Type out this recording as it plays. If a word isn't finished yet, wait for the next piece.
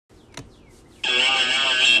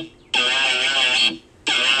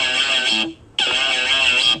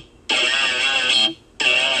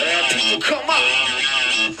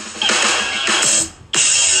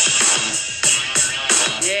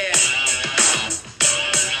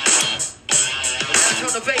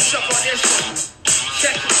the bass up on this one.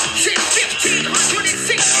 Check it. Since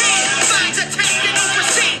 1516, signs attacked and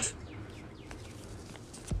overseen.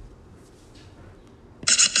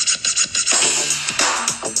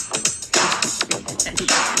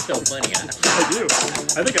 So funny, huh? I do.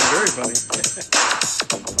 I think I'm very funny.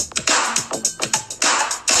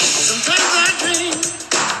 Sometimes I dream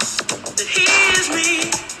that he is me.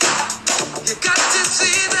 You got to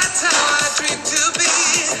see that's how I dream to be.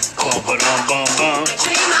 Bum, ba-dum, bum, bum. I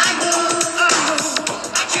dream I move,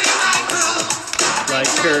 I dream I groove.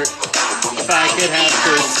 Like Kurt, if I could have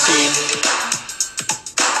Kurt's team.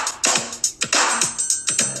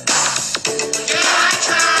 Yeah, I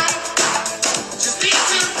try to be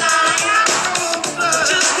too fly.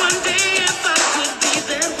 Just one day if I could be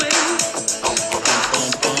that way.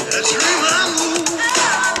 I dream I move,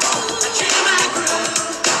 I dream I groove.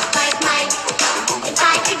 Like Mike, if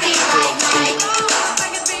I could be like Mike. If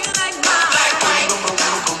I could be like Mike. Like Mike.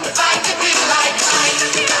 If I could be like Mike.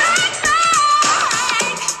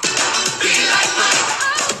 Be like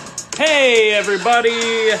Mike. Hey,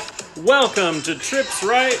 everybody. Welcome to Trips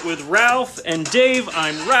Right with Ralph and Dave.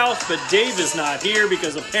 I'm Ralph, but Dave is not here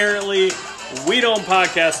because apparently we don't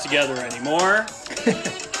podcast together anymore.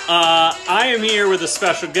 I am here with a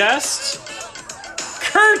special guest.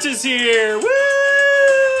 Kurt is here. Woo!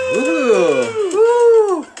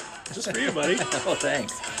 Ooh. Just for you, buddy. Oh,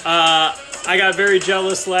 thanks. I got very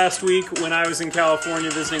jealous last week when I was in California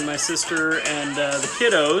visiting my sister and the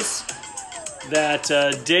kiddos that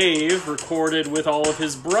Dave recorded with all of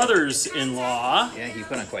his brothers-in-law. Yeah, he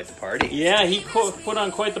put on quite the party. Yeah, he put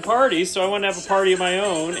on quite the party, so I wanted to have a party of my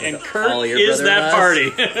own, and Kurt all your is that party.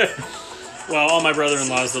 brother-in-laws? Well, all my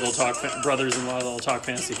brothers-in-law that'll talk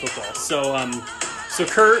fantasy football. So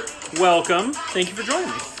Kurt, welcome. Thank you for joining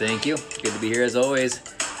me. Thank you. Good to be here as always.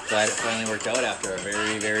 Glad it finally worked out after a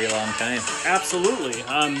very, very long time. Absolutely.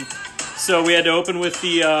 So we had to open with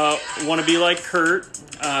the "Want to Be Like Kurt"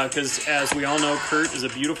 because, as we all know, Kurt is a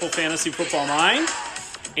beautiful fantasy football mind,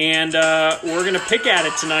 and we're gonna pick at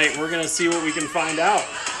it tonight. We're gonna see what we can find out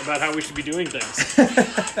about how we should be doing things.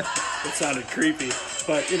 It sounded creepy,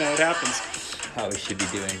 but it happens. How we should be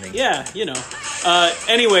doing things. Yeah,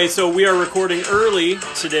 Anyway, so we are recording early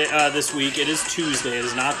today. This week, it is Tuesday. It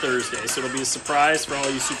is not Thursday, so it'll be a surprise for all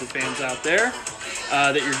you super fans out there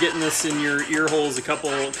that you're getting this in your ear holes a couple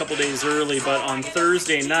days early. But on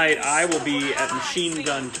Thursday night, I will be at Machine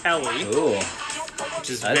Gun Kelly, Ooh, which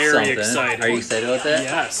is that's very something. exciting. Are you excited about that?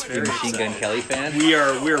 Yes, You're very a Machine Gun excited. Kelly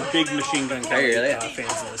fan? We're big Machine Gun Kelly really?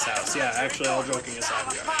 fans in this house. Yeah, actually, all joking aside,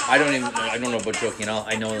 we are. I don't know about joking at all.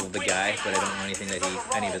 I know the guy, but I don't know anything that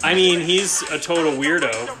any of his I mean, he's a total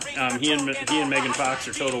weirdo. He and Megan Fox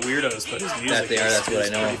are total weirdos, but his music that's what I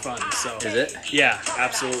is know. pretty fun. So Is it? Yeah,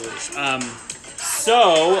 absolutely.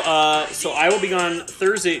 So I will be gone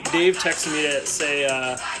Thursday. Dave texted me to say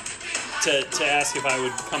to ask if I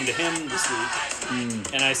would come to him this week,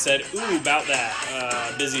 and I said, "Ooh, about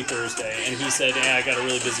that busy Thursday." And he said, "Yeah, I got a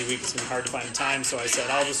really busy week. It's gonna be hard to find time." So I said,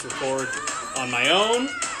 "I'll just record on my own."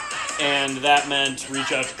 And that meant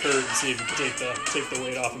reach out to Kurt and see if he could take the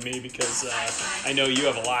weight off of me because I know you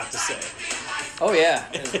have a lot to say. Oh yeah,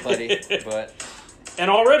 it's funny, but And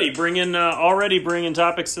already bringing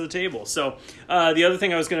topics to the table. So the other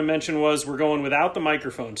thing I was going to mention was we're going without the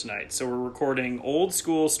microphone tonight. So we're recording old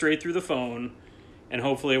school straight through the phone, and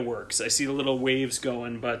hopefully it works. I see the little waves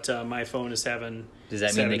going, but my phone is having. does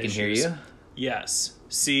that mean they can hear you? Yes.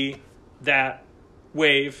 See that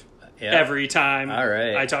wave. Yeah. Every time All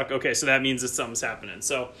right. I talk. Okay, so that means that something's happening.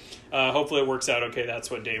 So hopefully it works out okay. That's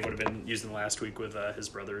what Dave would have been using last week with his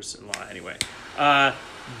brothers-in-law. Anyway,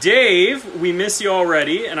 Dave, we miss you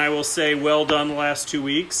already, and I will say well done the last 2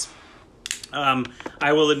 weeks.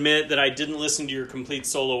 I will admit that I didn't listen to your complete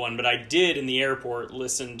solo one, but I did in the airport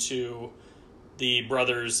listen to the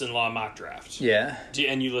brothers-in-law mock draft. Yeah.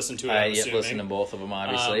 And you listened to it, I I'm assuming. listened to both of them,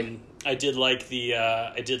 obviously. I did like the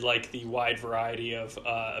wide variety of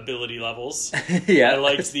ability levels. Yeah. I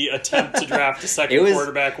liked the attempt to draft a second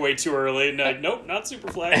quarterback way too early. And nope, not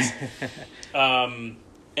super flex.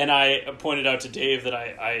 And I pointed out to Dave that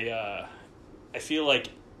I feel like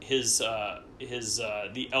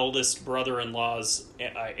the eldest brother-in-law's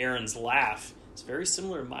Aaron's laugh is very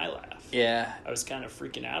similar to my laugh. Yeah. I was kind of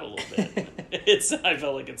freaking out a little bit. I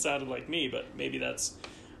felt like it sounded like me, but maybe that's.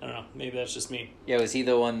 I don't know. Maybe that's just me. Yeah, was he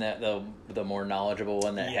the one that the more knowledgeable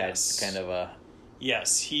one that Yes. had kind of a?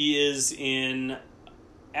 Yes, he is in.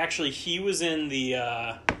 Actually, he was in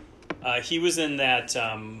the. He was in that.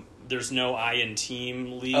 There's no I in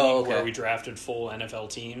team league where we drafted full NFL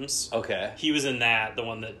teams. Okay. He was in that, the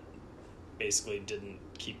one that basically didn't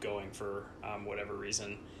keep going for whatever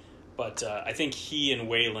reason. But I think he and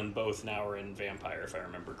Waylon both now are in Vampire, if I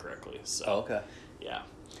remember correctly. So okay. yeah.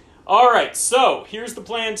 All right, so here's the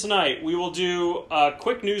plan tonight. We will do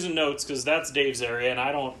quick news and notes because that's Dave's area, and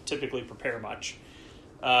I don't typically prepare much.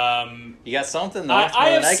 You got something though.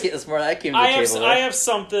 It's more than I came to the table. I have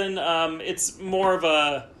something. It's more of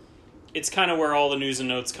a. It's kind of where all the news and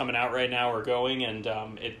notes coming out right now are going, and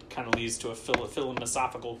it kind of leads to a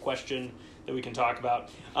philosophical question that we can talk about.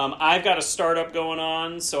 I've got a startup going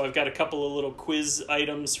on, so I've got a couple of little quiz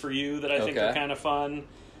items for you that I think are kind of fun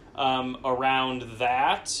around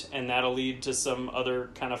that, and that'll lead to some other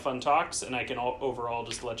kind of fun talks, and I can overall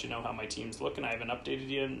just let you know how my team's looking. I haven't updated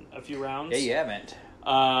you in a few rounds. Yeah, you haven't.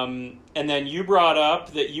 And then you brought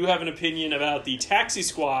up that you have an opinion about the Taxi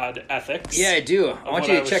Squad ethics. Yeah, I do. I want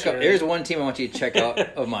you to check out. There's one team I want you to check out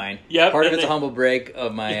of mine. Yep. Part of it's a humble brag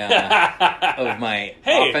of my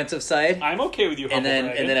Hey, offensive side. I'm okay with you. And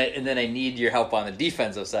then I need your help on the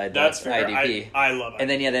defensive side. That's fair. IDP. I love it. And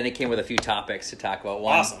then it came with a few topics to talk about.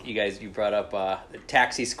 One, Awesome. you brought up the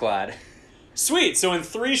Taxi Squad. Sweet. So in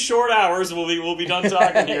 3 short hours, we'll be done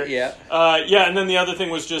talking here. Yeah. Yeah. And then the other thing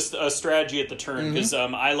was just a strategy at the turn because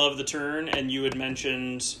I love the turn, and you had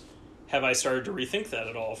mentioned, have I started to rethink that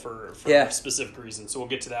at all for specific reasons? So we'll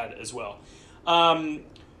get to that as well.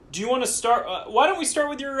 Do you want to start? Why don't we start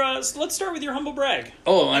with your? Let's start with your humble brag.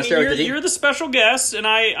 Oh, I want to start with you're the special guest, and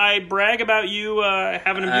I brag about you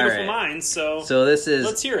having a beautiful mind. So this is.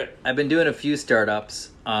 Let's hear it. I've been doing a few startups.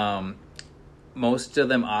 Most of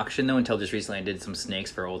them auction though, until just recently I did some snakes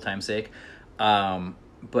for old time's sake.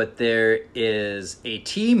 But there is a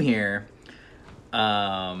team here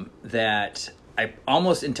that I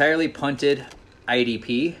almost entirely punted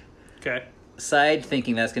IDP Okay. side,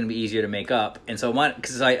 thinking that's going to be easier to make up. And so I want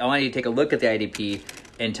you to take a look at the IDP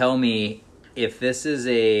and tell me if this is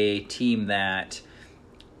a team that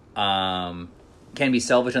can be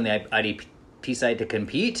salvaged on the IDP side to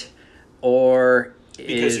compete, or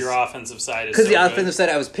Because your offensive side is because the so offensive good. side,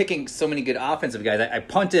 I was picking so many good offensive guys. I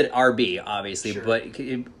punted RB obviously, Sure. but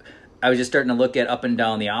I was just starting to look at up and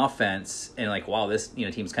down the offense and like, wow, this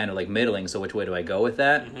team's kind of like middling. So which way do I go with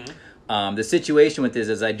that? Mm-hmm. The situation with this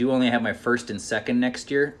is I do only have my first and second next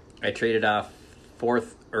year. I traded off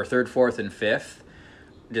third, fourth, and fifth.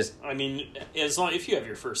 I mean, if you have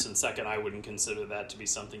your first and second, I wouldn't consider that to be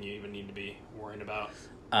something you even need to be worrying about.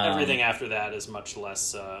 Everything after that is much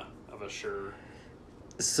less of a sure.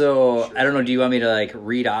 So Sure. I don't know. Do you want me to like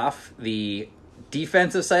read off the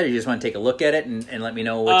defensive side, or you just want to take a look at it and let me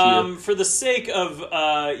know what you? For the sake of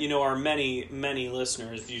our many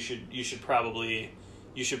listeners, you should probably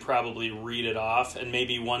read it off, and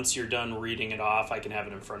maybe once you're done reading it off, I can have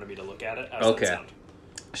it in front of me to look at it. How does that sound?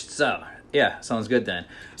 So yeah, sounds good then.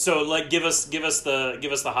 So like, give us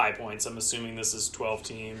the high points. I'm assuming this is 12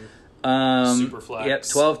 team. Super flex. Yep,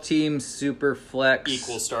 12 teams, super flex,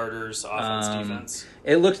 Equal starters, offense, defense.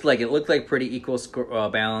 It looked like pretty equal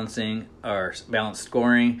balanced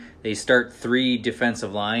scoring. They start 3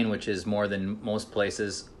 defensive line, which is more than most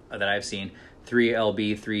places that I've seen. 3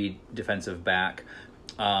 LB, 3 defensive back.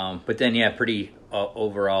 But then pretty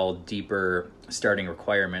overall deeper starting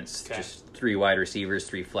requirements. Okay. Just 3 wide receivers,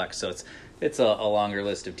 3 flex. So it's a longer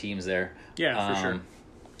list of teams there. Yeah, for sure.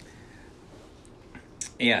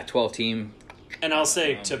 Yeah, 12 team. And I'll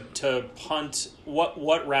say to punt.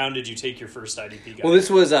 What round did you take your first IDP guy? Well,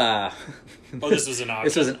 this was this was an auction.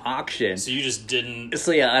 This was an auction. So you just didn't.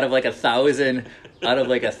 So yeah, out of like 1,000,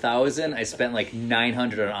 I spent like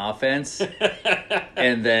 900 on offense,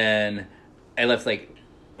 and then I left it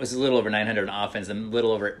was a little over 900 on offense, and a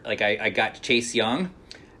little over I got Chase Young.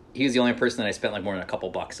 He was the only person that I spent like more than a couple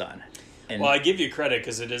bucks on. And Well, I give you credit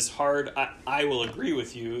because it is hard. I will agree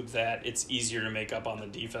with you that it's easier to make up on the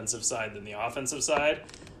defensive side than the offensive side.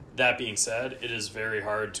 That being said, it is very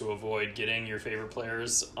hard to avoid getting your favorite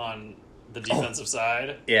players on the defensive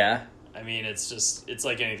side. Yeah. I mean, it's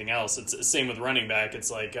like anything else. It's the same with running back. It's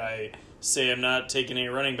like I say I'm not taking any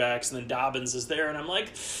running backs, and then Dobbins is there, and I'm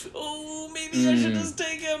like, oh, maybe I should just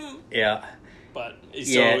take him. Yeah. But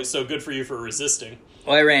Yeah. so good for you for resisting.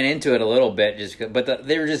 Well, I ran into it a little bit, but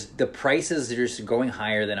the prices are just going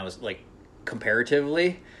higher than I was like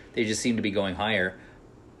comparatively. They just seem to be going higher,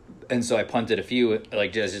 and so I punted a few.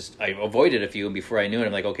 I avoided a few, and before I knew it,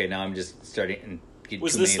 I'm like, okay, now I'm just starting. And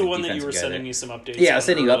Was this the one that you were sending me some updates? Yeah, I was on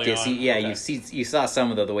sending you early updates. on? Okay. You saw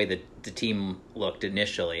some of the way that the team looked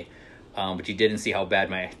initially, but you didn't see how bad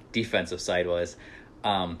my defensive side was.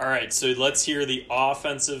 All right, so let's hear the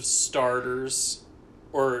offensive starters,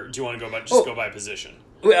 or do you want to go by go by position?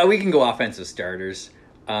 Well, we can go offensive starters.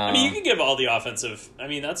 I mean, you can give all the offensive. I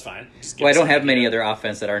mean, that's fine. Just give Well, I don't some have many idea. other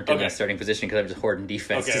offense that aren't in Okay. my starting position because I'm just hoarding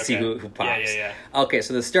defense Okay, to see okay. who pops. Yeah. Okay,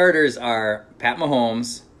 so the starters are Pat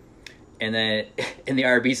Mahomes, and then in the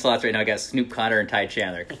RB slots right now I got Snoop Conner and Ty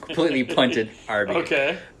Chandler. Completely punted RB.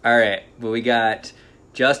 Okay. All right, but we got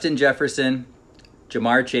Justin Jefferson,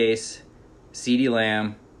 Jamar Chase, CeeDee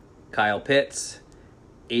Lamb, Kyle Pitts,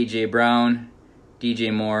 A.J. Brown,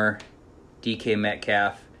 DJ Moore, DK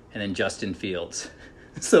Metcalf, and then Justin Fields.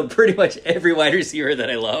 So pretty much every wide receiver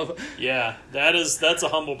that I love. Yeah, that's a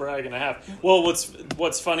humble brag and a half. Well,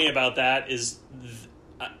 what's funny about that is,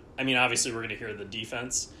 I mean, obviously we're going to hear the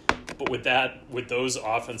defense, but with those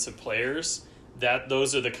offensive players,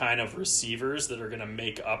 those are the kind of receivers that are going to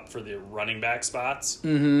make up for the running back spots.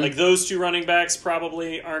 Mm-hmm. Like those two running backs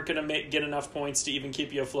probably aren't going to get enough points to even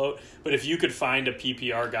keep you afloat. But if you could find a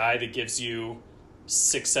PPR guy that gives you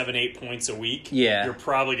 6, 7, 8 points a week, Yeah. you're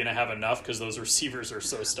probably going to have enough because those receivers are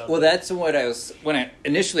so stuffed. Well, that's what I was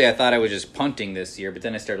initially I thought I was just punting this year, but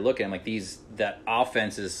then I started looking. I'm like, that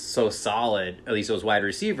offense is so solid. At least those wide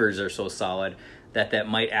receivers are so solid that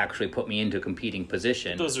might actually put me into a competing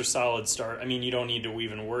position. Those are solid start. I mean, you don't need to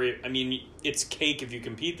even worry. I mean, it's cake if you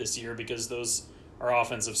compete this year because those are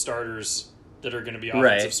offensive starters that are going to be offensive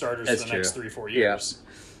Right. starters That's for the next true. 3-4 Yeah. years.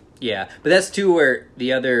 Yeah, but that's too where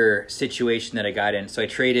the other situation that I got in. So I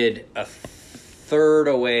traded a third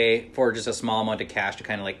away for just a small amount of cash to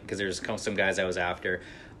kind of like, because there's some guys I was after.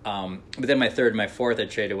 But then my third and my fourth I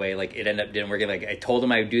traded away. Like it ended up didn't work. Like I told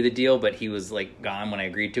him I would do the deal, but he was like gone when I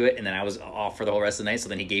agreed to it, and then I was off for the whole rest of the night. So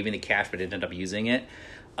then he gave me the cash, but I ended up using it.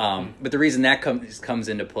 But the reason that comes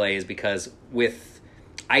into play is because with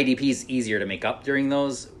IDP is easier to make up during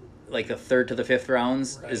those, like the third to the fifth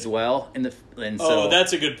rounds as well. Oh,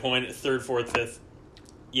 that's a good point. Third, fourth, fifth.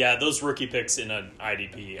 Yeah, those rookie picks in an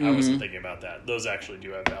IDP, I wasn't thinking about that. Those actually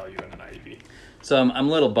do have value in an IDP. So I'm a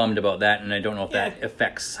little bummed about that, and I don't know if that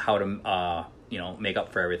affects how to make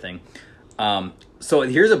up for everything. So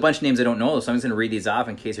here's a bunch of names I don't know, so I'm just going to read these off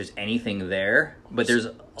in case there's anything there. But there's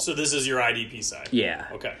So this is your IDP side. yeah.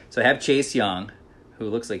 Okay. So I have Chase Young, who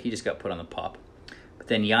looks like he just got put on the pup. But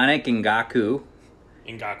then Yannick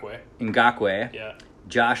Ngakwe, Yeah.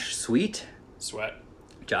 Josh Sweet, Sweat.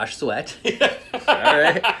 All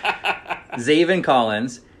right, Zaven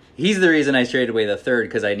Collins. He's the reason I traded away the third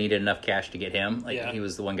because I needed enough cash to get him. Like Yeah. he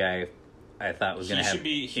was the one guy I thought was going to have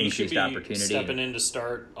He should increased be opportunity. stepping in to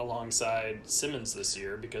start alongside Simmons this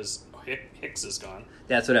year because Hicks is gone.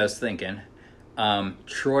 That's what I was thinking.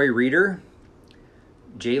 Troy Reader,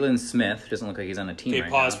 Jalen Smith doesn't look like he's on a team Okay,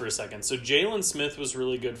 right pause now. for a second. So Jalen Smith was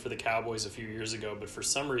really good for the Cowboys a few years ago, but for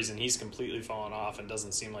some reason he's completely fallen off and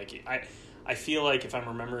doesn't seem like I feel like if I'm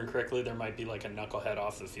remembering correctly, there might be like a knucklehead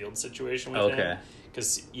off the field situation with him. Okay.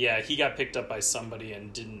 Because he got picked up by somebody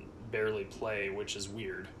and didn't barely play, which is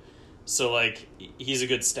weird. So like he's a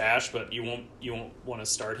good stash, but you won't want to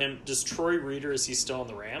start him. Does Troy Reader, is he still on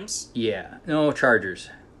the Rams? Yeah, no Chargers.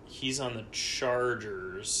 He's on the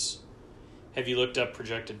Chargers. Have you looked up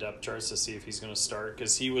projected depth charts to see if he's going to start?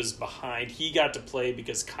 Because he was behind. He got to play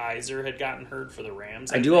because Kaiser had gotten hurt for the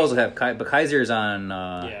Rams. I do think. also have but Kaiser's on.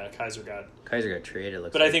 Yeah, Kaiser got traded.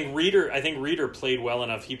 Looks But like. I think Reader played well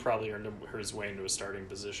enough. He probably earned his way into a starting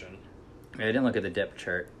position. I didn't look at the depth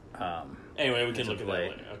chart. Anyway, we can As look of at that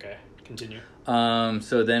late. later. Okay, continue.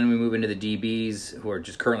 So then we move into the DBs who are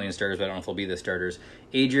just currently in starters, but I don't know if they'll be the starters.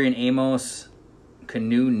 Adrian Amos,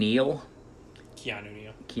 Keanu Neal,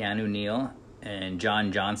 and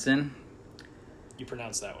John Johnson. You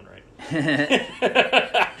pronounced that one right.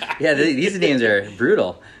 Yeah, these names are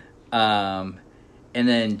brutal. And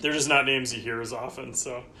then They're just not names you hear as often,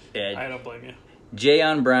 so Ed. I don't blame you.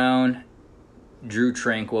 Jayon Brown, Drew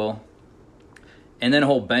Tranquil, and then a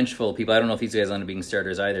whole bench full of people. I don't know if these guys end up being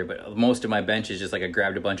starters either, but most of my bench is just like I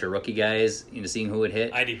grabbed a bunch of rookie guys, seeing who would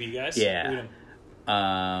hit. IDP guys? Yeah. Read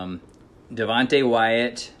 'em. Devontae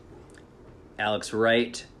Wyatt, Alex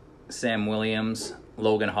Wright, Sam Williams,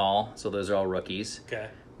 Logan Hall. So those are all rookies. Okay.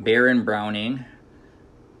 Baron Browning.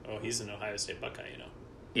 Oh, he's an Ohio State Buckeye,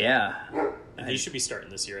 Yeah. And he should be starting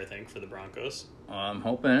this year, I think, for the Broncos. I'm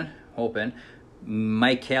hoping.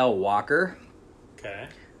 Michael Walker, Okay.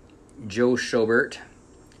 Joe Schobert,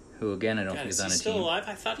 who again I don't God, think is is on he a still team. alive?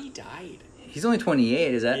 I thought he died. He's only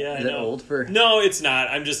 28. Is that Yeah, is I that know. old for? No, it's not.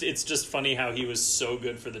 It's just funny how he was so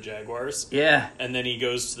good for the Jaguars, Yeah, and then he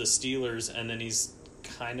goes to the Steelers, and then he's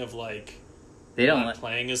kind of like they don't. not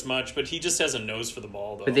playing as much, but he just has a nose for the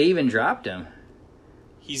ball, though. But they even dropped him.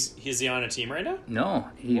 Is he on a team right now? No,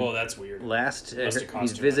 he Well, that's weird. last Must have cost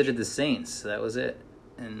he's too visited the Saints. That was it,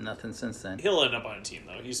 and nothing since then. He'll end up on a team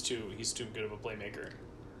though. He's too good of a playmaker.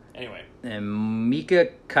 Anyway, And Mika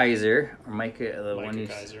Kaiser, or Micah, the Micah one who's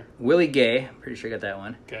Kaiser. Willie Gay, pretty sure I got that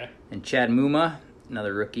one. okay. And Chad Muma,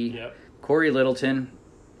 another rookie. Yep. Corey Littleton,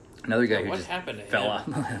 another guy Yeah, who what just happened to fell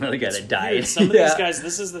him? off. Another guy that Weird. died. Some of Yeah. these guys,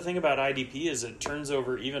 this is the thing about IDP, is it turns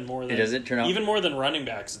over even more than... Does it turn out? Even more than running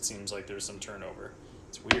backs, it seems like there's some turnover.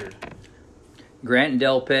 It's weird. Grant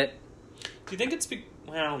Delpit. Do you think it's...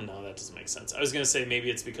 Well, no, that doesn't make sense. I was going to say maybe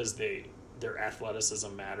it's because their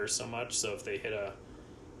athleticism matters so much, so if they hit a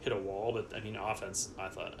wall, but I mean, offense, I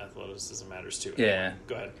thought athleticism matters too. Yeah.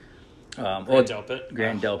 Go ahead. Well, Grant Delpit.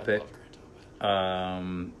 Grant I Delpit. love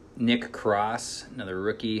Grant Delpit. Nick Cross, another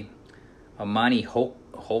rookie. Amani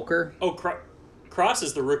Holker. Oh, Cross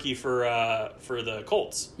is the rookie for the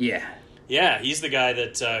Colts. Yeah. Yeah, he's the guy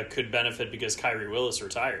that could benefit because Kyrie Willis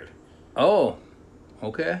retired. Oh,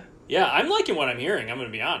 okay. Yeah, I'm liking what I'm hearing, I'm going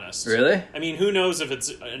to be honest. Really? I mean, who knows if it's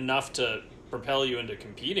enough to propel you into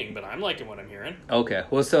competing, but I'm liking what I'm hearing. Okay.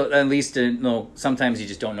 Well, so at least sometimes you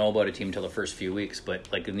just don't know about a team until the first few weeks, but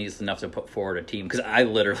like it needs enough to put forward a team because I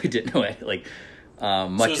literally didn't know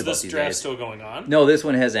much So is about this these draft guys. still going on? No, this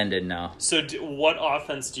one has ended now. So what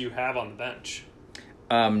offense do you have on the bench?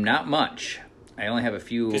 Not much. I only have a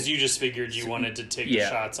few. Because you just figured you wanted to take the Yeah.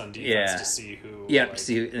 shots on defense Yeah. to see who... Yeah, like-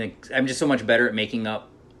 see, I'm just so much better at making up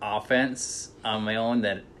offense on my own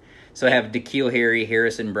that. So I have D'Keele Harry,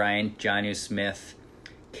 Harrison Bryant, Jonnu Smith,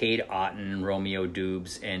 Cade Otton, Romeo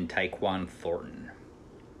Dubes, and Tyquan Thornton.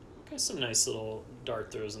 Got some nice little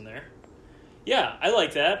dart throws in there. Yeah, I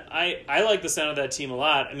like that. I like the sound of that team a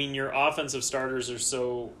lot. I mean, your offensive starters are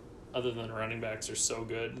so, other than running backs, are so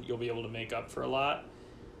good. You'll be able to make up for a lot.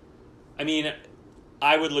 I mean,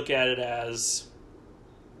 I would look at it as,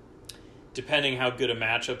 depending how good of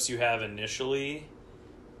matchups you have initially,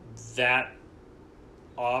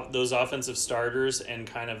 those offensive starters and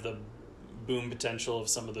kind of the boom potential of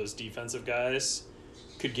some of those defensive guys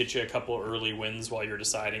could get you a couple early wins while you're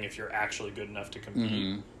deciding if you're actually good enough to compete.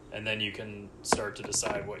 Mm-hmm. And then you can start to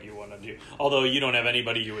decide what you want to do. Although you don't have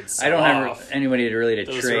anybody you would sell I don't off. have anybody to really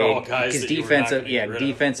Those trade are all guys that you were not gonna get rid of.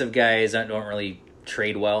 defensive guys don't really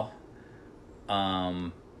trade well.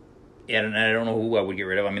 And I don't know who I would get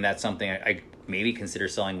rid of. I mean, that's something I maybe consider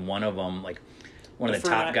selling one of them, like one of the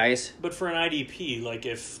top guys. But for an IDP, like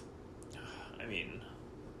who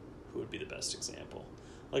would be the best example?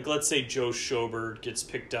 Like, let's say Joe Schobert gets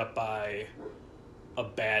picked up by a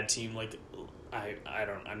bad team. Like,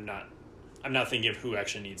 I'm not thinking of who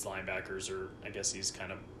actually needs linebackers, or I guess he's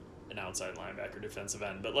kind of an outside linebacker, defensive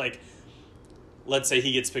end. But like, let's say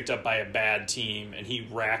he gets picked up by a bad team and he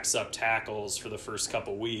racks up tackles for the first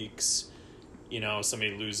couple weeks.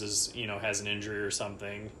 Somebody loses, has an injury or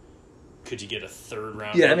something. Could you get a third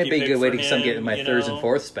round? Yeah, that might be a pick good way for to some him, get my thirds and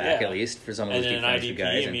fourths back Yeah. at least for some of And those in an defensive IDP,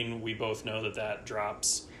 guys. I mean, we both know that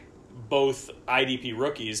drops both IDP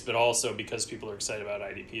rookies, but also because people are excited about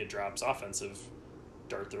IDP, it drops offensive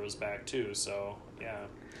dart throws back too. So, yeah.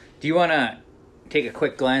 Do you want to take a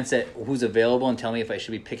quick glance at who's available and tell me if I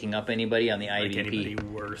should be picking up anybody on the Like IDP? anybody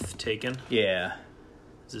worth taking? Yeah.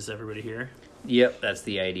 Is this everybody here? Yep, that's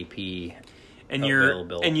the IDP. And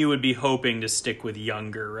you would be hoping to stick with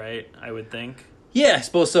younger, right? I would think. Yeah, I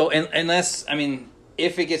suppose so. And unless, I mean,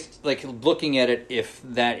 if it gets, like, looking at it, if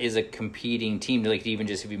that is a competing team, like, even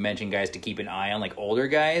just if you mention guys to keep an eye on, like, older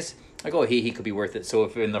guys, like, oh, he could be worth it. So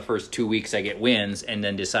if in the first 2 weeks I get wins and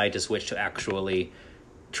then decide to switch to actually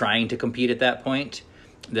trying to compete at that point,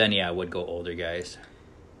 then, yeah, I would go older guys.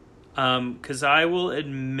 Because I will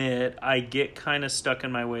admit, I get kind of stuck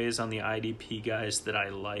in my ways on the IDP guys that I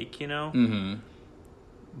like, Mm-hmm.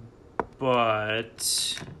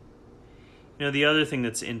 But, the other thing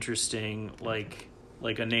that's interesting, like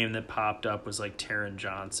a name that popped up was like Taron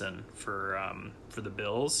Johnson for the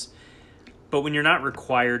Bills. But when you're not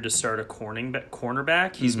required to start a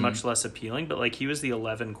cornerback, he's much less appealing. But like he was the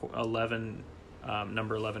number 11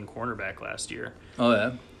 cornerback last year. Oh,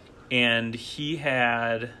 yeah. And he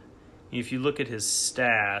had, if you look at his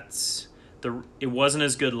stats, it wasn't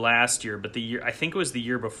as good last year, but I think it was the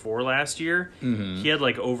year before last year, he had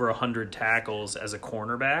like over 100 tackles as a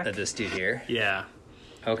cornerback. That this dude here? Yeah.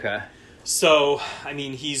 Okay. So, I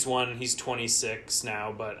mean, he's 26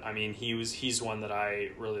 now, but I mean, he's one that I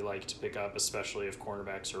really like to pick up, especially if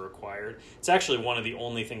cornerbacks are required. It's actually one of the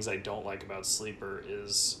only things I don't like about Sleeper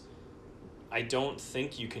is I don't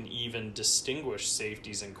think you can even distinguish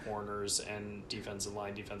safeties and corners and defensive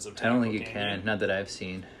line, defensive tackle. I don't think you can. Not that I've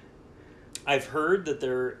seen. I've heard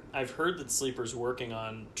that Sleeper's working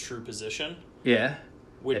on true position. Yeah.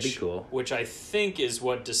 Which, that'd be cool. Which I think is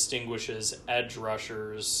what distinguishes edge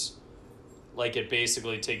rushers. Like, it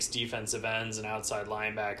basically takes defensive ends and outside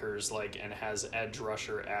linebackers, and has edge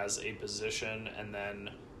rusher as a position, and then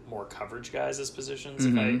more coverage guys as positions.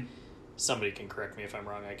 If somebody can correct me if I'm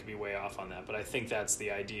wrong, I could be way off on that, but I think that's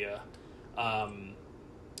the idea.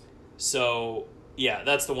 So yeah,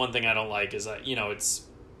 that's the one thing I don't like is that, it's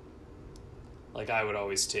like I would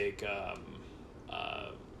always take, oh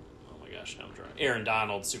my gosh, now I'm drawing Aaron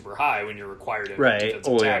Donald super high when you're required to have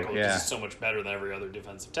defensive tackle, because it's so much better than every other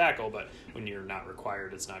defensive tackle, but when you're not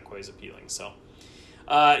required, it's not quite as appealing. So,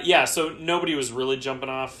 so nobody was really jumping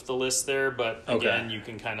off the list there, but again, you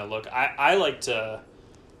can kind of look. I like to,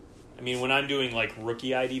 when I'm doing like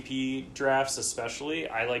rookie IDP drafts especially,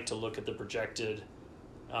 I like to look at the projected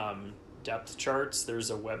depth charts. There's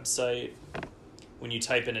a website. When you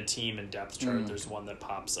type in a team and depth chart, there's one that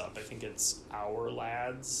pops up. I think it's Our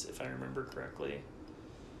Lads, if I remember correctly.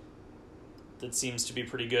 That seems to be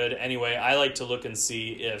pretty good. Anyway, I like to look and see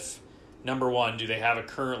if, number one, do they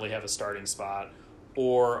currently have a starting spot,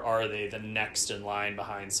 or are they the next in line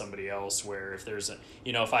behind somebody else where if there's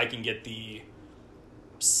if I can get the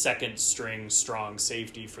second string strong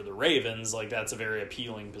safety for the Ravens, like that's a very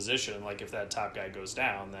appealing position. Like if that top guy goes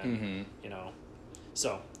down, then,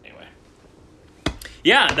 so anyway.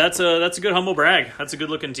 Yeah, that's a good humble brag. That's a good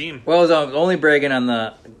looking team. Well, I was only bragging on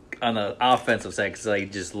the offensive side because I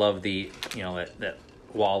just love the that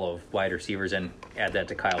wall of wide receivers and add that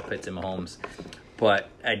to Kyle Pitts and Mahomes. But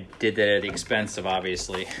I did that at the expense of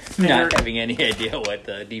obviously not having any idea what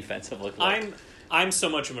the defensive looked like. I'm so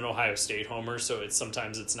much of an Ohio State homer, so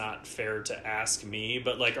sometimes it's not fair to ask me.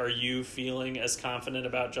 But like, are you feeling as confident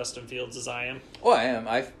about Justin Fields as I am? Oh, I am.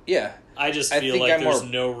 I just feel like there's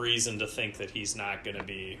no reason to think that he's not going to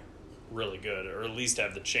be really good, or at least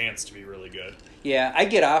have the chance to be really good. Yeah, I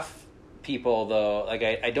get off people though. Like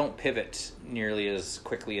I don't pivot nearly as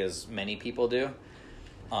quickly as many people do.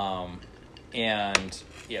 So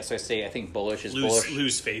I say I think bullish is bullish.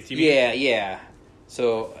 Lose faith. You mean? Yeah.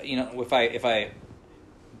 So if I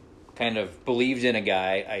kind of believed in a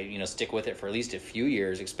guy, I stick with it for at least a few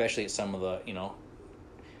years, especially at some of the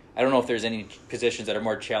I don't know if there's any positions that are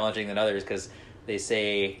more challenging than others because they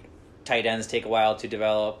say tight ends take a while to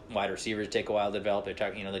develop, wide receivers take a while to develop. They're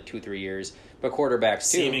talking like 2-3 years, but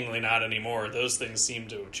quarterbacks too. Seemingly not anymore. Those things seem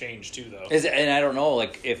to have changed too, though. And I don't know,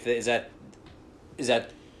 like if is that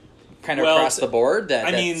kind of across the board?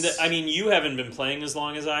 I mean, you haven't been playing as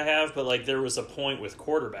long as I have, but like there was a point with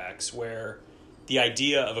quarterbacks where the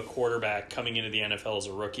idea of a quarterback coming into the NFL as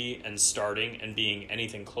a rookie and starting and being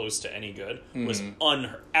anything close to any good was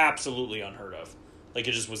absolutely unheard of. Like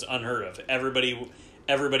it just was unheard of.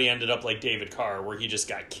 Everybody ended up like David Carr, where he just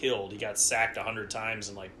got killed. He got sacked 100 times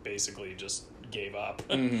and like basically just gave up.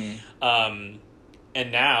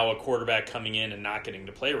 And now a quarterback coming in and not getting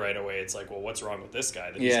to play right away, it's like, well, what's wrong with this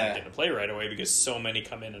guy that he's not getting to play right away, because so many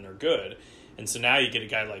come in and are good. And so now you get a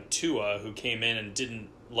guy like Tua who came in and didn't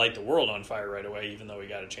light the world on fire right away, even though he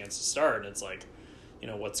got a chance to start. And it's like,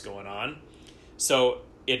 what's going on? So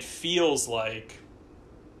it feels like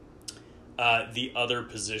the other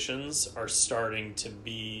positions are starting to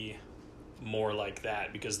be more like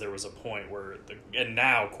that, because there was a point where and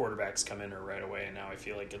now quarterbacks come in right away, and now I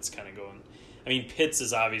feel like it's kind of going. I mean, Pitts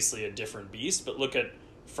is obviously a different beast, but look at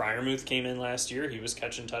Freiermuth came in last year. He was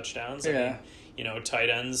catching touchdowns. Yeah. I mean,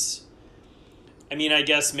 tight ends. I mean, I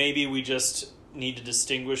guess maybe we just need to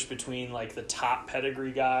distinguish between like the top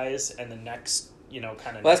pedigree guys and the next, kind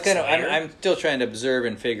of. Well, that's kind of. I'm still trying to observe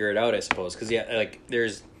and figure it out, I suppose, because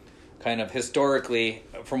there's kind of historically,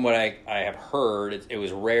 from what I have heard, it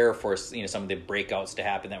was rare for some of the breakouts to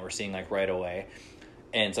happen that we're seeing like right away.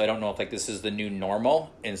 And so I don't know if this is the new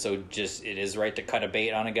normal, and so just it is right to cut a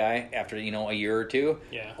bait on a guy after a year or two,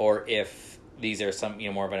 or if these are some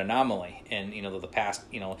more of an anomaly, and the past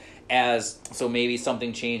so maybe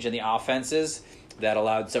something changed in the offenses that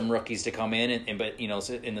allowed some rookies to come in, and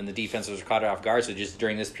then the defenses were caught off guard. So just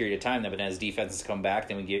during this period of time, but as defenses come back,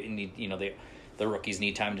 then the rookies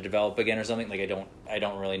need time to develop again or something. Like I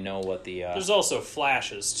don't really know what the. There's also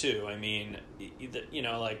flashes too. I mean,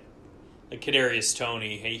 like Kadarius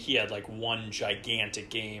Toney, he had like one gigantic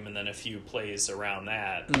game and then a few plays around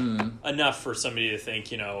that. Enough for somebody to think,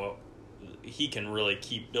 he can really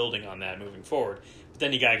keep building on that moving forward. But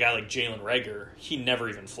then you got a guy like Jalen Reagor. He never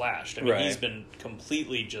even flashed. I mean, he's been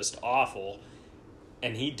completely just awful,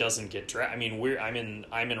 and he doesn't get drafted. I mean,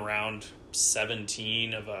 I'm in round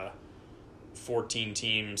 17 of a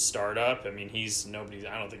 14-team startup. I mean,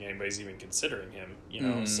 I don't think anybody's even considering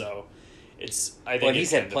him, so... I think he's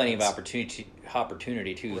had plenty of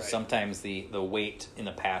opportunity too. Right. Sometimes the wait in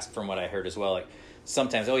the past, from what I heard as well, like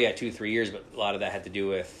sometimes 2-3 years, but a lot of that had to do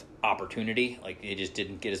with opportunity. Like they just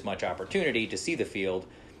didn't get as much opportunity to see the field.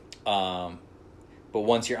 But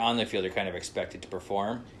once you're on the field, you're kind of expected to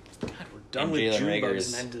perform. God, we're done And with Jalen June Reagor bugs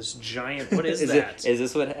is- and then this giant. What is Is that?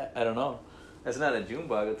 this what? I don't know. That's not a June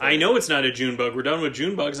bug. I know it's not a June bug. We're done with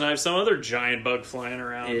June bugs, and I have some other giant bug flying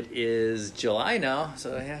around. It is July now,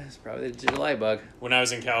 so yeah, it's probably the July bug. When I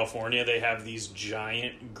was in California, they have these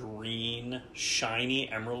giant green, shiny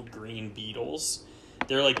emerald green beetles.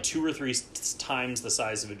 They're like 2 or 3 times the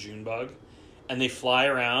size of a June bug, and they fly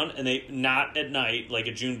around, and they not at night like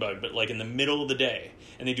a June bug, but like in the middle of the day,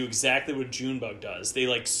 and they do exactly what a June bug does. They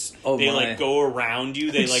like my. go around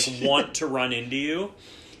you. They like want to run into you.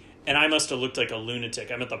 And I must have looked like a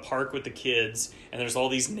lunatic. I'm at the park with the kids, and there's all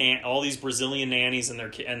these Brazilian nannies and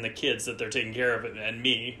the kids that they're taking care of, and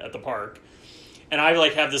me at the park. And I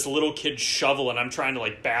like have this little kid shovel, and I'm trying to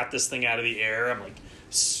like bat this thing out of the air. I'm like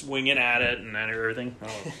swinging at it and everything.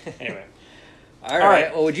 Oh. Anyway. All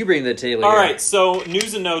right. What would you bring to the table? All here? right, so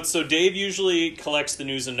news and notes. So Dave usually collects the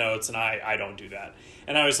news and notes, and I don't do that.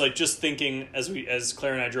 And I was like just thinking as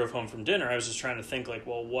Claire and I drove home from dinner, I was just trying to think like,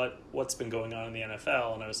 well, what's been going on in the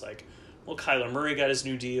NFL? And I was like, well, Kyler Murray got his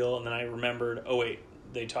new deal, and then I remembered, oh wait,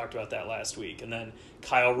 they talked about that last week, and then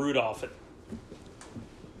Kyle Rudolph.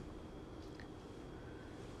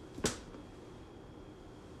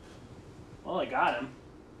 Well, I got him.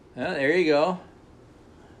 Oh, there you go.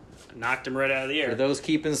 Knocked him right out of the air. For those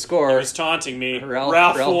keeping He score, was taunting me.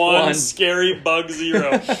 Ralph won, won. Scary Bug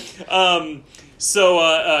 0.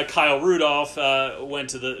 So Kyle Rudolph went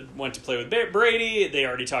to play with Brady. They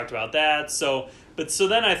already talked about that. So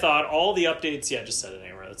then I thought all the updates. Yeah, just set it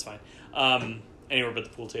anywhere. That's fine. Anywhere but the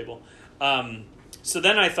pool table. So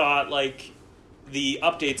then I thought like the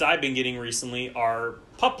updates I've been getting recently are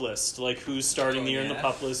pup list, like who's starting the year in the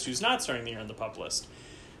pup list, who's not starting the year in the pup list.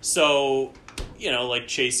 So, like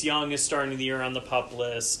Chase Young is starting the year on the pup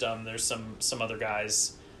list. There's some other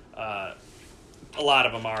guys. A lot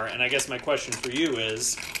of them are. And I guess my question for you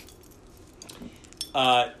is,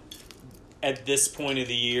 at this point of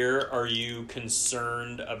the year, are you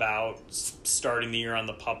concerned about starting the year on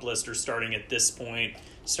the pup list or starting at this point,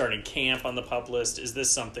 starting camp on the pup list? Is this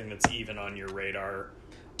something that's even on your radar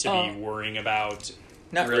to be worrying about?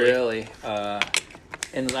 not really.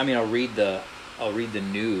 And I mean, I'll read the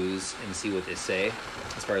news and see what they say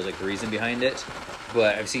as far as like the reason behind it.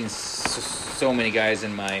 But I've seen so many guys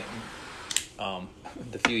in my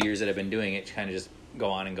the few years that I've been doing it kind of just go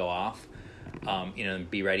on and go off. And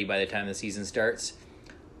be ready by the time the season starts.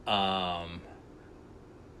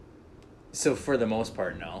 So for the most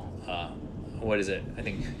part, no. What is it? I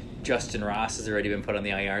think Justin Ross has already been put on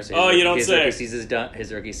the IR. So you don't his say. Rookie season is done.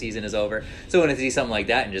 His rookie season is over. So when I see something like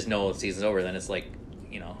that and just know the season's over, then it's like,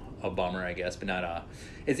 a bummer, I guess, but not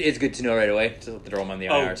it's good to know right away to throw him on the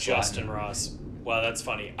IR slot. Justin Ross. Wow, that's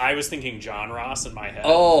funny. I was thinking John Ross in my head.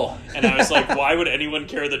 Oh. And I was like, why would anyone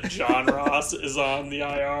care that John Ross is on the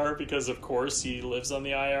IR? Because, of course, he lives on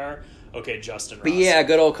the IR. Okay, Justin Ross. But yeah,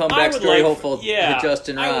 good old comeback story hopeful with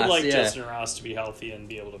Justin Ross. I would like Justin Ross to be healthy and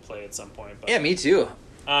be able to play at some point. But, yeah, me too.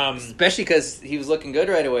 Especially because he was looking good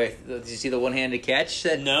right away. Did you see the one-handed catch?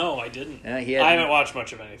 No, I didn't. I haven't watched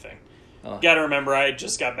much of anything. Oh. Got to remember, I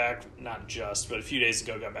just got back, not just, but a few days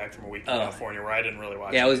ago, got back from a week in California where I didn't really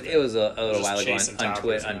watch. Yeah, it was a little while ago chasing on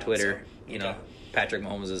Twitter. Okay. Patrick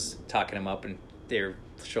Mahomes was talking him up, and they were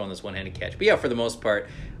showing this one-handed catch. But yeah, for the most part,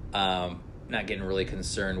 not getting really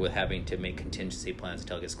concerned with having to make contingency plans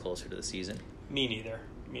until it gets closer to the season. Me neither.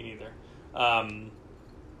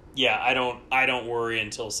 Yeah, I don't worry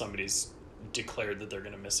until somebody's declared that they're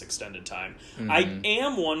going to miss extended time. Mm-hmm. I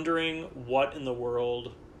am wondering what in the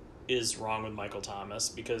world is wrong with Michael Thomas,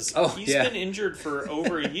 because he's been injured for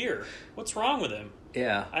over a year. What's wrong with him?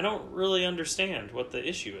 Yeah. I don't really understand what the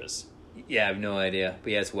issue is. Yeah, I have no idea.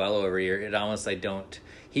 But yeah, it's well over a year. It almost,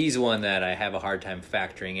 he's one that I have a hard time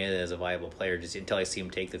factoring in as a viable player. Just until I see him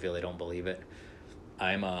take the field, I don't believe it.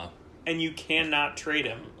 And you cannot trade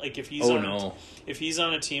him. Like if he's if he's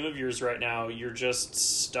on a team of yours right now, you're just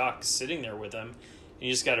stuck sitting there with him. And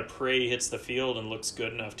you just got to pray he hits the field and looks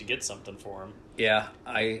good enough to get something for him. Yeah,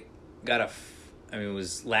 it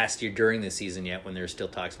was last year during the season yet when there were still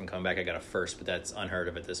talks from coming back. I got a first, but that's unheard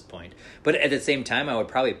of at this point. But at the same time, I would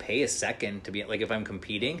probably pay a second to be like, if I'm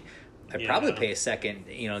competing, I'd probably pay a second,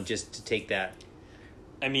 just to take that.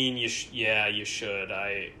 I mean, you should.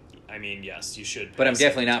 I mean, yes, you should. But I'm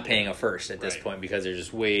definitely not paying a first at this point because there's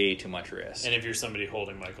just way too much risk. And if you're somebody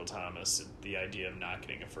holding Michael Thomas, the idea of not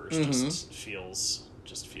getting a first just feels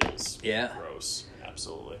gross.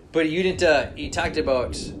 Absolutely. But you didn't. You talked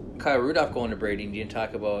about Kyle Rudolph going to Brady, and you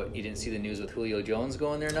didn't see the news with Julio Jones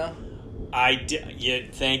going there now? I did. Yeah,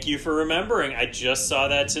 thank you for remembering. I just saw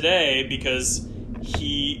that today because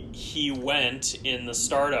he he went in the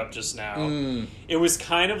startup just now. Mm. It was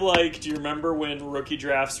kind of like, do you remember when rookie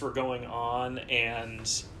drafts were going on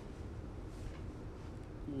and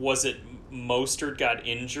was it Mostert got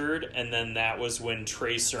injured, and then that was when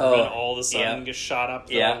Trey Sermon all of a sudden gets shot up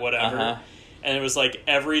the whatever. Uh-huh. And it was like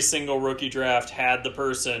every single rookie draft had the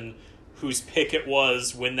person whose pick it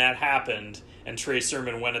was when that happened, and Trey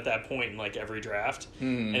Sermon went at that point in like every draft.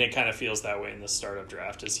 And it kind of feels that way in the startup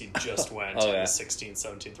draft as he just went in the 16th,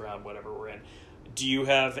 17th round, whatever we're in. Do you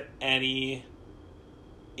have any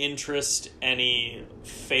interest, any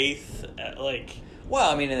faith, like... Well,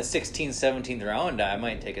 I mean, in the 16th, 17th round, I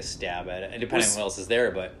might take a stab at it, depending on who else is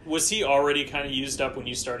there. But was he already kind of used up when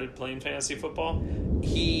you started playing fantasy football?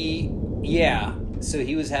 So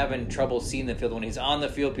he was having trouble seeing the field. When he's on the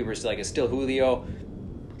field, people are still like, it's still Julio.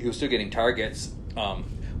 He was still getting targets. Well,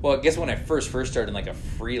 I guess when I first started in like a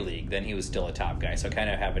free league, then he was still a top guy. So I kind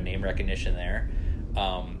of have a name recognition there.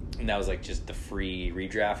 And that was like just the free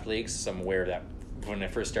redraft leagues. So I'm aware of that. When I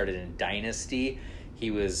first started in Dynasty,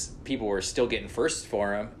 people were still getting firsts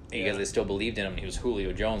for him because they still believed in him. He was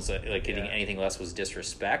Julio Jones. So like getting anything less was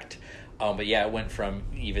disrespect. But yeah, it went from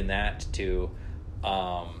even that to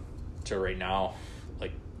right now.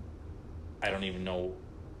 Like, I don't even know.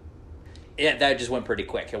 Yeah, that just went pretty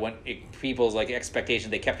quick. People's like expectations,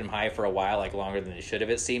 they kept him high for a while, like longer than they should have,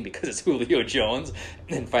 it seemed, because it's Julio Jones. And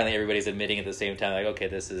then finally everybody's admitting at the same time, like, okay,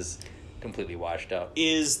 this is completely washed up.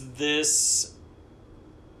 Is this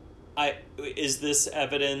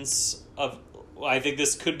evidence of... Well, I think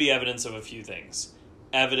this could be evidence of a few things.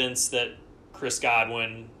 Evidence that Chris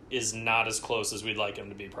Godwin is not as close as we'd like him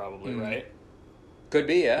to be, probably, right? Could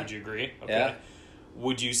be, yeah. Would you agree? Okay. Yeah.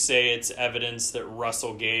 Would you say it's evidence that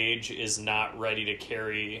Russell Gage is not ready to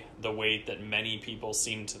carry the weight that many people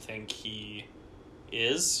seem to think he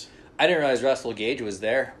is? I didn't realize Russell Gage was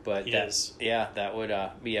there, but He is. Yeah, that would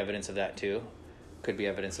be evidence of that too. Could be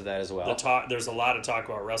evidence of that as well. There's a lot of talk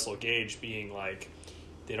about Russell Gage being like,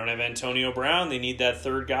 they don't have Antonio Brown, they need that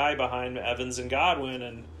third guy behind Evans and Godwin,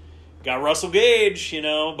 and got Russell Gage,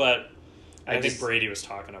 but I think Brady was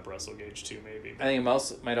talking up Russell Gage too, maybe. I think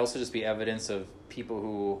it might also just be evidence of people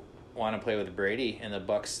who want to play with Brady, and the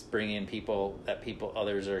Bucks bring in people that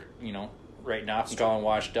others are, writing off and calling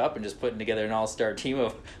washed up, and just putting together an all-star team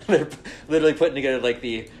of they're literally putting together like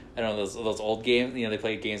those old games. They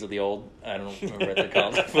played games with the old, I don't remember what they're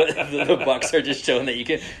called, but the Bucks are just showing that you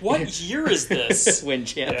can. What year is this? Win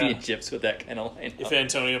championships with that kind of lineup. If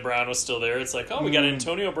Antonio Brown was still there, it's like, oh, we got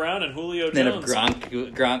Antonio Brown and Julio Jones. Then if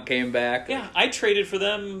Gronk came back, yeah, I traded for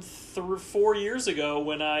them 4 years ago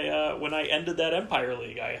when I ended that Empire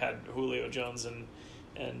League. I had Julio Jones and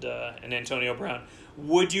Antonio Brown.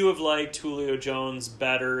 Would you have liked Julio Jones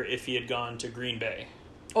better if he had gone to Green Bay?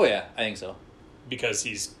 Oh yeah, I think so. Because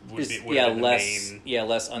less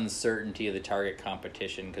uncertainty of the target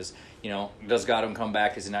competition. Because does Godwin come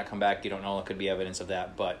back? Does he not come back? You don't know. It could be evidence of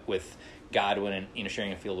that. But with Godwin and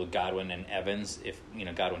sharing a field with Godwin and Evans, if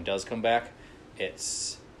Godwin does come back,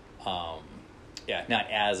 it's not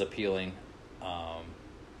as appealing.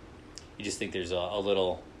 You just think there's a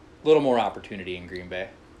little more opportunity in Green Bay,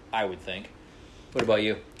 I would think. What about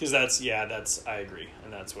you? Because I agree,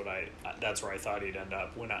 and that's where I thought he'd end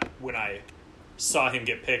up when I saw him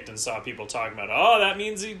get picked and saw people talking about, oh, that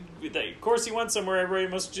means of course he went somewhere.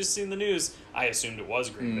 Everybody must have just seen the news. I assumed it was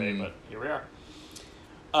Green Bay, but here we are.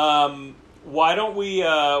 Why don't we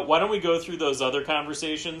go through those other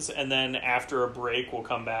conversations, and then after a break we'll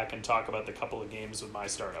come back and talk about the couple of games with my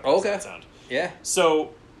startup. Okay. Does that sound? Yeah.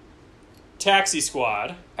 So, Taxi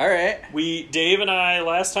Squad. All right.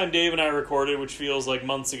 Last time Dave and I recorded, which feels like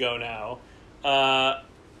months ago now,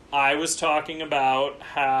 I was talking about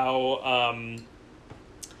how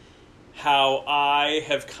I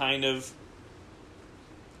have kind of,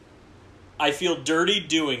 I feel dirty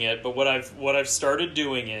doing it, but what I've started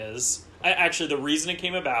doing is, actually the reason it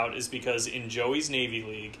came about is because in Joey's Navy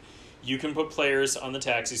League, you can put players on the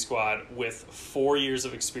Taxi Squad with 4 years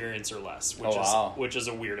of experience or less, which is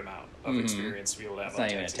a weird amount of experience to be able to have. It's on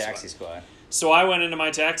not even a Taxi Squad. So I went into my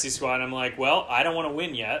Taxi Squad and I'm like, well, I don't want to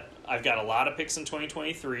win yet. I've got a lot of picks in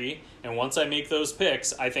 2023, and once I make those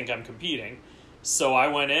picks, I think I'm competing. So I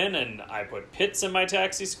went in and I put Pitts in my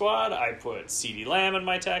Taxi Squad. I put CeeDee Lamb in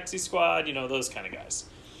my Taxi Squad. Those kind of guys.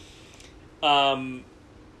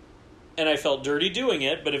 And I felt dirty doing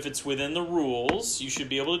it, but if it's within the rules, you should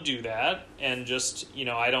be able to do that. And just,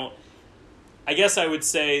 I guess I would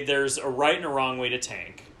say there's a right and a wrong way to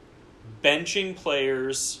tank. Benching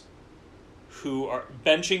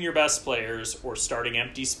your best players, or starting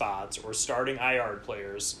empty spots, or starting IR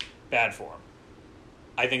players, bad form.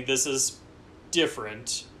 I think this is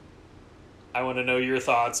different I want to know your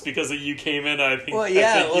thoughts because you came in. I think, Well,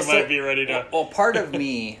 yeah, I think you might be ready to. Well, part of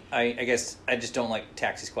me, I guess, I just don't like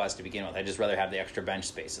taxi squads to begin with. I just rather have the extra bench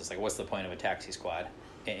spaces. Like, what's the point of a taxi squad?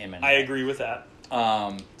 In my I agree with that.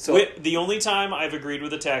 So The only time I've agreed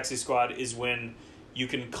with a taxi squad is when you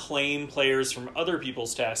can claim players from other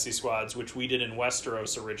people's taxi squads, which we did in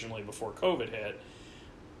Westeros originally before COVID hit,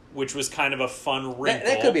 which was kind of a fun wrinkle.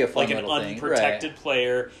 That could be a fun like an little thing, unprotected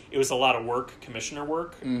player. It was a lot of work, commissioner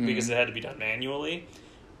work, because it had to be done manually.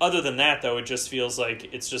 Other than that, though, it just feels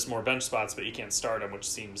like it's just more bench spots, but you can't start them, which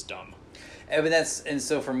seems dumb. and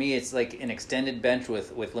so for me, it's like an extended bench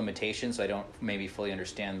with limitations. So I don't maybe fully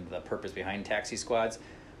understand the purpose behind taxi squads.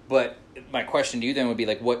 But my question to you then would be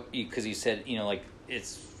like, what? Because you said like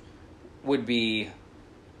would be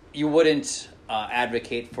you wouldn't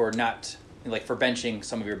advocate for not like for benching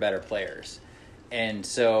some of your better players, and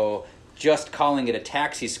so just calling it a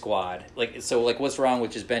taxi squad, like what's wrong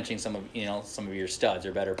with just benching some of your studs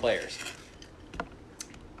or better players?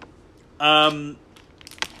 I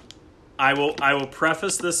will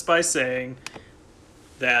preface this by saying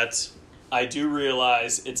that I do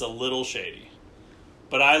realize it's a little shady,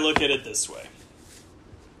 but I look at it this way.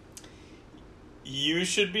 You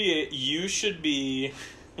should be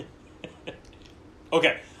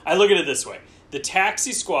okay, I look at it this way. The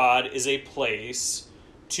taxi squad is a place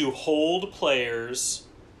to hold players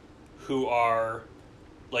who are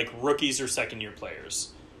like rookies or second-year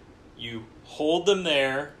players. You hold them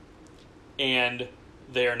there, and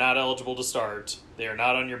they are not eligible to start. They are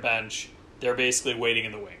not on your bench. They're basically waiting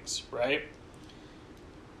in the wings, right?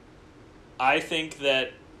 I think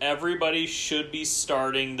that everybody should be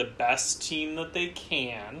starting the best team that they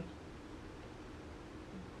can,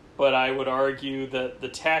 but I would argue that the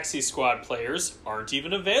taxi squad players aren't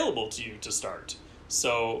even available to you to start.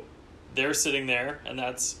 So they're sitting there, and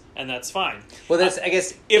that's fine. Well, that's I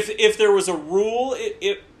guess if there was a rule,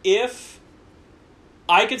 if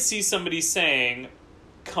I could see somebody saying,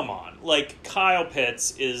 "Come on, like Kyle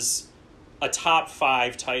Pitts is a top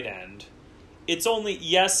 5 tight end. It's only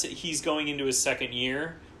yes, he's going into his second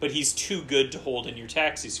year, but he's too good to hold in your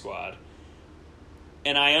taxi squad."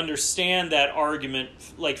 And I understand that argument.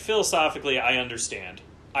 Like, philosophically, I understand.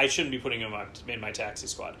 I shouldn't be putting him in my taxi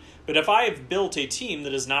squad. But if I have built a team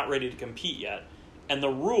that is not ready to compete yet, and the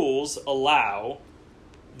rules allow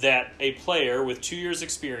that a player with 2 years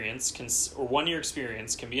experience or 1 year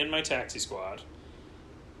experience can be in my taxi squad,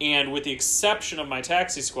 and with the exception of my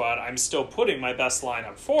taxi squad, I'm still putting my best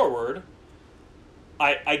lineup forward,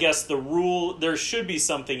 I guess the rule, there should be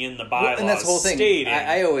something in the bylaws and that's the whole thing. stating.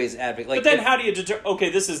 I always advocate. Like, but then how do you okay,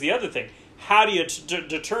 this is the other thing. How do you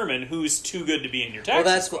determine who's too good to be in your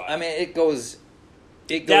taxi squad? I mean, it goes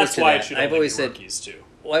That's to why that. it should I've only always be said, rookies, too.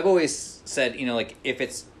 Well, I've always said, like, if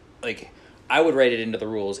it's, like, I would write it into the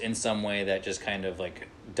rules in some way that just kind of, like,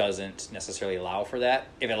 doesn't necessarily allow for that.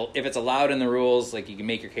 If it's allowed in the rules, like, you can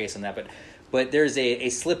make your case on that, but there's a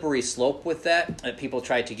slippery slope with that people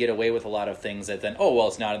try to get away with a lot of things that then, oh, well,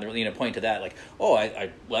 it's not in the, point to that, like, oh,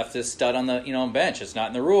 I left this stud on the, bench. It's not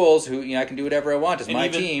in the rules. I can do whatever I want. It's my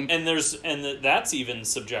team. And that's even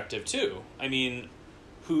subjective, too. I mean,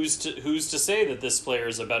 who's to say that this player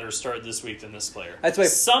is a better start this week than this player? That's why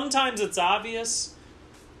sometimes it's obvious,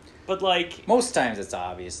 but like most times it's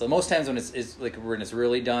obvious. So most times when it's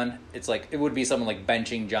really done, it's like it would be someone like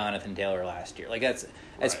benching Jonathan Taylor last year. Like that's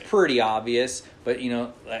Right. pretty obvious. But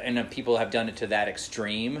and people have done it to that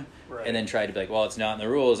extreme, Right. and then tried to be like, well, it's not in the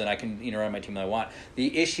rules, and I can run my team that I want.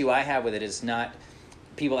 The issue I have with it is not.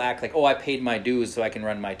 People act like, oh, I paid my dues so I can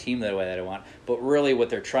run my team the way that I want. But really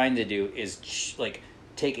what they're trying to do is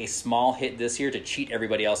take a small hit this year to cheat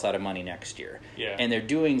everybody else out of money next year. Yeah. And they're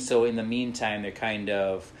doing so in the meantime. They're kind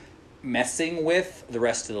of messing with the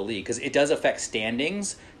rest of the league because it does affect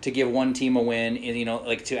standings to give one team a win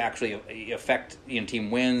and to actually affect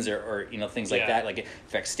team wins or things like that. Like it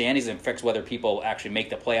affects standings and affects whether people actually make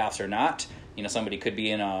the playoffs or not. Somebody could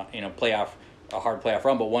be in a hard playoff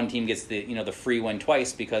run, but one team gets the the free win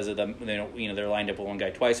twice because of they're lined up with one guy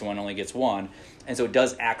twice and one only gets one, and so it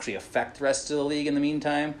does actually affect the rest of the league in the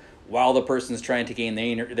meantime, while the person's trying to gain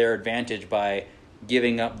their advantage by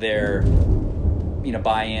giving up their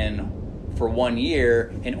buy-in for 1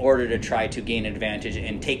 year in order to try to gain advantage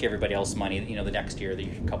and take everybody else's money the next year,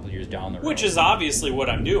 a couple of years down the road. Which is obviously what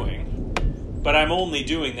I'm doing. But I'm only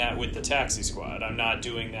doing that with the taxi squad. I'm not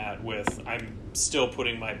doing that with. I'm still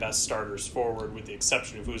putting my best starters forward, with the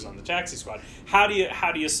exception of who's on the taxi squad. How do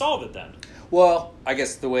you solve it then? Well, I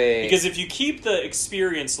guess the way, because if you keep the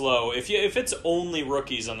experience low, if it's only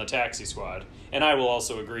rookies on the taxi squad, and I will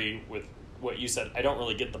also agree with what you said. I don't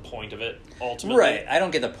really get the point of it ultimately. Right. I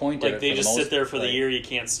don't get the point of Like it. they for the just most- sit there for the like, year. You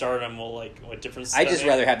can't start them. Well, like what difference? I does just that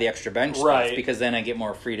rather make? have the extra bench spots Right. because then I get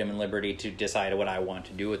more freedom and liberty to decide what I want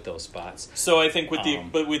to do with those spots. So I think with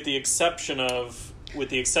Um, the exception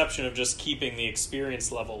of just keeping the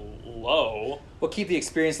experience level low. Well, keep the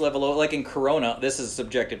experience level low. Like in Corona, this is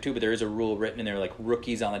subjective too, but there is a rule written in there, like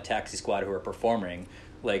rookies on the taxi squad who are performing.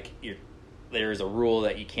 Like there is a rule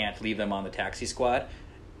that you can't leave them on the taxi squad.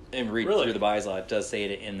 And read Really? through the bylaws law, it does say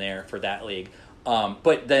it in there for that league.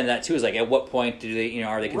 But then that too is like, at what point do they,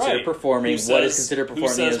 are they considered Right. performing? Who What is says- considered who performing?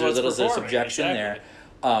 says There's a what's little performing? subjection Exactly.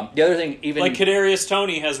 there. The other thing, even Like Kadarius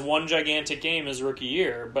Toney has one gigantic game his rookie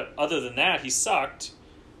year, but other than that, he sucked.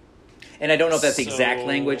 and I don't know if that's the exact So-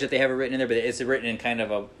 language that they have it written in there, but it's written in kind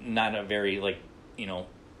of a not a very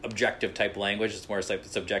objective type language. It's more like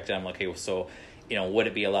subjective. I'm like, okay, so would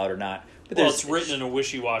it be allowed or not? But Well, there's- it's written in a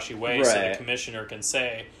wishy-washy way, so the Right. commissioner can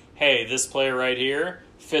say, "Hey, this player right here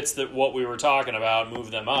fits what we were talking about.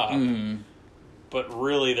 Move them up." Mhm. But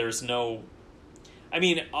really, there's no. I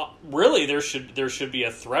mean, really, there should be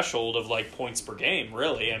a threshold of like points per game.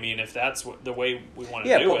 Really, I mean, if that's the way we want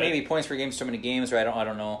to do it, maybe points per game, so many games, or I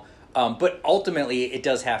don't know. But ultimately, it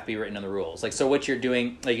does have to be written in the rules. Like, so what you're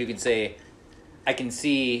doing, like you could say, I can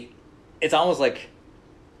see, it's almost like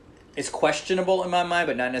it's questionable in my mind,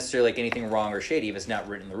 but not necessarily like anything wrong or shady if it's not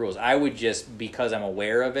written in the rules. I would just, because I'm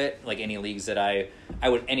aware of it, like any leagues that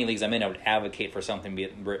any leagues I'm in, I would advocate for something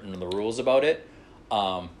being written in the rules about it.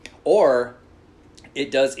 Or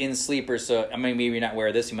it does in Sleeper, so I mean, maybe you're not aware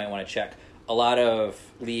of this, you might want to check. A lot of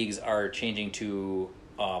leagues are changing to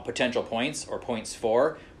potential points or points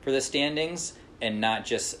for the standings, and not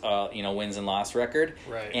just wins and loss record.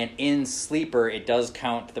 Right. And in Sleeper, it does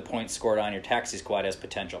count the points scored on your taxi squad as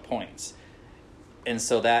potential points. And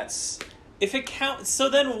so that's... if it counts, so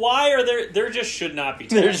then why are there just should not be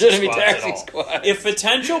taxi There shouldn't be squads taxi at all. squads. If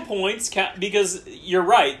potential points count, because you're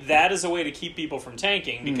right, that is a way to keep people from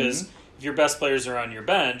tanking, because if your best players are on your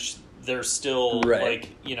bench, they're still Right.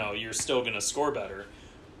 you're still going to score better.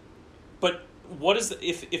 But what is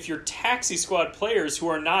if your taxi squad players who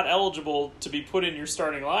are not eligible to be put in your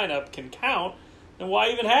starting lineup can count, then why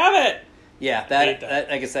even have it? Yeah, hate that that.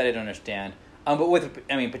 like I said, I don't understand. But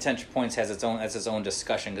potential points has its own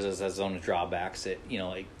discussion because it has its own drawbacks.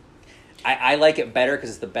 I like it better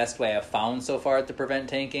because it's the best way I've found so far to prevent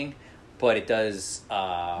tanking, but it does.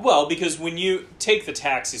 Well, because when you take the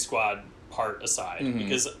taxi squad part aside,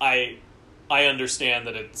 because I understand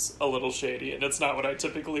that it's a little shady and it's not what I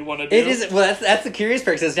typically want to do. It is. Well, that's the curious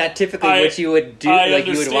part. 'Cause it's not typically what you would do. I Like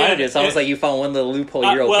you would want to do. It's almost understand. like you found one little loophole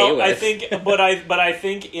you're okay well, with. I think, but I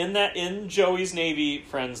think in Joey's Navy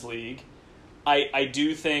Friends League, I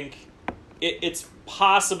do think it's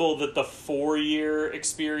possible that the 4-year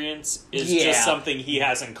experience is Yeah. just something he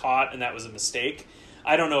hasn't caught, and that was a mistake.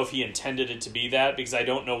 I don't know if he intended it to be that, because I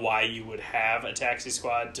don't know why you would have a taxi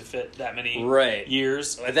squad to fit that many Right.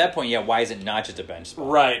 years. At that point, yeah. Why is it not just a bench spot?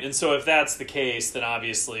 Right, and so if that's the case, then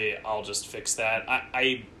obviously I'll just fix that.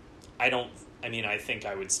 I don't. I mean, I think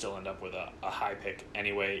I would still end up with a high pick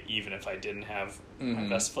anyway, even if I didn't have my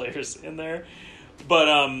best players in there. But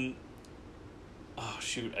oh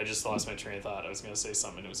shoot, I just lost my train of thought. I was going to say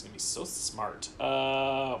something. It was going to be so smart.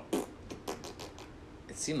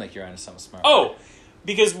 It seemed like you're onto something smart. Oh,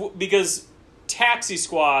 because Taxi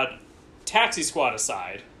Squad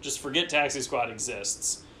aside, just forget Taxi Squad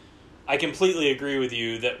exists. I completely agree with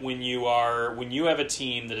you that when you have a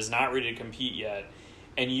team that is not ready to compete yet,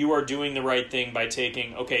 and you are doing the right thing by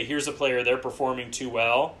taking, okay, here's a player, they're performing too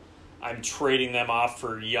well, I'm trading them off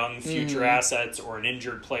for young future assets or an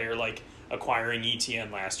injured player, like acquiring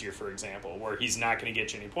ETN last year, for example, where he's not going to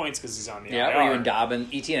get you any points because he's on the Yeah, IR. or even Dobbins.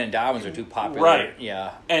 ETN and Dobbins are too popular. Right.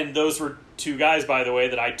 Yeah. And those were two guys, by the way,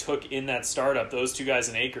 that I took in that startup. Those two guys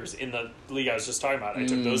in Acres in the league I was just talking about. I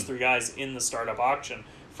took those 3 guys in the startup auction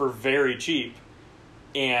for very cheap.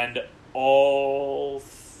 And all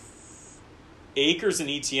Acres and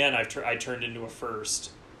ETN I turned into a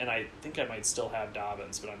first. And I think I might still have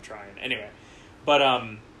Dobbins, but I'm trying. Anyway. But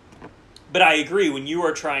I agree, when you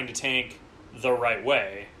are trying to tank the right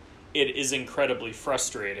way, it is incredibly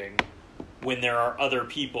frustrating when there are other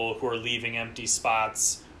people who are leaving empty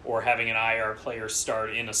spots or having an IR player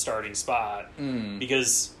start in a starting spot.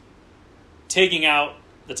 Because taking out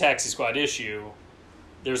the taxi squad issue,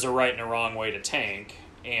 there's a right and a wrong way to tank,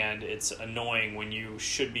 and it's annoying when you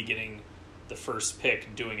should be getting the first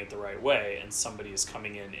pick doing it the right way, and somebody is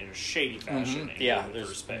coming in a shady fashion. And Yeah, getting the there's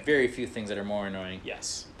first pick. very few things that are more annoying.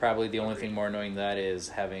 Yes. Probably the only Agreed. thing more annoying than that is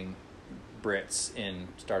having Brits in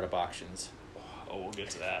startup auctions. Oh, we'll get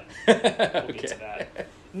to that. We'll Okay. get to that.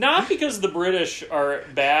 Not because the British are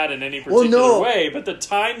bad in any particular no. way, but the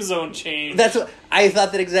time zone change. That's what I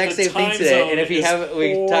thought. That exact the same thing time today. zone And if you is have,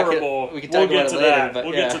 we can talk. horrible. We can talk We'll about get it to later. that. But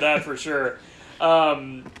We'll yeah. get to that for sure. All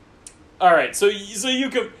right, so you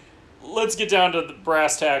can. Let's get down to the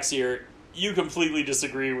brass tacks here. You completely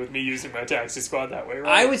disagree with me using my taxi squad that way,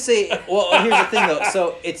 right? I would say, well, here's the thing though.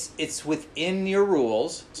 So it's within your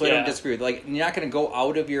rules, so I Yeah. don't disagree with. Like, you're not going to go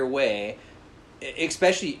out of your way,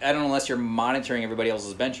 especially I don't know, unless you're monitoring everybody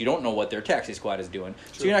else's bench. You don't know what their taxi squad is doing,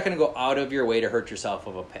 so you're not going to go out of your way to hurt yourself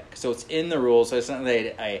of a pick. So it's in the rules. So it's not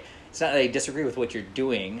that I disagree with what you're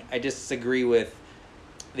doing. I disagree with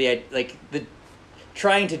the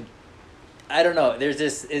trying to. I don't know. There's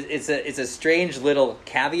this. It's a strange little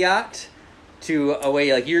caveat to a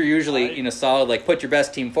way, like, you're usually solid, like, put your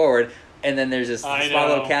best team forward, and then there's this small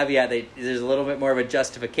little caveat that there's a little bit more of a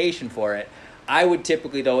justification for it. I would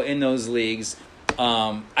typically, though, in those leagues,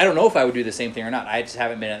 I don't know if I would do the same thing or not. I just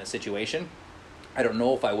haven't been in that situation. I don't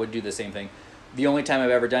know if I would do the same thing. The only time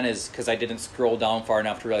I've ever done is because I didn't scroll down far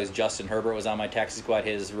enough to realize Justin Herbert was on my taxi squad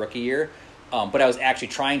his rookie year. But I was actually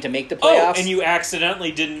trying to make the playoffs. Oh, and you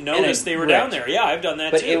accidentally didn't notice they were right. down there. Yeah, I've done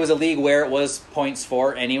that but too. But it was a league where it was points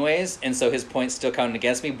for anyways, and so his points still counted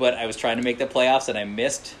against me, but I was trying to make the playoffs and I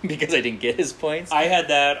missed because I didn't get his points. I had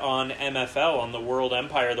that on MFL, on the World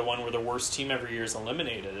Empire, the one where the worst team every year is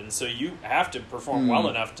eliminated. And so you have to perform well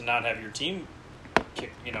enough to not have your team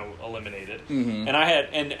eliminated. Mm-hmm. And I had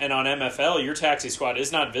and on MFL, your taxi squad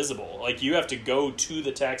is not visible. Like, you have to go to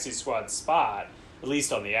the taxi squad spot, at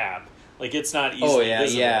least on the app. Like, it's not easily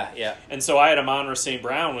visible. Yeah. And so I had Amon-Ra St.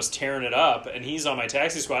 Brown was tearing it up, and he's on my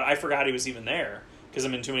taxi squad. I forgot he was even there because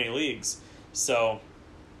I'm in too many leagues. So,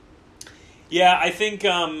 yeah, I think,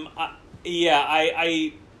 I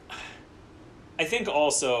think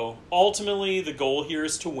also, ultimately, the goal here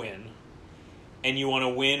is to win, and you want to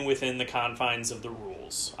win within the confines of the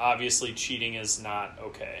rules. Obviously, cheating is not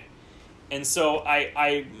okay. And so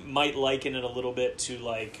I might liken it a little bit to,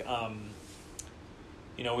 like,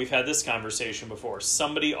 we've had this conversation before.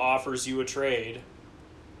 Somebody offers you a trade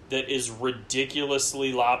that is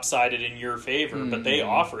ridiculously lopsided in your favor, but they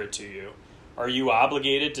offer it to you. Are you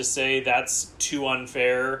obligated to say that's too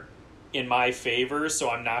unfair in my favor, so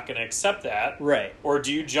I'm not going to accept that? Right. Or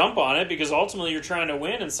do you jump on it because ultimately you're trying to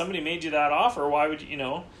win and somebody made you that offer? Why would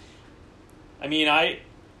you, I mean, I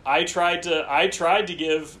tried to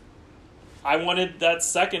give, I wanted that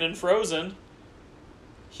second in Frozen.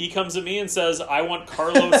 He comes at me and says, I want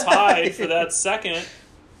Carlos Hyde for that second.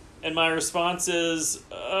 And my response is,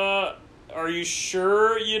 are you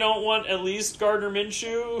sure you don't want at least Gardner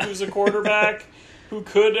Minshew, who's a quarterback who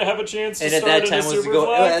could have a chance to start in a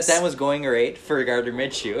Superflex? At that time was going great for Gardner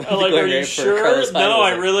Minshew. Like, are you sure? No,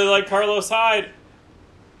 I really like Carlos Hyde.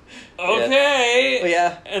 Okay. Yeah. Well,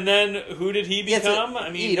 yeah. And then who did he become? I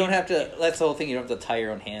mean, you don't have to. That's the whole thing. You don't have to tie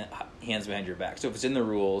your own hands behind your back. So if it's in the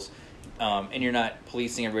rules, and you're not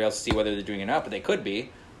policing everybody else to see whether they're doing it or not, but they could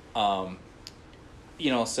be. So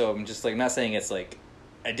I'm just like, I'm not saying it's like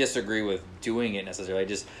I disagree with doing it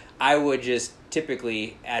necessarily. I would just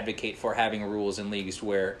typically advocate for having rules in leagues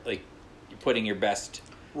where, like, you're putting your best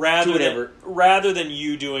rather than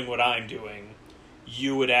you doing what I'm doing.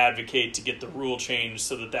 You would advocate to get the rule changed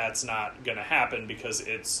so that that's not going to happen because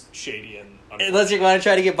it's shady and unless you want to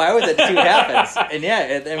try to get by with it, see what happens. And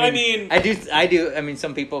yeah, I do. I mean,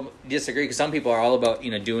 some people disagree because some people are all about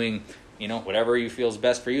doing whatever you feel is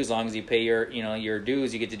best for you as long as you pay your your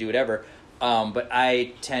dues, you get to do whatever. But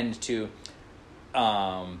I tend to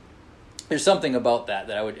there's something about that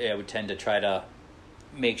I would tend to try to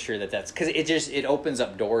make sure that's because it opens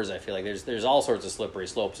up doors. I feel like there's all sorts of slippery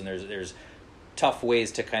slopes and there's tough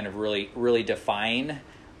ways to kind of really define,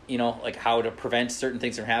 like how to prevent certain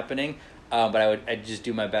things from happening. But I'd just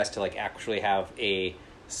do my best to like actually have a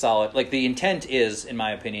solid, like the intent is, in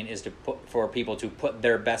my opinion, is for people to put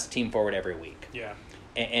their best team forward every week. Yeah.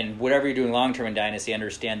 And whatever you're doing long-term in Dynasty,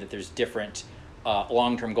 understand that there's different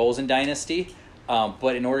long-term goals in Dynasty.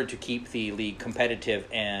 But in order to keep the league competitive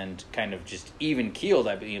and kind of just even keeled,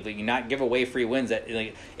 I believe, like, not give away free wins. That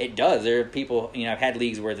like it does. There are people, I've had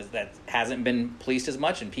leagues where that hasn't been policed as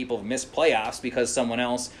much, and people have missed playoffs because someone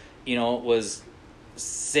else, was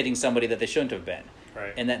sitting somebody that they shouldn't have been.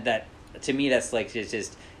 Right. And that to me, that's like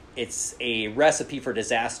it's a recipe for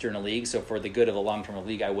disaster in a league. So for the good of the long term of the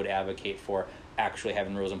league, I would advocate for actually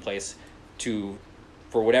having rules in place to,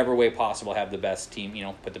 for whatever way possible, have the best team.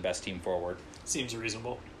 Put the best team forward. Seems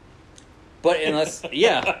reasonable. But unless,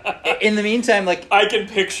 yeah. In the meantime, like, I can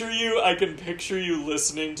picture you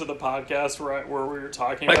listening to the podcast where we were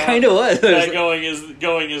talking I about. kind of was. Like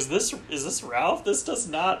is this Ralph? This does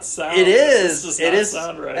not sound. It is. This does It not is.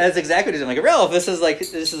 sound right. That's exactly what it is. I'm like, Ralph, this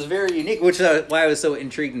is very unique, which is why I was so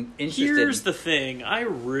interested. Here's the thing. I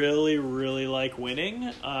really, really like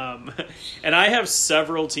winning. And I have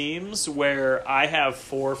several teams where I have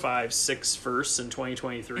 4, 5, 6 firsts in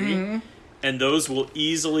 2023. Mm-hmm. And those will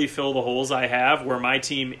easily fill the holes I have where my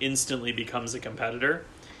team instantly becomes a competitor.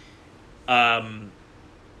 But,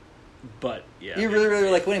 yeah. You really, really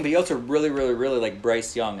like winning, but you also really, really, really like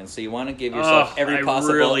Bryce Young. And so you want to give yourself every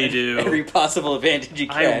possible advantage you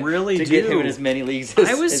can to get him in as many leagues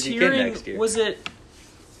as you can next year. Was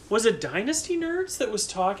it Dynasty Nerds that was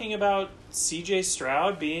talking about C.J.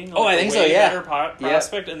 Stroud being I think so, yeah. better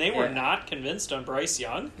prospect, and they were not convinced on Bryce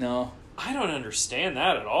Young? No. I don't understand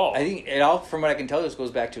that at all. I think it all, from what I can tell, this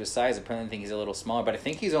goes back to his size. Apparently, I think he's a little smaller, but I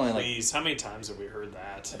think he's only Please, how many times have we heard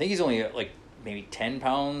that? I think he's only like maybe 10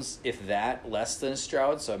 pounds, if that, less than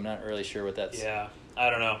Stroud. So I'm not really sure what that's. Yeah,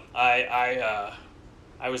 I don't know.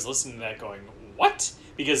 I was listening to that going, what?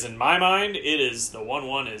 Because in my mind, it is the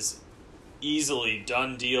 1-1 is easily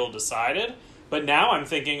done deal decided. But now I'm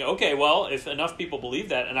thinking, okay, well, if enough people believe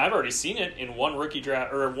that, and I've already seen it in one rookie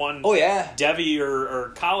draft or one Devy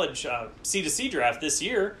or college C2C draft this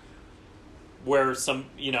year, where some,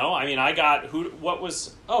 I got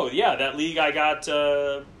that league I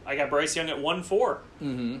got Bryce Young at 1-4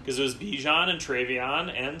 because it was Bijan and Travion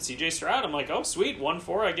and CJ Stroud. I'm like, oh sweet,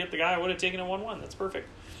 1-4, I get the guy I would have taken at 1-1. That's perfect.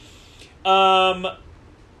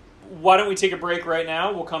 Why don't we take a break right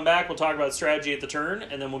now? We'll come back. We'll talk about strategy at the turn,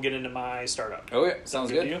 and then we'll get into my startup. Okay,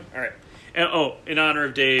 sounds good. To you? All right. And, in honor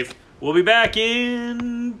of Dave, we'll be back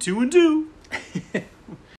in 2 and 2.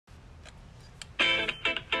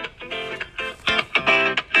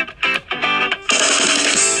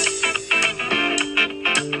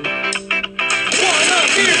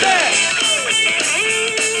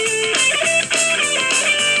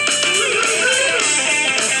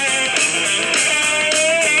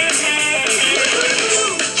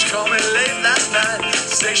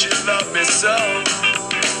 She loved me so.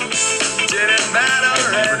 Didn't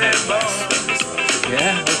matter anymore.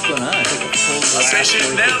 Yeah, what's going on? I said she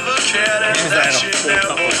never cared and that she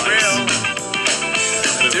never will.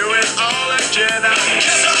 Do it all again. I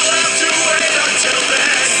guess I'll have to wait until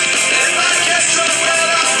then. If I get somewhere,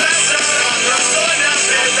 I'll pass out on the floor now,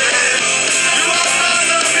 baby. You won't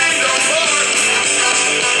bother me no more.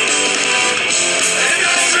 And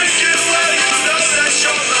I'm drinking well, you know that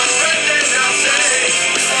you're my friend, and I'll say.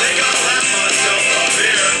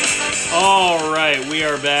 All right, we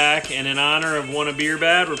are back, and in honor of Wanna Beer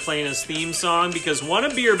Bad, we're playing his theme song because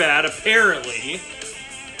Wanna Beer Bad apparently,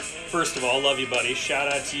 first of all, love you, buddy,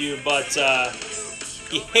 shout out to you, but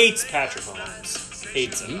he hates Patrick Mahomes.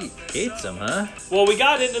 Hates him. He hates him, huh? Well, we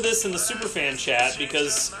got into this in the Superfan chat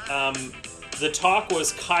because the talk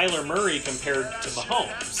was Kyler Murray compared to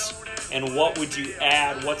Mahomes, and what would you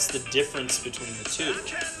add? What's the difference between the two?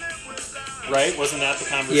 Right? Wasn't that the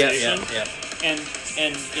conversation? Yeah. And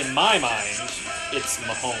in my mind, it's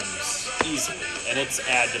Mahomes easily, and it's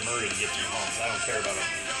add to Murray to get to Mahomes. I don't care about him.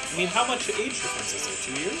 I mean, how much age difference is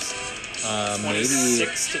there? 2 years?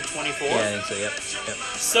 26 to 24? Yeah, I think so. Yep.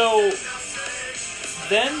 So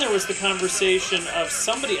then there was the conversation of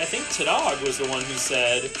somebody. I think Tadog was the one who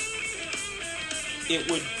said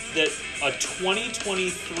that a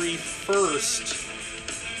 2023 first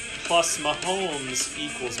plus Mahomes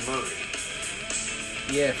equals Murray.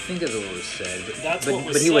 Yeah, I think that's what was said. But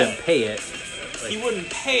said. He wouldn't pay it. He wouldn't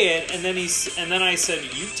pay it, and then I said,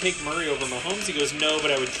 "You take Murray over Mahomes." He goes, "No,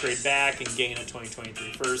 but I would trade back and gain a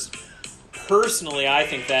 2023 first." Personally, I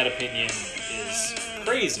think that opinion is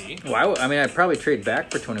crazy. Well, I'd probably trade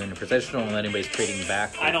back for 21 first. I just don't know anybody's trading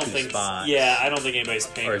back for I don't two think. spots. Yeah, I don't think anybody's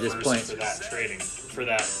paying or at this first point for that trading for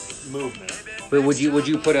that movement. But would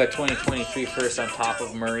you put a 2023 first on top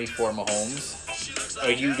of Murray for Mahomes?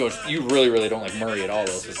 You really, really don't like Murray at all,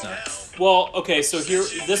 though. So it's not. Well, okay, so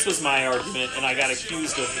this was my argument, and I got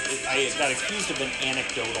accused of an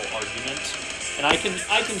anecdotal argument, and I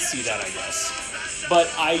can see that, I guess, but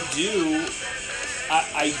I do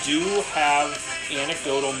have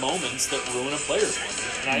anecdotal moments that ruin a player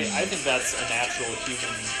for me, and I think that's a natural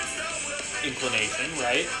human inclination,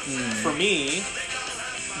 right? For me,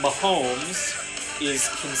 Mahomes is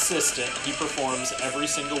consistent. He performs every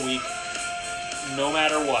single week, no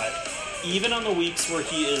matter what. Even on the weeks where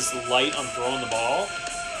he is light on throwing the ball,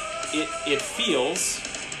 it feels,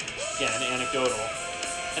 again, anecdotal,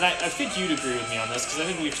 and I think you'd agree with me on this, because I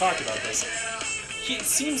think we've talked about this, it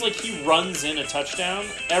seems like he runs in a touchdown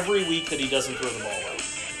every week that he doesn't throw the ball well,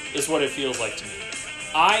 is what it feels like to me.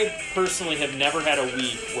 I personally have never had a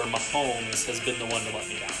week where Mahomes has been the one to let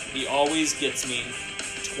me down. He always gets me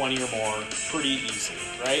 20 or more pretty easily,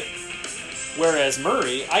 right? Whereas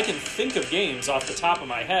Murray, I can think of games off the top of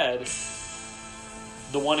my head.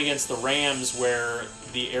 The one against the Rams where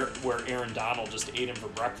Aaron Donald just ate him for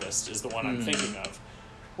breakfast is the one I'm thinking of.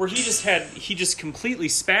 Where he just completely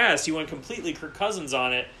spazzed. He went completely Kirk Cousins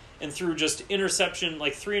on it and threw just 3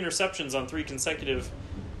 interceptions on 3 consecutive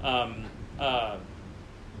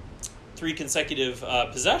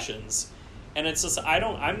possessions. And it's just I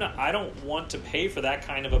don't want to pay for that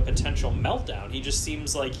kind of a potential meltdown. He just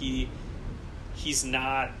seems like he's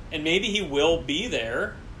not, and maybe he will be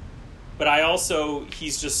there, but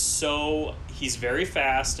he's very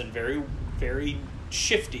fast and very, very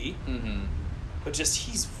shifty, but just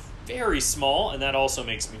he's very small, and that also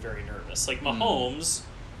makes me very nervous. Like Mahomes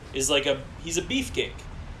is he's a beefcake.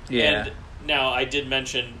 Yeah. And now I did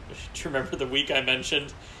mention, do you remember the week I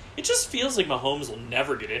mentioned? It just feels like Mahomes will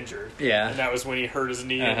never get injured. Yeah. And that was when he hurt his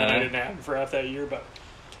knee, and I didn't have him for half that year. But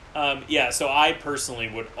so I personally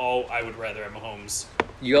would rather have Mahomes.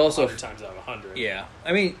 You also 100 times out of 100. Yeah,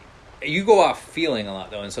 I mean, you go off feeling a lot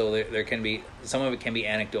though, and so there can be some of it can be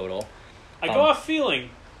anecdotal. I go off feeling,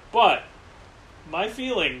 but my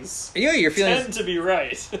feelings Your feelings tend to be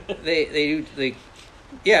right. they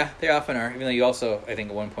they often are. Even though you also, I think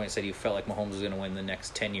at one point said you felt like Mahomes was going to win the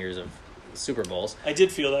next 10 years of Super Bowls. I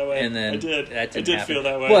did feel that way. And then I did happen. feel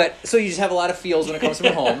that way. But so you just have a lot of feels when it comes to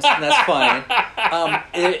Mahomes, and that's fine.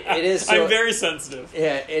 It is. So, I'm very sensitive.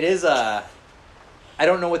 Yeah, it is. I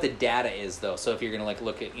don't know what the data is though. So if you're gonna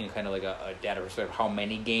look at kind of like a data perspective, how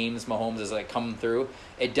many games Mahomes has come through,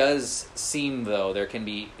 it does seem though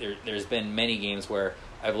there's been many games where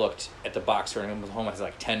I've looked at the box score and Mahomes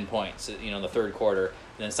has 10 points, in the third quarter,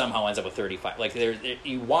 and then somehow ends up with 35.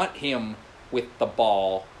 You want him with the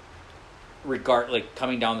ball.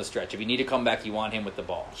 Coming down the stretch. If you need to come back, you want him with the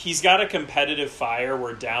ball. He's got a competitive fire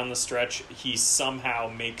where down the stretch he somehow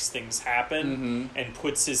makes things happen and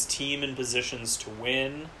puts his team in positions to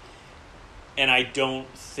win. And I don't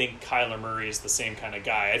think Kyler Murray is the same kind of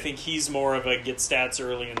guy. I think he's more of a get stats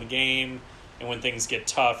early in the game, and when things get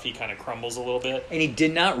tough, he kind of crumbles a little bit. And he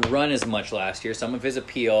did not run as much last year. Some of his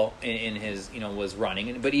appeal in his, was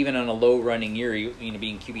running. But even on a low running year,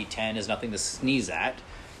 being QB 10 is nothing to sneeze at.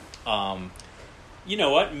 You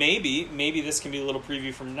know what? Maybe this can be a little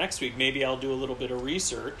preview from next week. Maybe I'll do a little bit of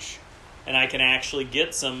research, and I can actually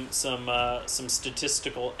get some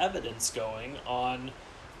statistical evidence going on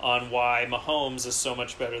why Mahomes is so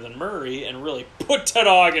much better than Murray, and really put Ted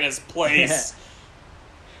Ogg in his place.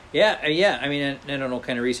 Yeah. I mean, I don't know what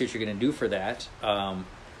kind of research you're going to do for that. Well,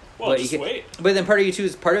 just wait. But then part of you too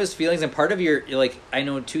is part of his feelings, and part of your I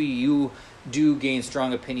know too you do gain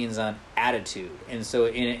strong opinions on attitude, and so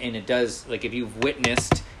and it does if you've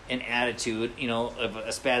witnessed an attitude of a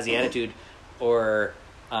spazzy attitude or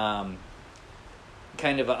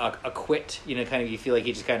kind of a quit kind of you feel like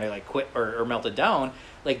he just kind of quit or melted down,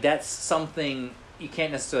 that's something you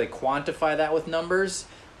can't necessarily quantify that with numbers,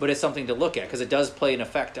 but it's something to look at because it does play an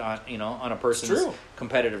effect on on a person's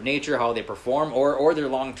competitive nature, how they perform, or their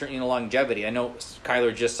long-term longevity. I know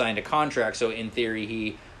Kyler just signed a contract, so in theory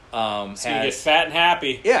he He's gonna get fat and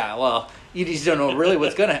happy. Yeah, well, you just don't know really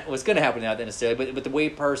what's gonna happen out there necessarily. But the way a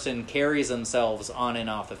person carries themselves on and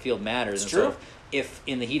off the field matters. It's and true. So if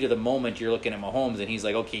in the heat of the moment you're looking at Mahomes and he's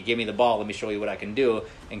like, okay, give me the ball, let me show you what I can do,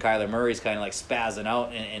 and Kyler Murray's kind of spazzing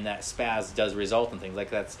out, and that spaz does result in things like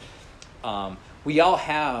that's. We all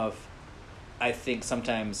have, I think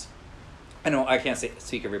sometimes. I know I can't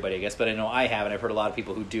speak everybody, I guess, but I know I have, and I've heard a lot of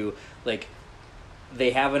people who do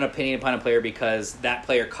they have an opinion upon a player because that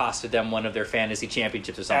player costed them one of their fantasy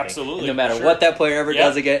championships or something. Absolutely. And no matter what that player ever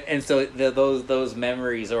does again. And so those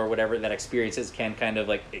memories or whatever that experiences can kind of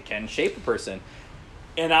it can shape a person.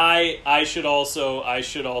 And I should also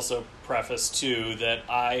preface too that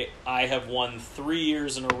I have won 3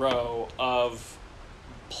 years in a row of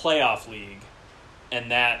playoff league,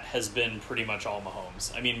 and that has been pretty much all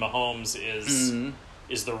Mahomes. I mean, Mahomes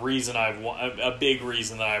is the reason I've won, a big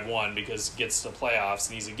reason that I've won, because he gets to the playoffs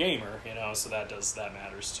and he's a gamer, so that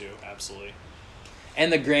matters too, absolutely.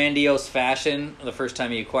 And the grandiose fashion, the first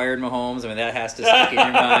time you acquired Mahomes, I mean, that has to stick in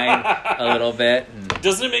your mind a little bit.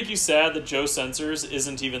 Doesn't it make you sad that Joe Sensors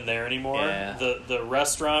isn't even there anymore? Yeah. The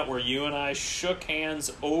restaurant where you and I shook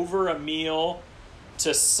hands over a meal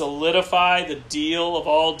to solidify the deal of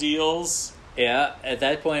all deals. Yeah, at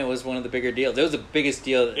that point it was one of the bigger deals. It was the biggest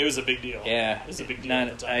deal. It was a big deal. Yeah. It was a big deal.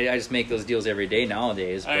 I just make those deals every day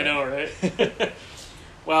nowadays. But. I know, right?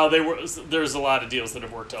 Well, there's a lot of deals that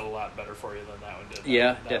have worked out a lot better for you than that one did.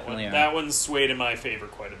 Yeah, That definitely one, are. that one swayed in my favor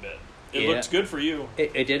quite a bit. It Yeah. looked good for you.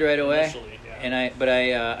 It did right away. Initially, yeah. And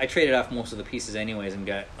I traded off most of the pieces anyways and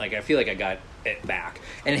got I feel like I got it back.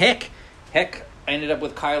 And heck, I ended up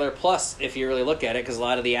with Kyler plus if you really look at it because a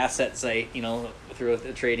lot of the assets through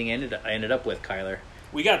the trading I ended up with Kyler.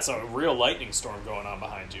 We got some real lightning storm going on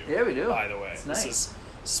behind you. Yeah, we do. By the way, It's this nice.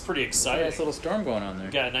 is pretty It's a exciting. nice little storm going on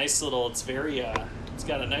there. Got a nice little. It's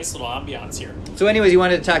got a nice little ambiance here. So anyways, did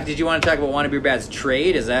you want to talk about Wanna Be Bad's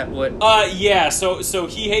trade? Is that what Yeah. So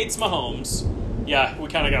he hates Mahomes. Yeah, we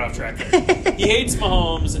kind of got off track there. He hates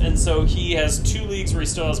Mahomes, and so he has 2 leagues where he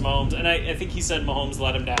still has Mahomes, and I think he said Mahomes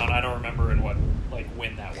let him down. I don't remember in what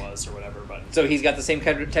when that was or whatever, but So he's got the same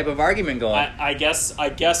type of argument going. I guess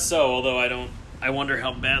so. Although I wonder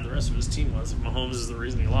how bad the rest of his team was. If Mahomes is the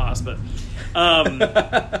reason he lost, but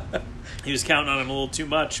he was counting on him a little too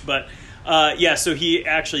much. But so he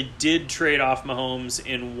actually did trade off Mahomes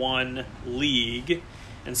in one league,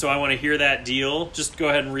 and so I want to hear that deal. Just go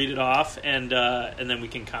ahead and read it off, and then we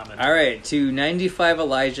can comment. All right, to 95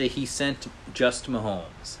 Elijah, he sent just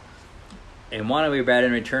Mahomes. And Wanna Be Bad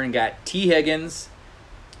in return got T. Higgins,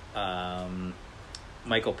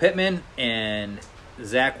 Michael Pittman, and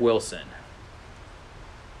Zach Wilson.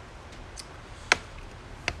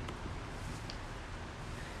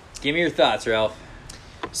 Give me your thoughts, Ralph.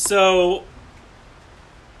 So,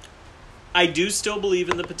 I do still believe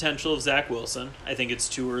in the potential of Zach Wilson. I think it's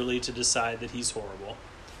too early to decide that he's horrible.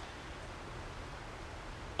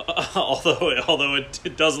 Although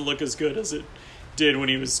it doesn't look as good as it did when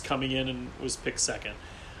he was coming in and was picked second.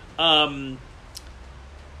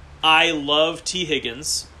 I love T.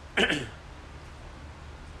 Higgins,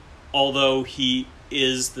 although he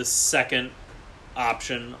is the second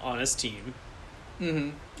option on his team.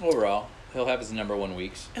 Mm-hmm. Overall, he'll have his number 1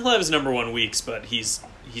 weeks. He'll have his number 1 weeks, but he's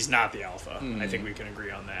not the alpha. I think we can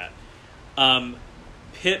agree on that.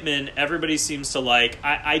 Pittman, everybody seems to like.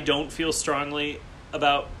 I don't feel strongly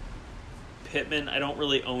about Pittman. I don't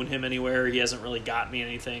really own him anywhere. He hasn't really got me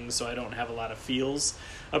anything, so I don't have a lot of feels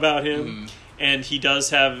about him. And he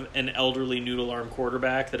does have an elderly noodle arm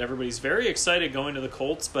quarterback that everybody's very excited going to the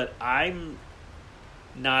Colts, but I'm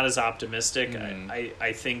not as optimistic.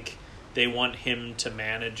 I think they want him to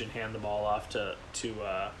manage and hand the ball off to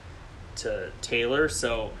Taylor.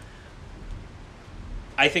 So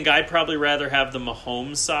I think I'd probably rather have the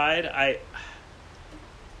Mahomes side.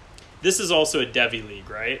 This is also a Devi league,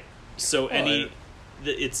 right? So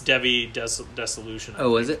it's Devi Dissolution.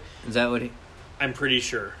 Oh, is it? Is that what he... I'm pretty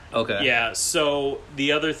sure. Okay. Yeah, so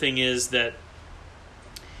the other thing is that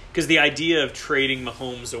because the idea of trading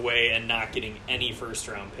Mahomes away and not getting any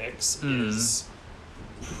first-round picks is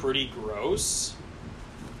pretty gross,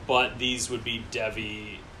 but these would be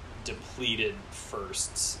Devi depleted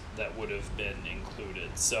firsts that would have been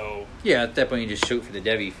included. So Yeah, at that point you just shoot for the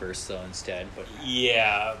Devi first, though, instead. But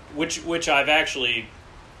yeah, which I've actually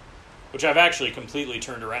completely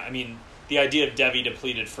turned around. I mean, the idea of Devi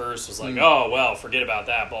depleted first was like, oh, well, forget about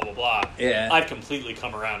that, blah, blah, blah. Yeah. I've completely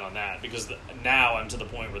come around on that because now I'm to the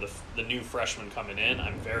point where the new freshmen coming in,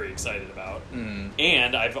 I'm very excited about.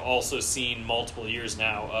 And I've also seen multiple years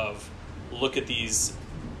now of look at these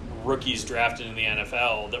rookies drafted in the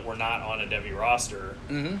NFL that were not on a Devi roster.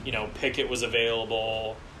 You know, Pickett was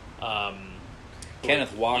available.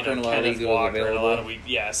 Kenneth Walker and a lot of Kenneth leagues was Walker and a available. lot of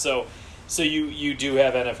yeah. So you do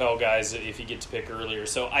have NFL guys if you get to pick earlier.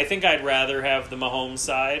 So I think I'd rather have the Mahomes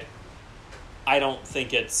side. I don't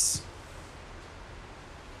think it's.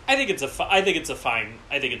 I think it's a fine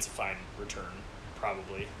return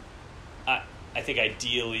probably. I think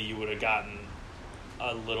ideally you would have gotten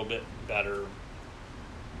a little bit better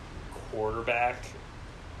quarterback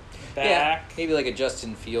back. Yeah, maybe like a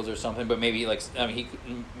Justin Fields or something, but maybe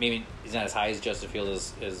maybe he's not as high as Justin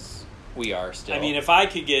Fields as we are still. I mean, if I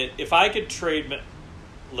could trade,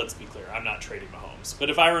 let's be clear, I'm not trading Mahomes. But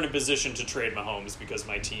if I were in a position to trade Mahomes because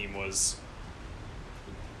my team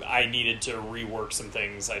I needed to rework some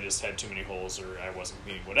things, I just had too many holes or I wasn't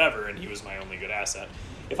meeting whatever, and he was my only good asset.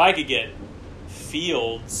 If I could get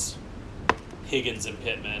Fields, Higgins, and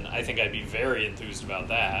Pittman, I think I'd be very enthused about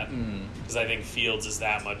that because I think Fields is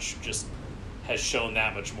has shown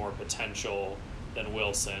that much more potential than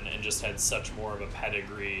Wilson and just had such more of a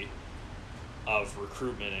pedigree of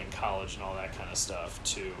recruitment in college and all that kind of stuff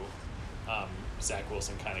too. Zach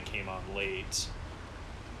Wilson kind of came on late.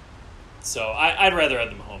 So I'd rather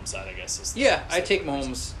have the Mahomes side, I guess. I take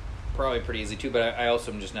Mahomes probably pretty easy too, but I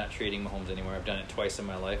also am just not trading Mahomes anymore. I've done it twice in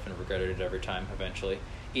my life and regretted it every time eventually.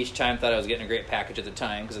 Each time thought I was getting a great package at the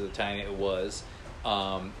time because at the time it was.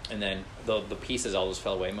 And then the pieces all just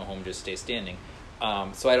fell away. Mahomes just stayed standing.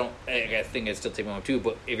 So I think I'd still take Mahomes too.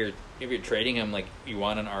 But if you're trading him, like you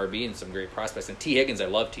want an RB and some great prospects, and T Higgins, I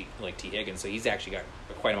love T Higgins, so he's actually got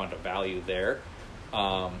quite a amount of value there.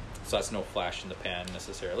 So that's no flash in the pan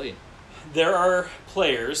necessarily. There are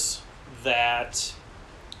players that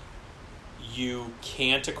you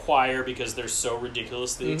can't acquire because they're so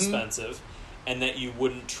ridiculously expensive, and that you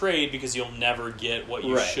wouldn't trade because you'll never get what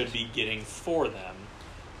you should be getting for them.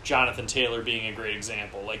 Jonathan Taylor being a great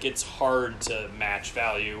example. Like, it's hard to match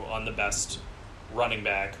value on the best running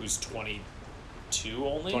back who's 22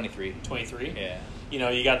 only? 23. 23? Yeah. You know,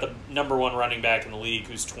 you got the number one running back in the league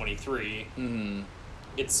who's 23. Mm-hmm.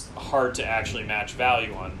 It's hard to actually match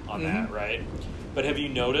value on that, right? But have you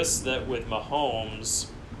noticed that with Mahomes,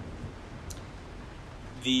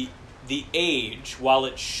 the age, while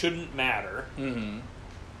it shouldn't matter,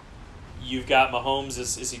 you've got Mahomes,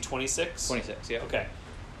 is he 26? 26, yeah. Okay.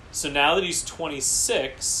 So now that he's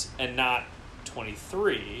 26 and not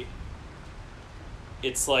 23,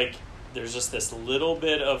 it's like there's just this little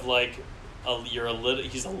bit of like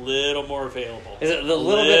he's a little more available. Is it the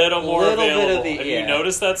little more available? Bit of the, Have yeah. you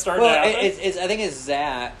noticed that starting to Well, happen? I think it's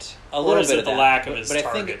that a or little is bit it of the that. lack of his but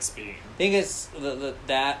target speed? I think it's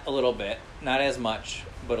that a little bit, not as much,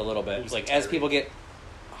 but a little bit. Who's Like the as target? people get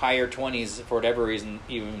higher 20s for whatever reason,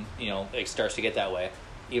 even it starts to get that way.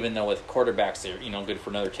 Even though with quarterbacks they're good for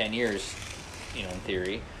another 10 years, in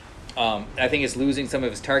theory. I think it's losing some of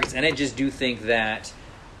his targets, and I just do think that,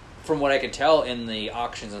 from what I can tell in the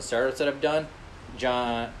auctions and startups that I've done,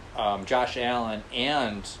 Josh Allen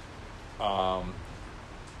and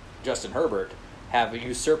Justin Herbert have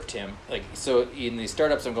usurped him. Like, so in the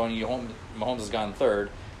startups, I'm going, Mahomes has gone third,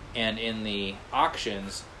 and in the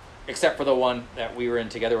auctions, except for the one that we were in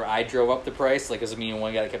together where I drove up the price, like as me and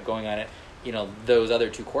one guy that kept going on it, those other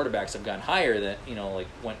two quarterbacks have gone higher than,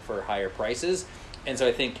 went for higher prices. And so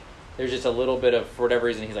I think there's just a little bit of, for whatever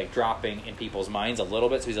reason, he's like dropping in people's minds a little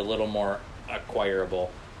bit, so he's a little more acquirable.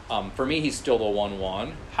 For me, he's still the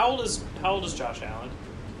 1-1. How old is Josh Allen?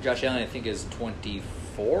 Josh Allen, I think, is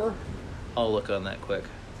 24. I'll look on that quick.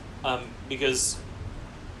 Because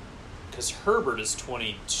Herbert is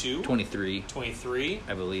 22. 23, 23.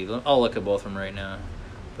 I believe. I'll look at both of them right now.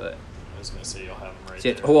 But I was going to say you'll have him right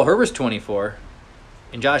see, there. well, Herbert's 24,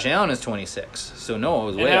 and Josh Allen is 26. So no, it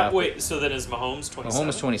was way off. Wait, so then is Mahomes 27? Mahomes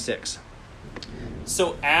is 26.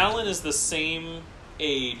 So Allen is the same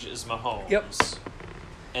age as Mahomes. Yep.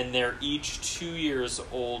 And they're each 2 years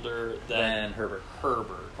older than Herbert.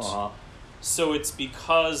 Uh-huh. So it's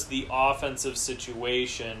because the offensive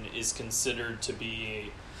situation is considered to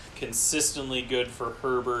be consistently good for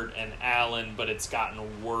Herbert and Allen, but it's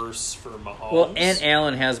gotten worse for Mahomes. Well, and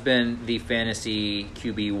Allen has been the fantasy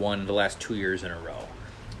QB1 the last 2 years in a row.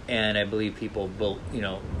 And I believe people will,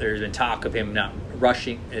 there's been talk of him not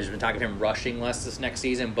rushing. There's been talk of him rushing less this next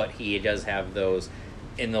season, but he does have those,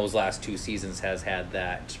 in those last 2 seasons, has had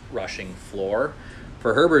that rushing floor.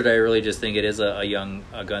 For Herbert, I really just think it is a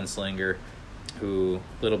gunslinger who,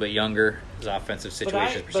 a little bit younger, his offensive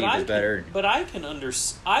situation is perceived as better. But I can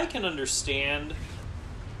understand.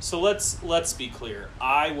 So let's be clear.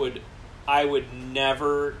 I would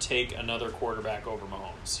never take another quarterback over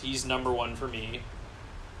Mahomes. He's number one for me,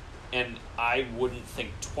 and I wouldn't think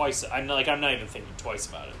twice. I'm not even thinking twice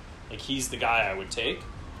about it. Like, he's the guy I would take.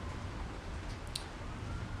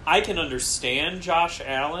 I can understand Josh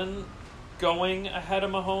Allen going ahead of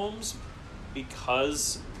Mahomes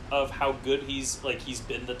because of how good he's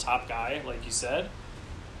been the top guy, like you said,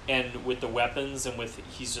 and with the weapons and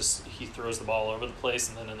he throws the ball all over the place,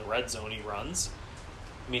 and then in the red zone he runs.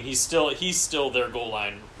 I mean, he's still their goal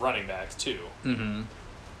line running back too. Mm-hmm.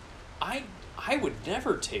 I would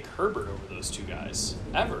never take Herbert over those two guys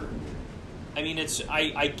ever. I mean,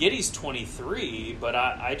 I get he's 23, but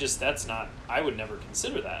I would never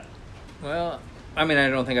consider that. Well, I mean, I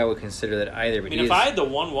don't think I would consider that either. But I mean, if I had the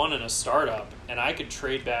 1-1 in a startup and I could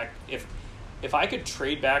trade back, if I could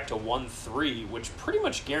trade back to 1-3, which pretty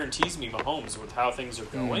much guarantees me Mahomes with how things are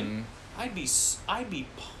going, I'd be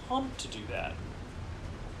pumped to do that.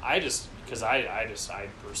 I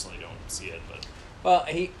personally don't see it, but well,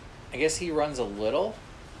 I guess he runs a little.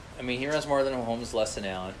 I mean, he runs more than Mahomes, less than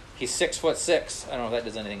Allen. He's 6'6". I don't know if that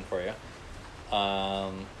does anything for you.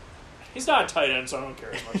 he's not a tight end, so I don't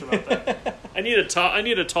care as much about that. I need a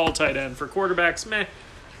tall tight end for quarterbacks. Meh.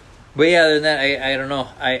 But yeah, other than that, I don't know.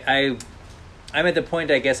 I'm at the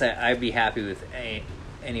point. I guess I'd be happy with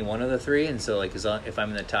any one of the three, and so like if I'm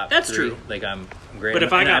in the top, That's 3, true. Like I'm great. But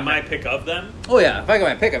if I got I'm my not, pick of them, oh yeah, if I got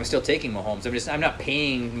my pick, I'm still taking Mahomes. I'm not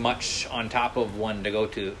paying much on top of one to go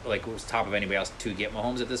to like top of anybody else to get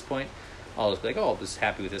Mahomes at this point. I'll just be like, oh, I'm just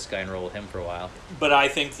happy with this guy and roll with him for a while. But I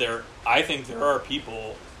think there are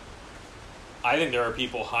people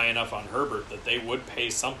high enough on Herbert that they would pay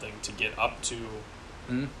something to get up to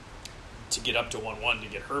Hmm? to get up to 1-1 to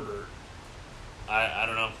get Herbert. I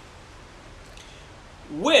don't know.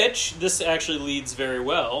 Which this actually leads very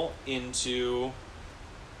well into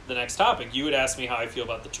the next topic. You would ask me how I feel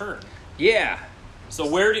about the turn. Yeah. So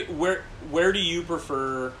where do you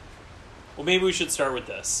prefer? Well, maybe we should start with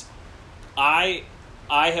this. I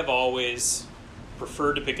have always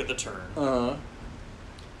preferred to pick at the turn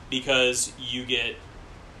because you get,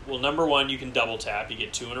 well, number one, you can double tap. You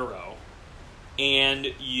get 2 in a row,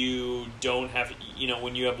 and you don't have,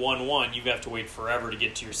 when you have 1-1, you have to wait forever to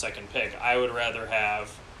get to your second pick. I would rather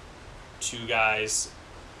have 2 guys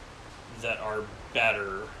that are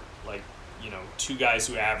better, like 2 guys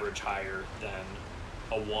who average higher than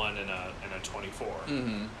a 1 and a 24.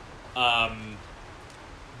 Mm-hmm.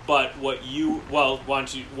 But why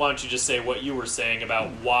don't you just say what you were saying about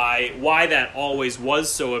why that always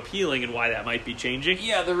was so appealing and why that might be changing?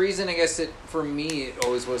 Yeah, the reason I guess for me it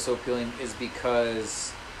always was so appealing is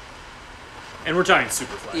because, And we're talking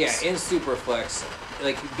Superflex. yeah, in Superflex,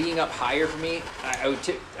 like being up higher for me, I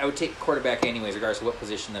would take quarterback anyways, regardless of what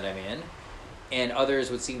position that I'm in. And others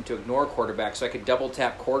would seem to ignore quarterback, so I could double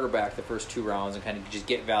tap quarterback the first 2 rounds and kind of just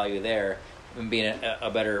get value there and be in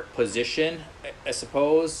a better position, I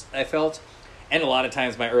suppose, I felt. And a lot of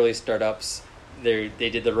times my early startups, they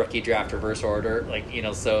did the rookie draft reverse order,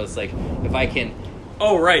 so it's like if I can...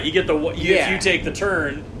 Oh, right. You get if Yeah. you take the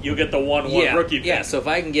turn, you'll get the 1-1 rookie pick. Yeah, so if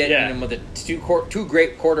I can get in with the two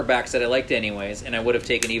great quarterbacks that I liked anyways, and I would have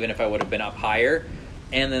taken even if I would have been up higher,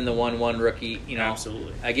 and then the 1-1 rookie,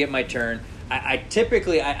 Absolutely. I get my turn. I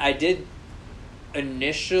typically, I did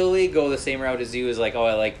initially go the same route as you, is like,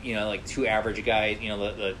 I like, like 2 average guys,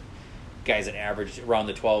 the guys that average around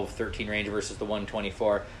the 12-13 range versus the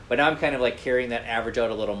 124. But now I'm kind of like carrying that average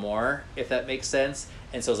out a little more, if that makes sense.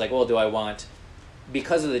 And so it's like, well, do I want,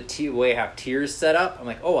 because of the way I have tiers set up, I'm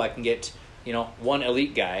like, I can get, 1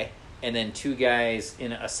 elite guy and then 2 guys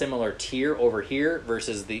in a similar tier over here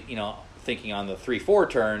versus the, thinking on the 3-4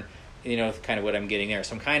 turn, kind of what I'm getting there.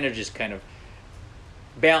 So I'm kind of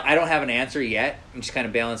I don't have an answer yet. I'm just kind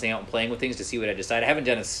of balancing out and playing with things to see what I decide. I haven't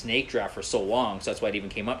done a snake draft for so long, so that's why it even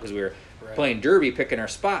came up, because we were playing Derby, picking our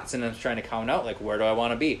spots, and I was trying to count out, like, where do I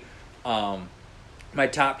want to be? My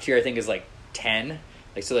top tier, I think, is like 10.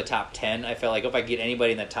 So the top 10, I felt like if I get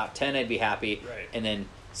anybody in the top 10, I'd be happy. Right. And then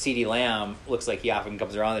CeeDee Lamb looks like he often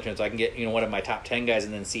comes around the turn, so I can get one of my top 10 guys,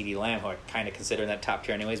 and then CeeDee Lamb, who I kind of consider in that top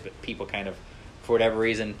tier anyways, but people kind of, for whatever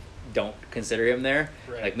reason, don't consider him there.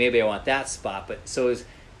 Right. Like, maybe I want that spot, but so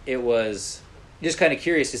it was just kind of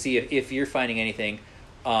curious to see if you're finding anything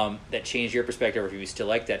that changed your perspective, or if you still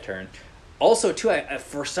like that turn. Also, too, I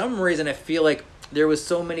for some reason, I feel like there was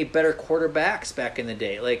so many better quarterbacks back in the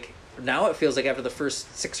day. Like, now it feels like after the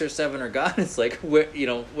first 6 or 7 are gone, it's like,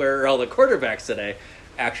 where are all the quarterbacks that I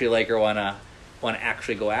actually like or want to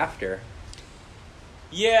actually go after?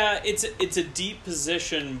 Yeah, it's a deep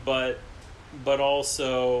position, but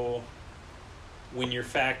also when you're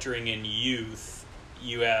factoring in youth,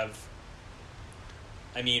 you have.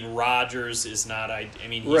 I mean, Rodgers is not.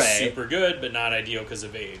 He's Right. super good, but not ideal because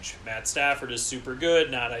of age. Matt Stafford is super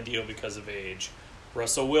good, not ideal because of age.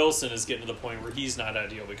 Russell Wilson is getting to the point where he's not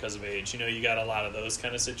ideal because of age. You got a lot of those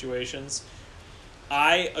kind of situations.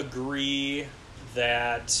 I agree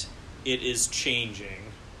that it is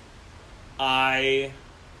changing. Because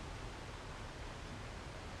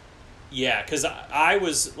I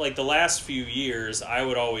was, like, the last few years, I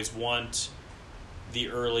would always want the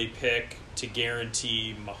early pick to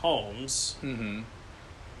guarantee Mahomes. Mm-hmm.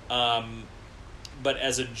 But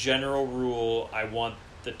as a general rule, I want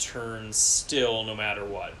the turn still no matter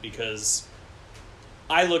what, because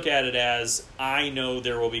I look at it as I know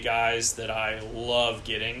there will be guys that I love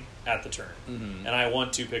getting at the turn, Mm-hmm. and I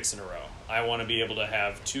want 2 picks in a row. I want to be able to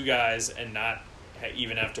have 2 guys and not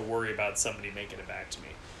even have to worry about somebody making it back to me.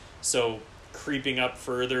 So creeping up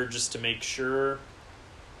further just to make sure,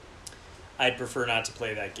 I'd prefer not to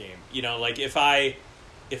play that game. Like if I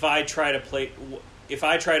try to play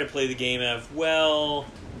the game of, well,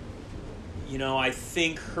 I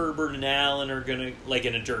think Herbert and Allen are gonna, like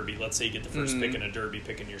in a derby. Let's say you get the first pick in a derby,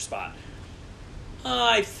 picking your spot.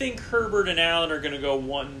 I think Herbert and Allen are gonna go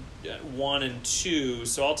 1 and 2,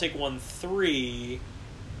 so I'll take 1-3.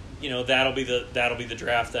 That'll be the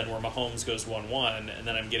draft then, where Mahomes goes 1-1, and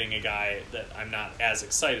then I'm getting a guy that I'm not as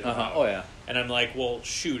excited about. Oh, yeah. And I'm like, well,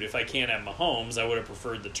 shoot, if I can't have Mahomes, I would have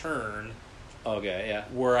preferred the turn. Okay, yeah.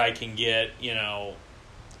 Where I can get,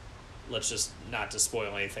 let's just, not to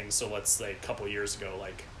spoil anything, so let's say a couple years ago,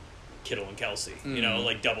 like Kittle and Kelsey,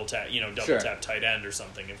 like double tap Sure. tap tight end or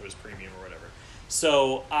something if it was premium or whatever.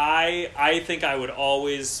 So I think I would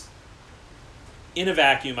always, in a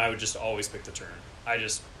vacuum, I would just always pick the turn.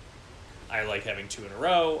 I like having 2 in a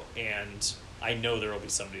row, and I know there will be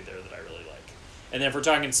somebody there that I really like. And then if we're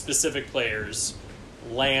talking specific players,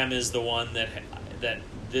 Lamb is the one that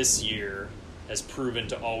this year has proven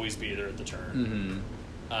to always be there at the turn,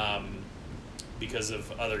 because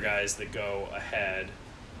of other guys that go ahead.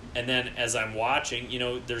 And then as I'm watching,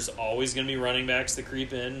 there's always going to be running backs that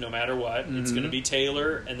creep in no matter what. Mm-hmm. It's going to be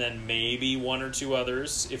Taylor and then maybe 1 or 2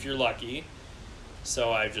 others if you're lucky.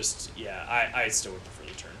 So I still would prefer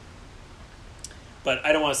the turn. But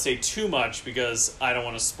I don't want to say too much because I don't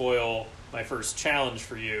want to spoil my first challenge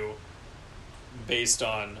for you based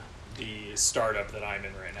on the startup that I'm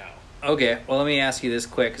in right now. Okay, well, let me ask you this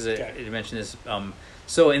quick because you mentioned this.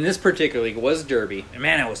 So in this particular league, it was Derby. And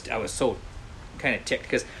man, I was so kind of ticked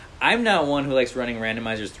because I'm not one who likes running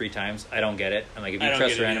randomizers 3 times. I don't get it. I'm like, if you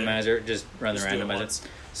trust the randomizer, just run the randomizer.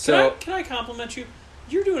 So can I compliment you?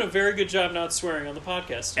 You're doing a very good job not swearing on the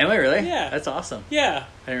podcast. Am I really? Yeah. That's awesome. Yeah.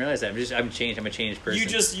 I didn't realize that. I'm changed. I'm a changed person.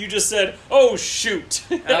 You just said, "Oh shoot!"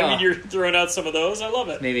 I mean, you're throwing out some of those. I love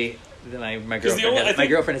it. Maybe my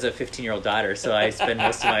girlfriend has a 15-year-old daughter, so I spend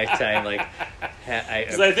most of my time like.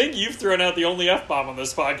 Because I think you've thrown out the only F-bomb on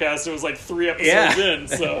this podcast. It was like 3 episodes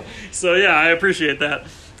in. So yeah, I appreciate that.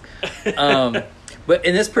 But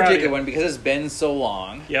in this particular one, because it's been so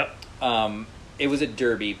long. Yep. It was a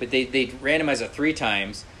Derby, but they randomized it 3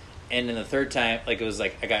 times, and then the third time, like it was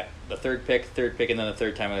like I got the third pick, and then the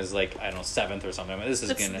third time I was like, I don't know, 7th or something. That's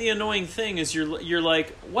the annoying thing is you're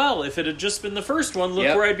like, well, if it had just been the first one, look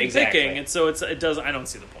where I'd be picking, and so it does. I don't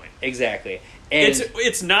see the point. Exactly. And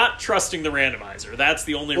it's not trusting the randomizer. That's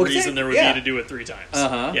the only reason there would be to do it 3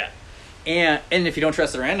 times. Yeah. And if you don't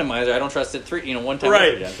trust the randomizer, I don't trust it 1 time.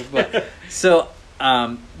 Right. But, so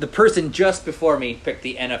the person just before me picked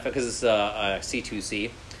the NFL because it's a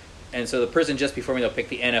C2C, and so the person just before me they'll pick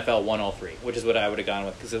the NFL 103, which is what I would have gone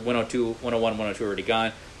with because 102, 101, 102 are already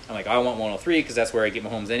gone. I'm like, I want 103 because that's where I get my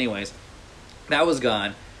homes anyways. That was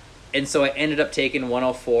gone, and so I ended up taking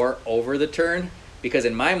 104 over the turn because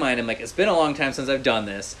in my mind I'm like, it's been a long time since I've done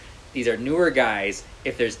this. These are newer guys.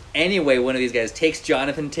 If there's any way one of these guys takes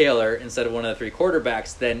Jonathan Taylor instead of one of the 3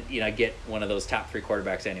 quarterbacks, then I get one of those top 3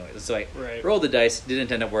 quarterbacks anyways. And so I rolled the dice,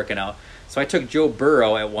 didn't end up working out. So I took Joe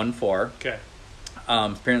Burrow at 1-4. Okay.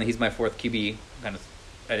 Apparently he's my 4th QB.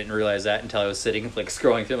 I didn't realize that until I was sitting like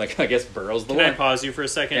scrolling through. I'm like, I guess Burrow's the one. Can I pause you for a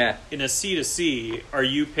second? Yeah. In a C2C, are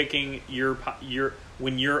you picking your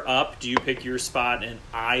when you're up? Do you pick your spot in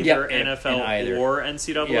either NFL or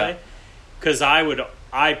NCAA? Yeah. Because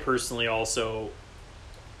I personally also,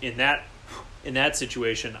 in that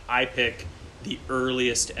situation, I pick the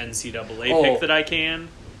earliest NCAA pick that I can,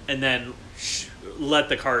 and then let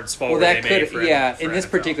the cards fall where they may for in this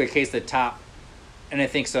NFL. particular case, the top, and I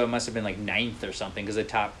think so, it must have been like 9th or something, because the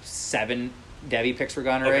top 7 Devy picks were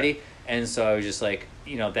gone already, and so I was just like,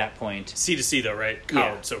 at that point. C2C though, right?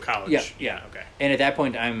 College, yeah. So college. Yeah. Okay. And at that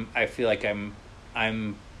point, I feel like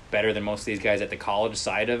I'm better than most of these guys at the college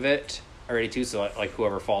side of it already too, so like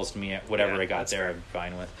whoever falls to me at whatever I got there, I'm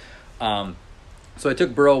fine with. So I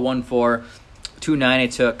took Burrow 1-4, 2-9. I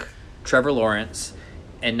took Trevor Lawrence,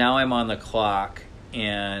 and now I'm on the clock,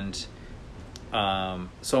 and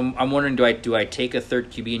so I'm wondering, do I take a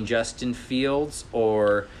 3rd QB in Justin Fields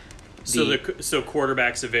or? So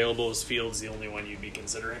quarterbacks available is Fields the only one you'd be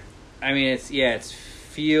considering? I mean, it's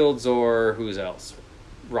Fields or who's else?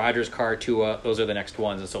 Rodgers, Carr, Tua, those are the next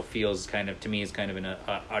ones, and so Fields in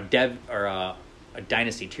a dev or a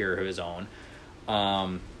dynasty tier of his own.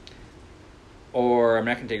 Or I'm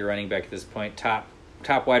not going to take a running back at this point. Top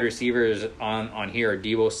wide receivers on here are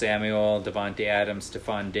Deebo Samuel, Devontae Adams,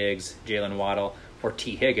 Stephon Diggs, Jalen Waddle, or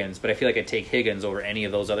T. Higgins. But I feel like I'd take Higgins over any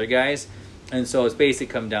of those other guys. And so it's basically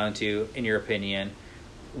come down to, in your opinion,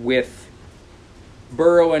 with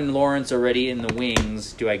Burrow and Lawrence already in the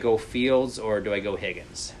wings, do I go Fields or do I go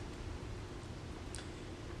Higgins?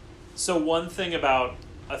 So one thing about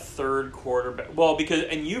a 3rd quarterback,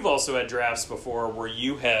 and you've also had drafts before where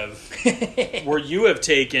you have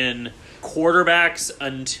taken quarterbacks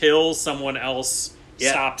until someone else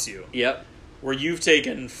stops you. Yep. Where you've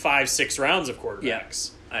taken 5-6 rounds of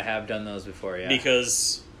quarterbacks. Yeah, I have done those before. Yeah.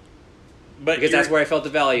 Because that's where I felt the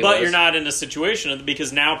value. But you're not in a situation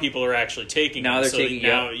because now people are actually taking. Now them, they're so taking.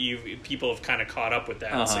 Now people have kind of caught up with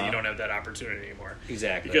that, so you don't have that opportunity anymore.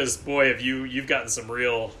 Exactly. Because boy, have you've gotten some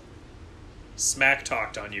real smack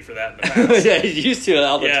talked on you for that in the past. Yeah, you used to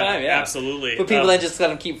all the time. Yeah, absolutely. But people that just let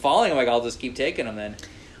them keep falling, I'm like, I'll just keep taking them then.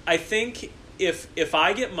 I think if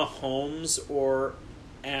I get Mahomes or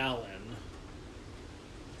Allen,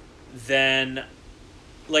 then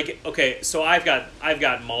like okay, so I've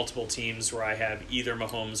got multiple teams where I have either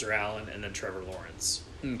Mahomes or Allen and then Trevor Lawrence.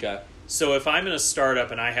 Okay. So if I'm in a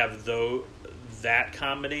startup and I have that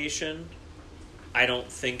combination, I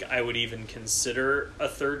don't think I would even consider a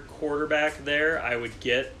third quarterback there. I would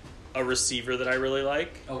get a receiver that I really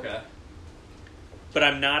like. Okay. But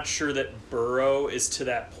I'm not sure that Burrow is to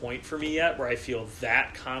that point for me yet where I feel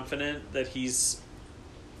that confident that he's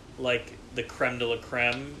like the creme de la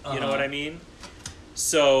creme, you know what I mean?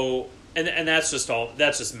 So, and that's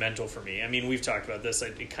just mental for me. I mean, we've talked about this.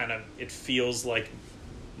 It feels like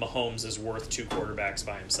Mahomes is worth two quarterbacks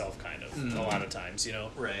by himself kind of a lot of times, you know?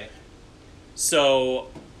 Right. So,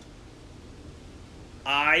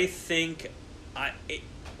 I think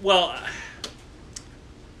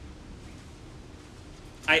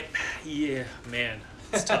man,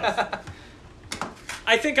 it's tough.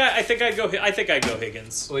 I think I'd go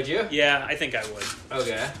Higgins. Would you? Yeah, I think I would.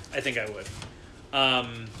 Okay. I think I would.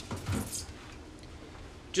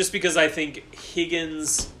 Just because I think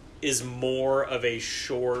Higgins is more of a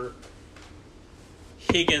sure.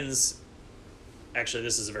 Actually,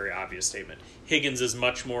 this is a very obvious statement. Higgins is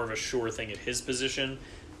much more of a sure thing at his position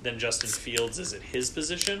than Justin Fields is at his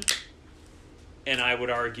position. And I would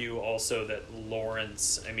argue also that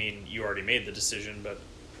Lawrence, I mean, you already made the decision, but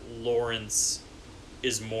Lawrence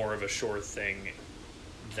is more of a sure thing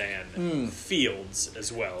than Fields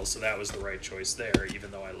as well. So that was the right choice there, even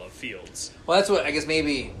though I love Fields. Well, that's what I guess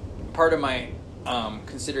maybe part of my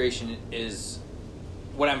consideration is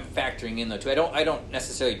what I'm factoring in though too. I don't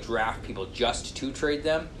necessarily draft people just to trade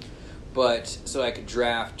them, but so I could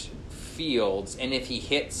draft Fields, and if he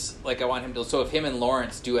hits, like I want him to. So if him and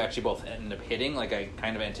Lawrence do actually both end up hitting, like I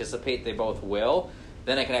kind of anticipate they both will,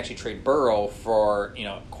 then I can actually trade Burrow for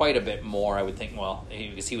quite a bit more. I would think. Well,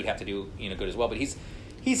 because he would have to do good as well, but he's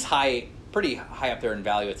pretty high up there in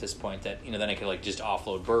value at this point. That then I could like just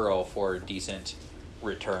offload Burrow for a decent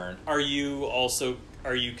return. Are you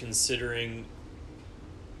considering?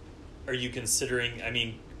 I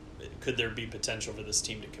mean, could there be potential for this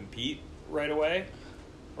team to compete right away?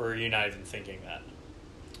 Or are you not even thinking that?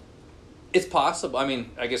 It's possible. I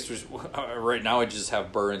mean, I guess right now I just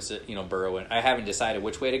have Burrow, and I haven't decided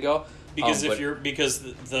which way to go. Because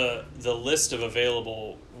the list of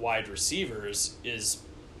available wide receivers is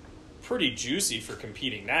pretty juicy for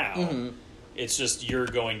competing now. Mm-hmm. It's just you're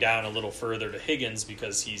going down a little further to Higgins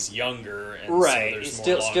because he's younger, and right. So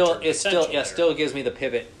there's still gives me the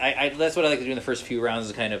pivot. I that's what I like to do in the first few rounds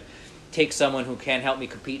is kind of take someone who can help me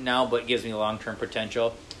compete now, but gives me long-term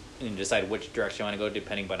potential, and decide which direction I want to go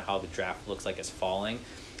depending on how the draft looks like it's falling.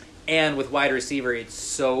 And with wide receiver, it's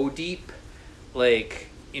so deep, like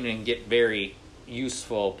you can get very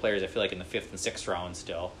useful players. I feel like in the 5th and 6th round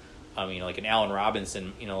still. Like an Allen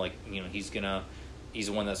Robinson. He's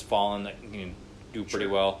the one that's fallen that can do pretty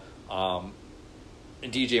well. And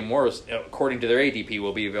DJ Moore, according to their ADP,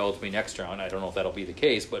 will be available to me next round. I don't know if that'll be the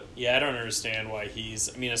case, but yeah, I don't understand why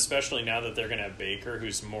especially now that they're going to have Baker,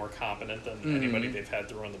 who's more competent than anybody they've had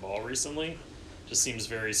throwing the ball recently. Just seems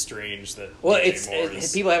very strange that. Well,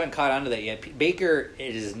 people haven't caught on to that yet. Baker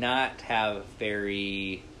does not have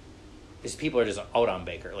very. People are just out on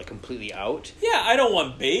Baker, like completely out. Yeah, I don't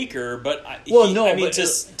want Baker, but I don't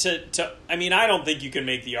think you can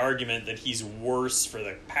make the argument that he's worse for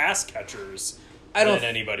the pass catchers than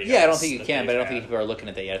anybody else. Yeah, I don't think you can, but I don't think people are looking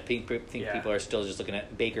at that yet. I think people are still just looking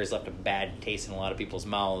at Baker's left a bad taste in a lot of people's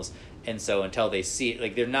mouths, and so until they see it,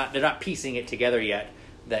 like they're not piecing it together yet.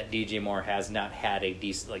 That DJ Moore has not had a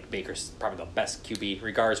decent, like Baker's probably the best QB,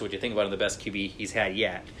 regardless of what you think about him, the best QB he's had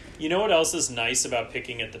yet. You know what else is nice about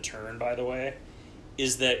picking at the turn, by the way,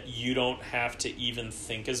 is that you don't have to even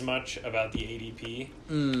think as much about the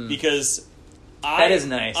ADP because that is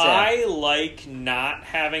nice. Yeah. I like not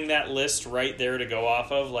having that list right there to go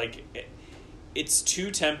off of. Like, it's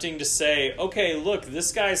too tempting to say, okay, look,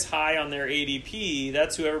 this guy's high on their ADP.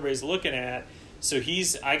 That's who everybody's looking at. So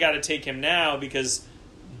I got to take him now because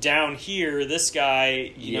down here, this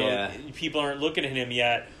guy, people aren't looking at him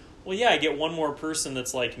yet. Well, yeah, I get one more person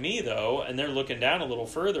that's like me though, and they're looking down a little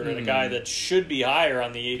further at a guy that should be higher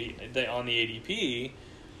on the ADP.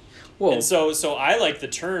 Well, and so I like the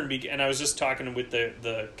turn, and I was just talking with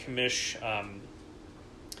the commissioner,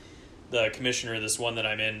 this one that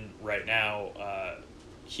I'm in right now.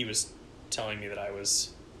 He was telling me that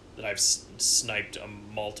I've sniped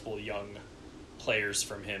multiple young players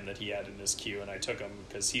from him that he had in his queue, and I took him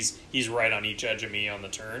because he's right on each edge of me on the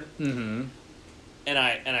turn. Mm-hmm. And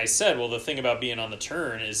I said, well, the thing about being on the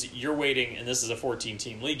turn is you're waiting, and this is a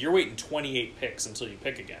 14-team league, you're waiting 28 picks until you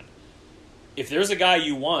pick again. if there's a guy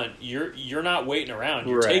you want, you're not waiting around.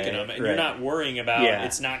 You're Right, taking him, and you're right. not worrying about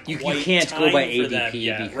it's not you quite can't time go by for them ADP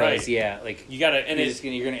yet. because right. like You gotta, and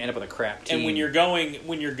you're going to end up with a crap team. and when you're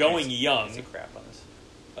going young, Say crap on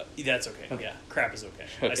this. that's okay. Yeah, crap is okay.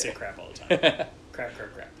 I Okay. say crap all the time. crap.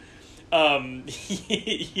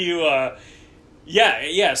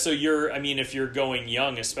 Yeah. So if you're going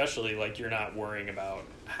young, especially, like, you're not worrying about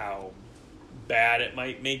how bad it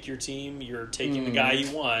might make your team. You're taking the guy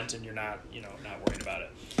you want, and you're not worried about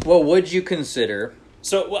it. Well, would you consider?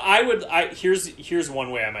 So, here's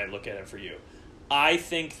one way I might look at it for you. I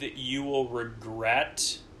think that you will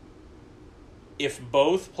regret if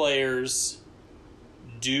both players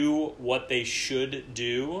do what they should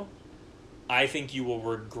do. I think you will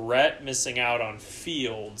regret missing out on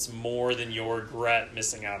Fields more than you'll regret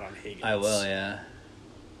missing out on Higgins. I will, yeah.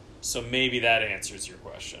 So maybe that answers your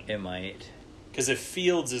question. It might. Because if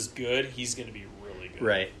Fields is good, he's going to be really good.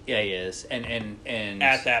 Right. Yeah, he is. And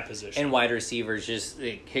At that position. And wide receivers, just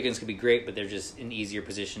like, Higgins could be great, but they're just an easier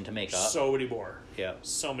position to make up. So many more. Yeah.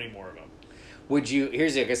 So many more of them. Would you?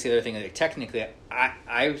 Here's I guess the other thing. Like, technically,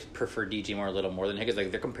 I prefer DJ Moore a little more than Higgins.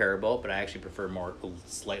 Like, they're comparable, but I actually prefer Moore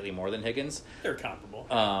slightly more than Higgins. They're comparable.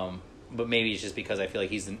 But maybe it's just because I feel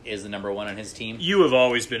like is the number one on his team. You have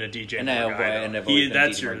always been a DJ And Moore I've guy. always been a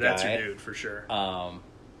That's DJ your Moore that's guy. your dude for sure.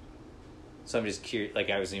 So I'm just curious. Like,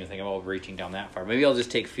 I wasn't even thinking about reaching down that far. Maybe I'll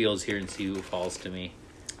just take Fields here and see who falls to me.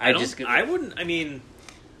 I wouldn't.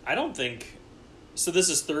 I don't think. So this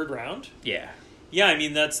is third round. Yeah. Yeah,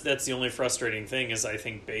 that's the only frustrating thing is I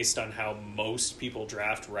think based on how most people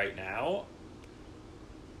draft right now,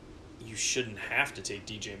 you shouldn't have to take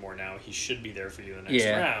DJ Moore now. He should be there for you the next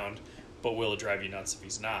round. But will it drive you nuts if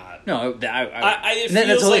he's not? No, it that's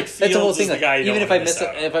feels like that's the whole Fields thing. is the Like, guy you even don't if I wanna miss miss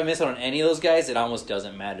out on. if I miss out on any of those guys, it almost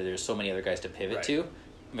doesn't matter. There's so many other guys to pivot Right. to.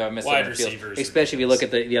 If I miss Wide out on Fields, receivers especially if you look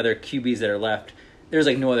at the other QBs that are left, there's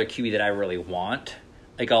like no other QB that I really want.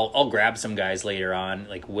 Like I'll grab some guys later on,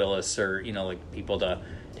 like Willis or like people to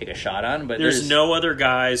take a shot on. But There's no other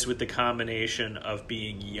guys with the combination of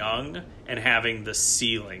being young and having the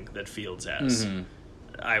ceiling that Fields has. Mm-hmm.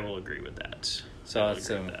 I will agree with that. So I will it's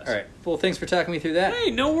agree with that. all right. Well, thanks for talking me through that.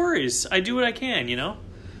 Hey, no worries. I do what I can,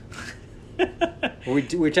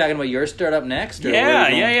 We're talking about your startup next. Or where are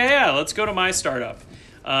we going? Yeah. Let's go to my startup.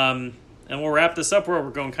 And we'll wrap this up where we're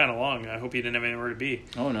going kind of long. I hope you didn't have anywhere to be.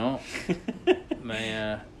 Oh no,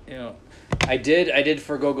 I did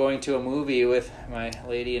forego going to a movie with my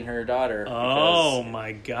lady and her daughter. Oh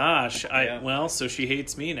my gosh. Yeah. So she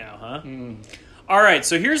hates me now, huh? All right,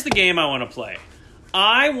 so here's the game I want to play.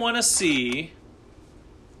 I want to see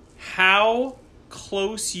how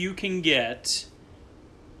close you can get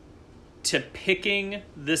to picking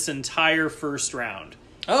this entire first round.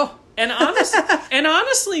 Oh, And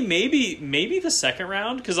honestly, maybe the second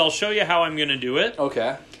round, because I'll show you how I'm going to do it.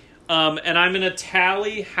 okay. And I'm going to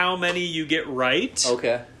tally how many you get right.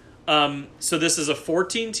 Okay. So this is a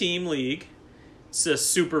 14-team league. It's a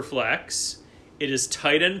super flex. It is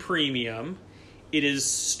tight end premium. It is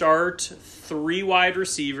start 3 wide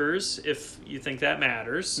receivers, if you think that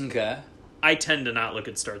matters. Okay. I tend to not look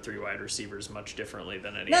at start 3 wide receivers much differently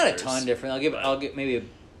than any Not others. a ton different. I'll get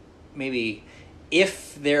maybe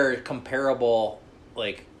if they're comparable,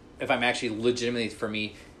 like if I'm actually legitimately for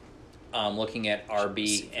me looking at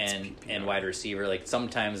RB and wide receiver, like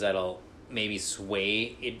sometimes that'll maybe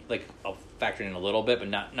sway it. Like I'll factor in a little bit, but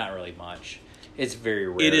not really much. It's very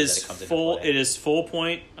rare. It is that it comes full. into play. It is full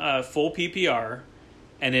point, full PPR,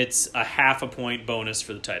 and it's a half a point bonus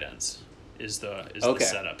for the tight ends. Is the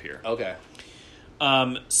setup here? Okay.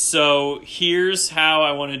 So here's how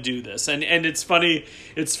I want to do this, and it's funny.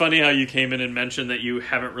 It's funny how you came in and mentioned that you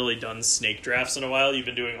haven't really done snake drafts in a while. You've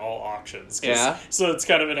been doing all auctions. Yeah. So it's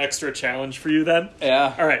kind of an extra challenge for you then.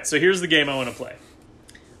 Yeah. All right. So here's the game I want to play.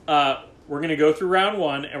 We're going to go through round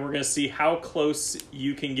 1, and we're going to see how close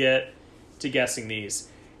you can get to guessing these.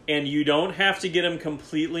 And you don't have to get them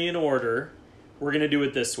completely in order. We're going to do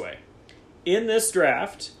it this way. In this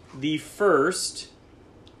draft, the first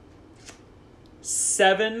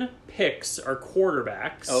 7 picks are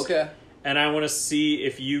quarterbacks. Okay. And I want to see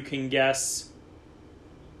if you can guess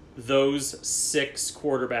those 6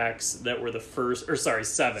 quarterbacks that were the first, or sorry,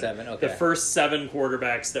 7. 7, okay. The first 7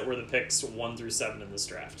 quarterbacks that were the picks 1 through 7 in this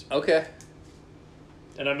draft. Okay.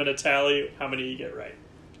 And I'm going to tally how many you get right.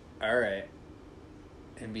 All right.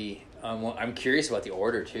 I'm curious about the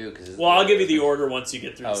order too, because Well, I'll give you the order once you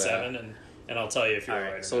get through Okay. the 7, and I'll tell you if you're All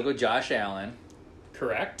right. right. Or So not. we'll go Josh Allen,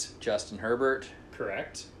 Correct. Justin Herbert,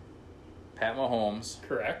 Correct. Pat Mahomes.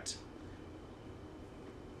 Correct.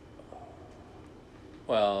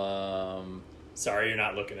 Well, Sorry, you're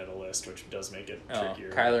not looking at a list, which does make it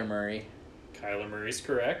trickier. Kyler Murray, Kyler Murray's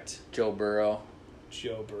correct. Joe Burrow,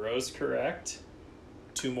 Joe Burrow's correct.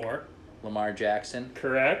 2 more. Lamar Jackson.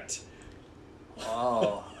 Correct.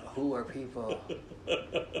 Oh, who are people?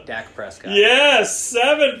 Dak Prescott. Yes,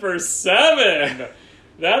 7 for 7.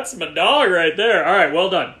 That's my dog right there. All right, well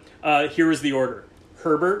done. Here was the order.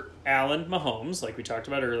 Herbert, Allen, Mahomes, like we talked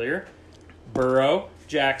about earlier. Burrow,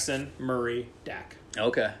 Jackson, Murray, Dak.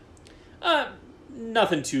 Okay.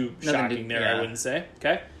 Nothing too shocking there, I yeah. wouldn't say.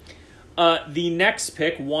 Okay. The next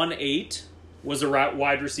pick, 1-8, was a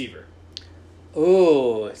wide receiver.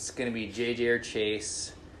 Ooh, it's going to be J.J. or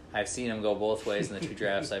Chase. I've seen him go both ways in the 2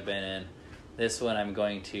 drafts I've been in. This one I'm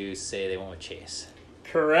going to say they went with Chase.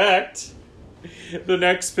 Correct. The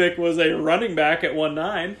next pick was a running back at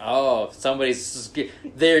 1-9. Oh, somebody's...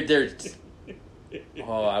 They're...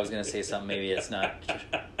 Oh, I was going to say something. Maybe it's not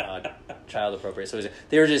child appropriate. So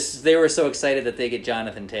they were so excited that they get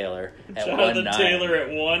Jonathan Taylor at 1-9. Jonathan Taylor at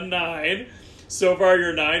 1-9. So far,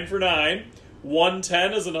 you're 9 for 9.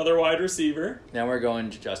 1-10 is another wide receiver. Now we're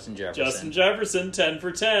going Justin Jefferson. Justin Jefferson, 10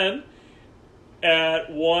 for 10.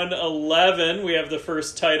 At 1-11, we have the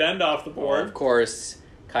first tight end off the board. Well, of course,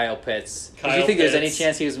 Kyle Pitts. Did Kyle you think there's any Pitts.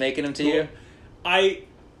 chance he was making him to you? I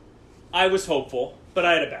was hopeful, but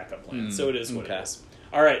I had a backup plan, so it is what okay. it is.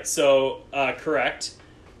 All right, so correct.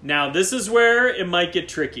 Now, this is where it might get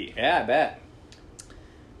tricky. Yeah, I bet.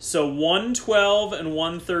 So 112 and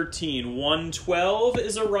 113. 112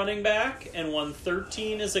 is a running back, and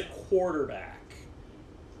 113 is a quarterback.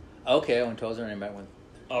 Okay, when 12's running back,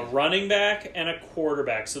 A running back and a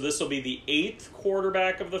quarterback. So this will be the 8th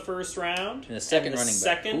quarterback of the first round. and the second and running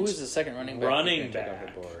back. Who is the second running back? running We're gonna take back.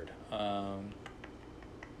 off the board?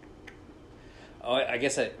 I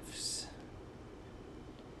guess a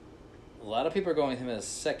lot of people are going with him as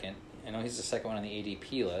second. I know he's the second one on the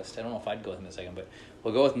ADP list. I don't know if I'd go with him as second, but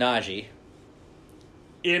we'll go with Najee.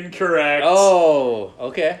 Incorrect. Oh,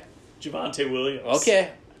 okay. Javonte Williams. Okay.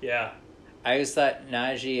 Yeah. I always thought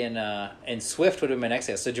Najee and Swift would have been my next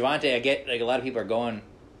guess. So Javonte, I get like a lot of people are going.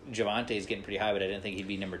 Javante's getting pretty high, but I didn't think he'd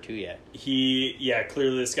be number 2 yet.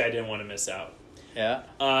 Clearly this guy didn't want to miss out. Yeah.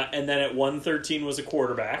 And then at 113 was a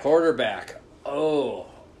quarterback. Quarterback. Oh.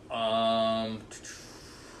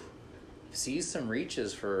 Sees some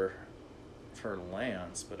reaches for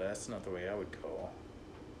Lance, but that's not the way I would go.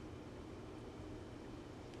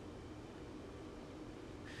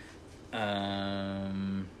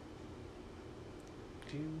 I'm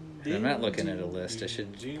not looking at a list. I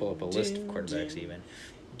should pull up a list of quarterbacks even.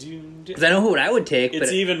 Because I know who I would take. It's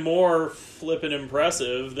but even more flippin'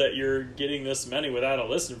 impressive that you're getting this many without a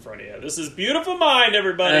list in front of you. This is beautiful mind,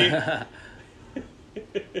 everybody.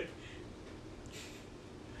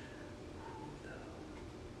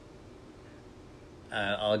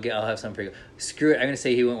 I'll have some for you. Screw it. I'm going to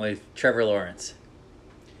say he went with Trevor Lawrence.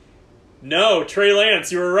 No, Trey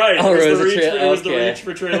Lance, you were right. Oh, it was it the reach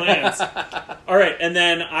for Trey Lance. All right, and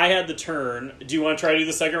then I had the turn. Do you want to try to do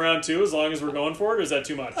the second round too, as long as we're going for it, or is that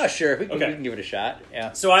too much? Oh, sure. We Okay. can give it a shot.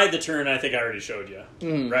 Yeah. So I had the turn. I think I already showed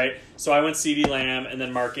you, right? So I went CeeDee Lamb and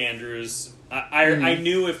then Mark Andrews. I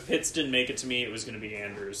knew if Pitts didn't make it to me, it was going to be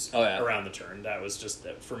Andrews around the turn. That was just,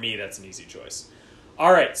 for me, that's an easy choice.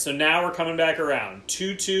 All right, so now we're coming back around.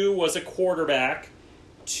 2-2 was a quarterback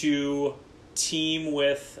to team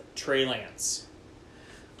with Trey Lance.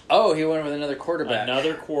 Oh, he went with another quarterback.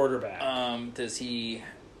 Another quarterback. Does he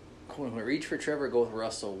reach for Trevor or go with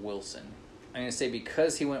Russell Wilson? I'm going to say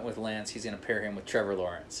because he went with Lance, he's going to pair him with Trevor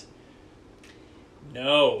Lawrence.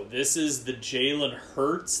 No, this is the Jalen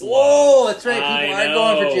Hurts. Whoa, that's right. People are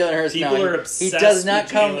going for Jalen Hurts now. People are obsessed He does not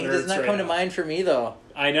with come. Jalen He Hurts does not right come to now. mind for me though.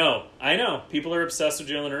 I know. People are obsessed with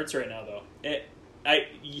Jalen Hurts right now, though.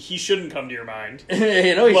 He shouldn't come to your mind,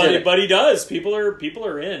 You know he should. but he does. People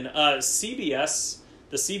are in. CBS,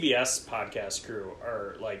 the CBS podcast crew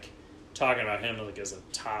are like talking about him like as a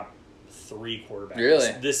top 3 quarterback.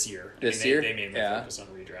 Really? This year. This year? They mainly Yeah. focus on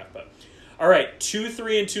redraft, but all right.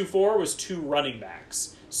 2-3 and 2-4 was 2 running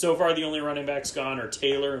backs. So far, the only running backs gone are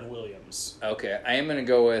Taylor and Williams. Okay, I am going to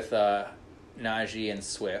go with Najee and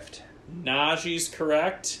Swift. Najee's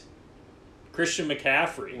correct. Christian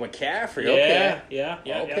McCaffrey. McCaffrey. Yeah, Okay. yeah.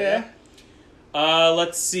 Okay.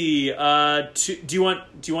 Let's see. Do you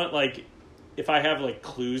want like, if I have like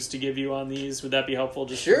clues to give you on these, would that be helpful?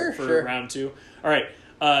 Just Sure, for sure. round 2. All right.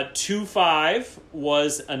 2-5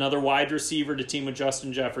 was another wide receiver to team with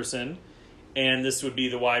Justin Jefferson, and this would be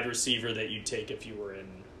the wide receiver that you'd take if you were in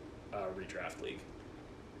a redraft league.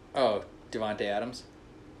 Oh, Devontae Adams.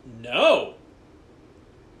 No.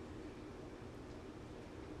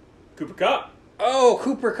 Cooper Kupp. Oh,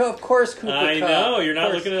 Cooper Kupp. Of course, Cooper Kupp. I know. You're not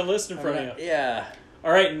Of course. looking at a list in front of you. Yeah.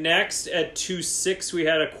 All right, next at 2-6, we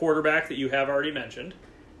had a quarterback that you have already mentioned.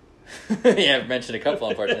 Yeah, I've mentioned a couple,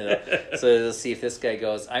 unfortunately. Though. So let's see if this guy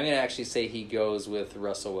goes. I'm going to actually say he goes with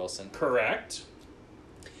Russell Wilson. Correct.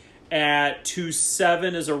 At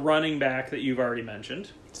 2-7 is a running back that you've already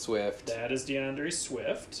mentioned. Swift. That is DeAndre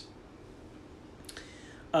Swift.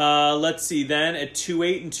 Let's see. Then at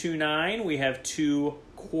 2-8 and 2-9, we have two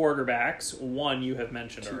quarterbacks. One you have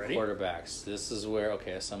mentioned Two already. quarterbacks. This is where,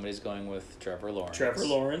 somebody's going with Trevor Lawrence. Trevor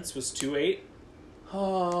Lawrence was 2-8.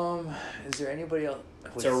 Is there anybody else?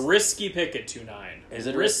 It's a risky pick at 2-9. Is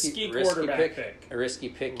it a risky quarterback pick? A risky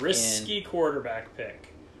pick Risky quarterback pick.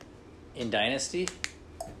 in Dynasty?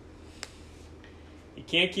 He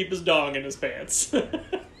can't keep his dong in his pants.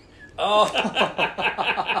 Oh,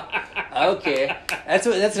 okay. That's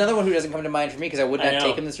another one who doesn't come to mind for me because I would not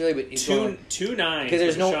take him this early. But he's 2-9 because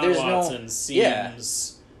there's Watson no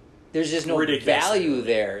seems there's just no ridiculous. value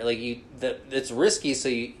there. Like that's risky. So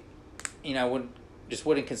I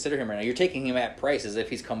wouldn't consider him right now. You're taking him at price as if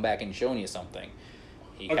he's come back and shown you something.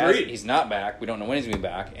 Agreed. He's not back. We don't know when he's going to be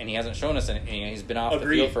back, and he hasn't shown us anything. He's been off the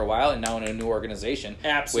Agreed. field for a while, and now in a new organization.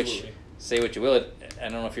 Absolutely. Which, say what you will, I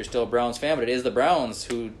don't know if you're still a Browns fan, but it is the Browns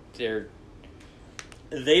who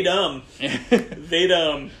They dumb. They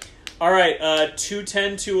dumb. All right,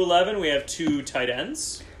 2-10, 2-11, we have two tight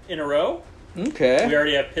ends in a row. Okay. We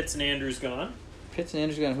already have Pitts and Andrews gone. Pitts and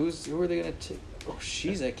Andrews gone. Who are they going to take? Oh,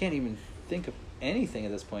 jeez, I can't even think of anything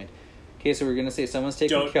at this point. Okay, so we're going to say someone's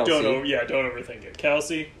taking Kelsey. Don't overthink it.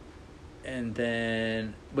 Kelsey. And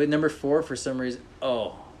then, but number 4 for some reason.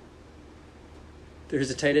 Oh,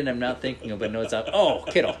 there's a tight end I'm not thinking of, but no, it's not. Oh,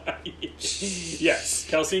 Kittle. Yes,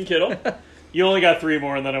 Kelsey and Kittle. You only got 3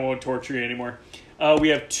 more, and then I won't torture you anymore. We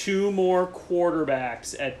have 2 more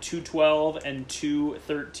quarterbacks at 2-12 and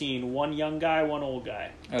 2-13. One young guy, one old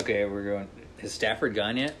guy. Okay, we're going. Is Stafford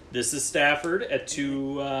gone yet? This is Stafford at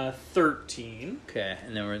 2-13. Okay,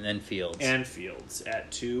 and then Fields. And Fields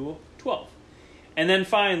at 2-12. And then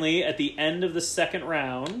finally, at the end of the second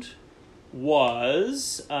round,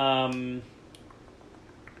 was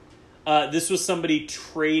this was somebody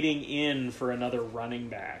trading in for another running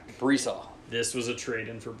back. Brees Hall. This was a trade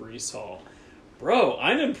in for Brees Hall. Bro,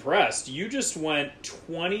 I'm impressed. You just went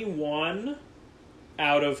 21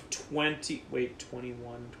 out of 20. Wait,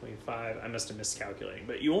 21, 25. I must have miscalculating,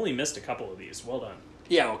 but you only missed a couple of these. Well done.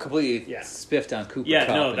 Yeah, well, completely Yeah. spiffed on Cooper Yeah,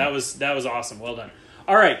 Kupp no, that was awesome. Well done.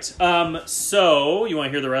 All right. So you want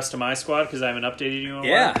to hear the rest of my squad because I haven't updated you on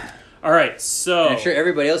Yeah. one? All right. So And I'm sure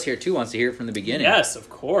everybody else here too wants to hear it from the beginning. yes, of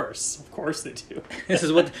course they do. This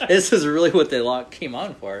is really what they came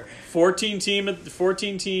on for. 14 team league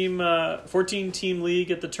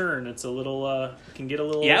at the turn. It's a little can get a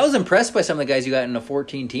little. Yeah, I was impressed by some of the guys you got in a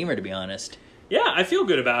 14-teamer, to be honest. Yeah, I feel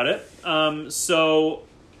good about it. So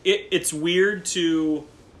it's weird to.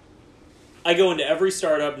 I go into every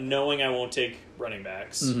startup knowing I won't take running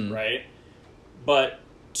backs, right? But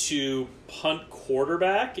to punt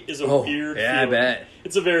quarterback is a weird feeling. I bet.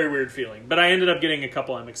 It's a very weird feeling. But I ended up getting a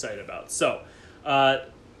couple I'm excited about. So,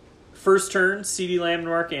 first turn, CeeDee Lamb and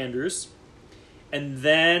Mark Andrews. And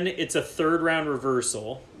then it's a third-round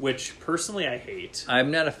reversal, which personally I hate.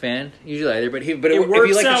 I'm not a fan usually either, but It if you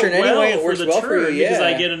works like the out turn well anyway, it for works the well turn for you. because Yeah.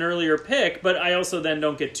 I get an earlier pick, but I also then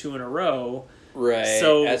don't get 2 in a row. Right,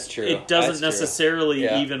 So that's true. it doesn't That's true. necessarily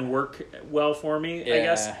Yeah. even work well for me, Yeah. I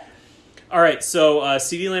guess. All right, so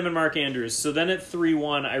CeeDee Lamb and Mark Andrews. So then at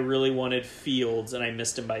 3-1, I really wanted Fields, and I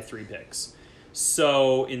missed him by 3 picks.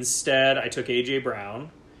 So instead, I took A.J.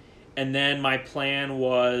 Brown, and then my plan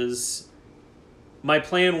when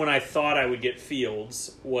I thought I would get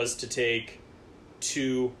Fields was to take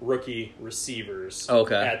 2 rookie receivers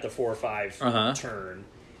at the 4-5 turn.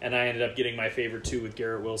 And I ended up getting my favorite 2 with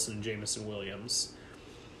Garrett Wilson and Jamison Williams.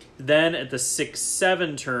 Then at the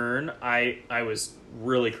 6-7 turn, I was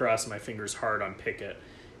really crossing my fingers hard on Pickett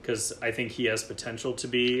because I think he has potential to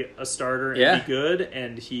be a starter and be good,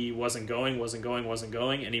 and he wasn't going,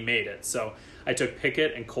 and he made it. So I took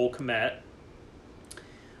Pickett and Cole Kmet.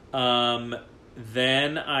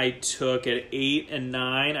 Then I took at 8 and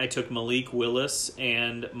 9, I took Malik Willis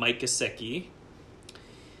and Mike Gesicki.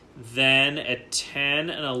 Then at 10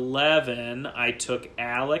 and 11, I took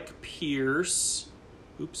Alec Pierce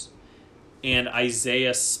and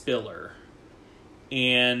Isaiah Spiller.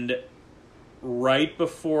 And right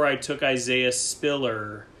before I took Isaiah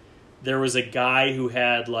Spiller, there was a guy who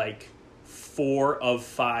had like 4 of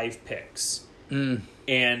 5 picks. And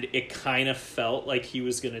it kind of felt like he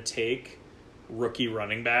was going to take rookie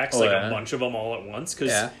running backs, a bunch of them all at once,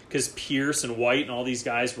 because Pierce and White and all these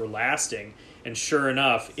guys were lasting. And sure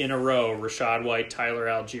enough, in a row, Rashad White, Tyler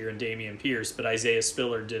Algier, and Damian Pierce, but Isaiah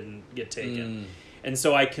Spiller didn't get taken. And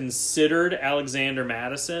so I considered Alexander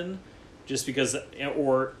Madison just because, not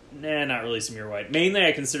really Samir White. Mainly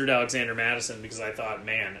I considered Alexander Madison because I thought,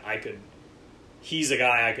 man, he's a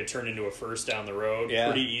guy I could turn into a first down the road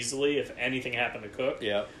pretty easily if anything happened to Cook.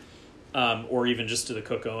 Yeah. Or even just to the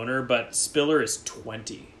Cook owner. But Spiller is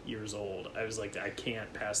 20 years old. I was like, I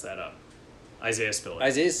can't pass that up. Isaiah Spiller.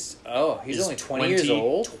 He's only 20 years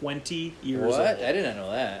old? 20 years old. What? I didn't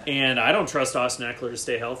know that. And I don't trust Austin Eckler to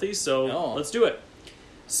stay healthy, so No. let's do it.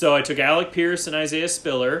 So I took Alec Pierce and Isaiah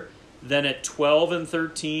Spiller. Then at 12 and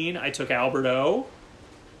 13, I took Albert O.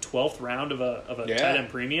 12th round of a tight end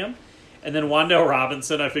premium. And then Wan'Dale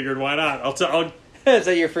Robinson, I figured, why not? Is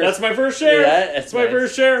that your first? That's my first share. Yeah, that's my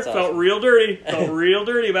first share. That's Felt awesome. real dirty. Felt real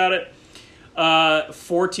dirty about it.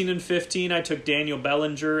 14 and 15, I took Daniel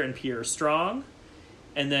Bellinger and Pierre Strong.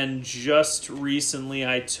 And then just recently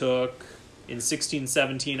I took, in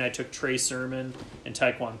 16-17, I took Trey Sermon and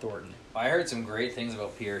Tyquan Thornton. I heard some great things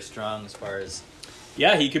about Pierre Strong as far as...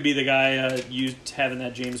 Yeah, he could be the guy having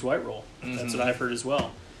that James White role. That's what I've heard as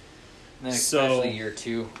well. And then especially year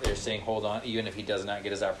 2, they're saying hold on, even if he does not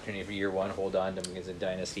get his opportunity for year 1, hold on to him because of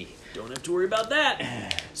Dynasty. Don't have to worry about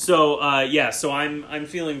that. So I'm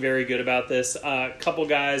feeling very good about this. A couple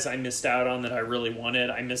guys I missed out on that I really wanted.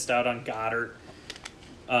 I missed out on Goddard.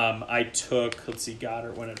 I took,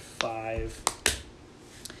 Goddard went at 5.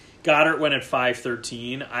 Goddard went at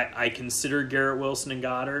 5-13. I considered Garrett Wilson and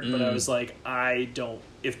Goddard, but I was like,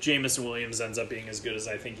 if Jamison Williams ends up being as good as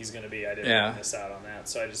I think he's going to be, I didn't want to miss out on that.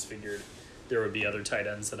 So I just figured there would be other tight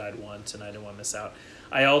ends that I'd want, and I didn't want to miss out.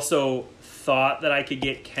 I also thought that I could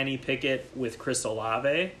get Kenny Pickett with Chris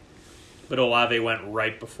Olave, but Olave went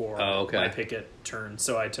right before my Pickett turn,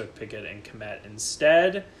 so I took Pickett and Kmet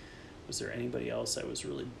instead. Was there anybody else I was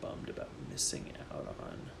really bummed about missing out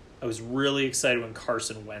on? I was really excited when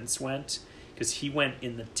Carson Wentz went because he went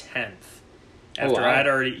in the 10th. After I'd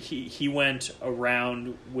already he went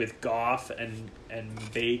around with Goff and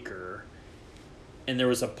Baker, and there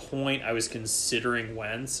was a point I was considering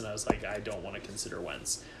Wentz, and I was like, I don't want to consider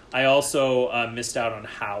Wentz. I also missed out on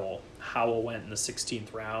Howell. Howell went in the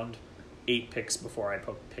 16th round, 8 picks before I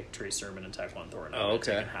picked Trey Sermon and Tyquan Thornton. I would have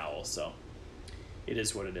taken Howell, so it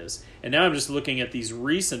is what it is. And now I'm just looking at these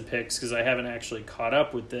recent picks because I haven't actually caught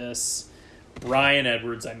up with this. Brian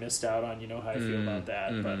Edwards I missed out on. You know how I feel about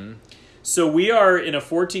that. But so we are in a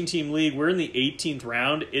 14-team league. We're in the 18th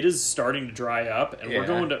round. It is starting to dry up, and we're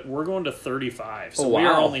going to 35. So we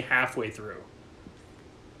are only halfway through.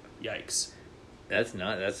 Yikes!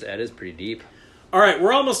 That is pretty deep. All right,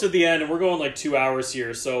 we're almost at the end, and we're going like 2 hours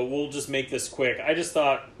here. So we'll just make this quick. I just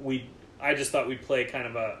thought we'd play kind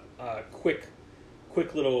of a quick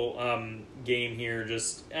little game here.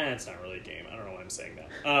 Just it's not really a game. I don't know why I'm saying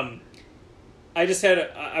that. I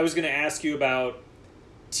was going to ask you about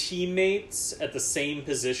teammates at the same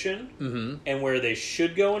position and where they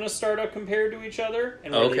should go in a startup compared to each other,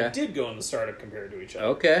 and where they did go in the startup compared to each other.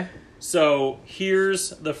 Okay. So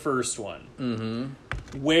here's the first one.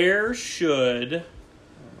 Where should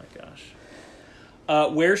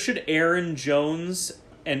Aaron Jones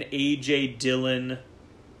and A.J. Dillon?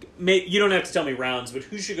 You don't have to tell me rounds, but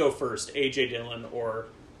who should go first, A.J. Dillon or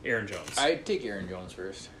Aaron Jones? I'd take Aaron Jones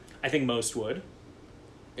first. I think most would.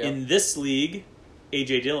 Yep. In this league,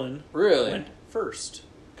 A.J. Dillon went first.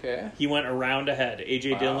 Okay. He went a round ahead.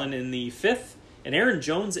 A.J. Dillon in the 5th, and Aaron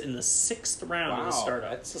Jones in the 6th round of the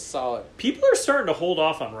startup. That's a solid. People are starting to hold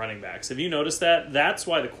off on running backs. Have you noticed that? That's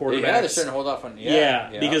why the quarterbacks... Yeah, they're starting to hold off on...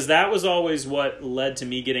 Yeah, because that was always what led to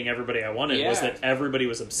me getting everybody I wanted, was that everybody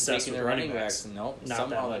was obsessed with running backs. Nope, Not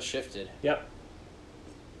somehow that that shifted. Yep.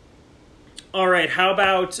 All right, how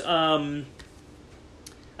about...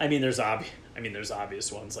 there's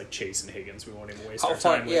obvious ones like Chase and Higgins. We won't even waste our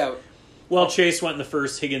time with. Yeah. Well, Chase went in the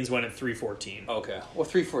first. Higgins went at 3:14. Okay. Well,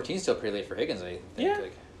 3:14 is still pretty late for Higgins, I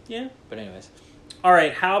think. Yeah. But anyways. All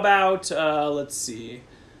right, how about, let's see.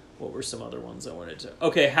 What were some other ones I wanted to...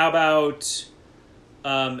 Okay, how about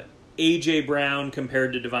A.J. Brown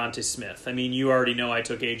compared to Devontae Smith? I mean, you already know I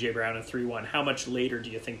took A.J. Brown at 3-1. How much later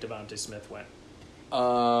do you think Devontae Smith went?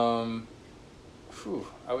 I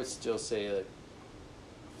would still say like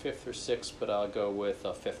 5th or 6th, but I'll go with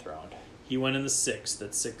a 5th round. He went in the 6th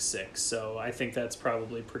at 6-6, so I think that's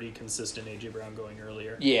probably pretty consistent. A.J. Brown going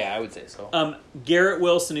earlier. Yeah, I would say so. Garrett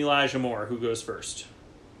Wilson, Elijah Moore, who goes first?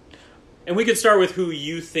 And we could start with who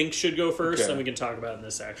you think should go first, and we can talk about in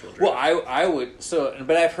this actual draft. Well, I would...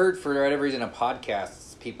 But I've heard for whatever reason in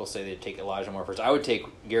podcasts, people say they'd take Elijah Moore first. I would take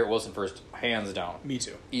Garrett Wilson first, hands down. Me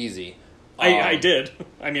too. Easy. I did.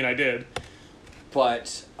 I did.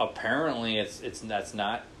 But apparently that's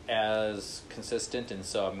not as consistent, and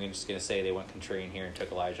so I'm just going to say they went contrarian here and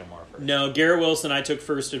took Elijah Moore first. No, Garrett Wilson I took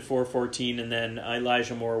first at 4:14, and then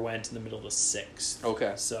Elijah Moore went in the middle of the 6th.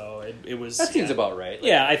 Okay. So it was... That seems about right. Like,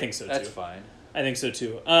 Yeah, I think so, too. that's fine. I think so,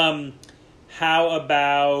 too. How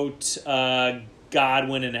about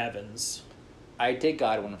Godwin and Evans? I'd take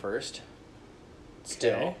Godwin first.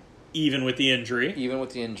 Still. Okay. Even with the injury. Even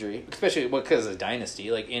with the injury. Especially because of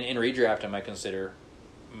dynasty. Like, in redraft, I might consider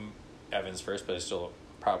Evans first, but I still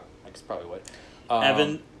probably would.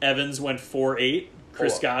 Evans went 4.8.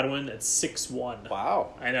 Chris Oh. Godwin at 6.1.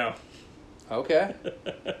 Wow. I know. Okay.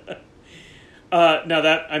 Now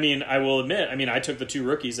that, I will admit, I took the 2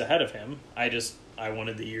 rookies ahead of him. I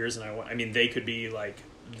wanted the years, and they could be like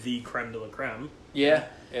the creme de la creme. Yeah.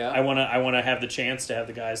 I want to have the chance to have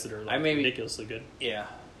the guys that are ridiculously good. Yeah.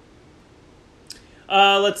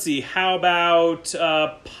 Let's see. How about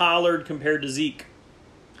Pollard compared to Zeke?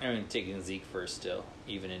 Taking Zeke first still,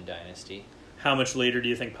 even in dynasty. How much later do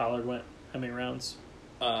you think Pollard went? How many rounds?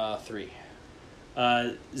 3.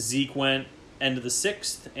 Zeke went end of the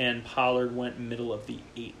 6th, and Pollard went middle of the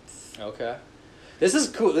 8th. Okay. This is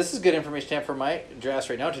cool. This is good information to have for my drafts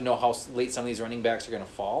right now to know how late some of these running backs are going to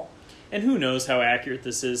fall. And who knows how accurate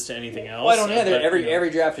this is to anything else? Well, I don't know. but, Every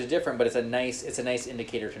draft is different, but it's a nice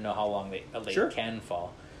indicator to know how long they Sure. can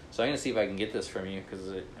fall. So I'm going to see if I can get this from you because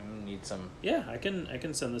I'm going to need some. Yeah, I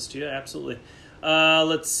can send this to you, absolutely.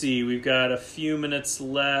 Let's see. We've got a few minutes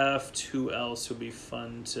left. Who else would be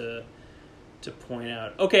fun to point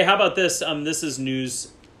out? Okay, how about this? This is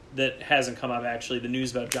news that hasn't come up, actually. The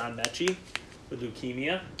news about John Mechie with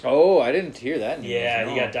leukemia. Oh, I didn't hear that news. Yeah,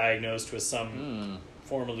 no. he got diagnosed with some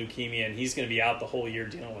form of leukemia, and he's going to be out the whole year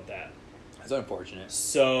dealing with that. That's unfortunate.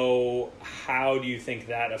 So how do you think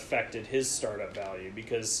that affected his startup value?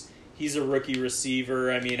 Because he's a rookie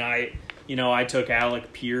receiver. I took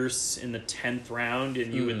Alec Pierce in the 10th round,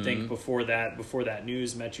 and you would think before that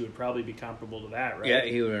news, Mechie would probably be comparable to that, right? Yeah,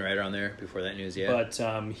 he would have been right around there before that news, yeah. But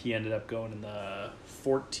he ended up going in the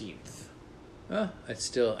 14th. Well, it's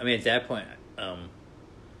still, at that point,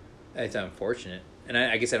 it's unfortunate. And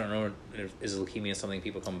I guess I don't know, is leukemia something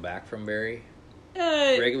people come back from very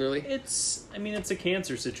regularly? It's a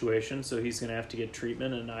cancer situation, so he's going to have to get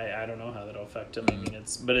treatment, and I don't know how that'll affect him.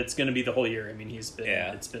 But it's going to be the whole year.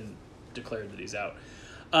 It's been declared that he's out.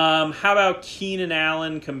 How about Keenan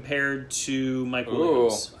Allen compared to Mike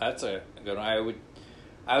Williams? Ooh, that's a good one.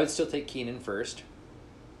 I would still take Keenan first.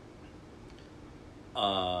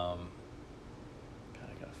 God,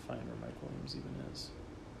 I gotta find where Mike Williams even is.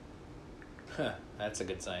 That's a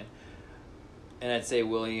good sign. And I'd say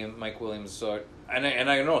Mike Williams. So, and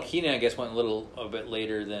I know Keenan, I guess, went a bit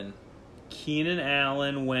later than. Keenan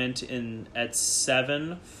Allen went in at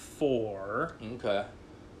 7.4. Okay.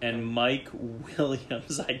 And Mike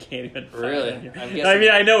Williams, I can't even find Really? him here. I'm guessing,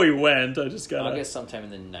 I know he went. I just got. I guess sometime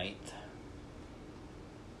in the 9th.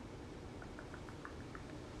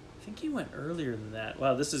 I think he went earlier than that.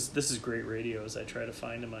 Wow, this is great radio as I try to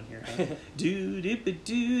find him on here.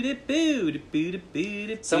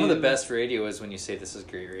 Some of the best radio is when you say this is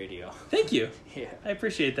great radio. Thank you. Yeah. I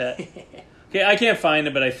appreciate that. Okay, I can't find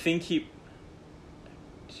him, but I think he.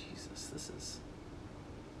 Jesus, this is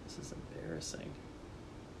embarrassing.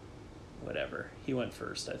 Whatever. He went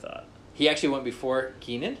first, I thought. He actually went before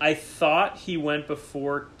Keenan? I thought he went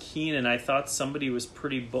before Keenan. I thought somebody was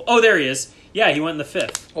pretty. Oh, there he is. Yeah, he went in the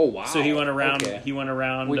 5th. Oh, wow. So he went around. Okay. He went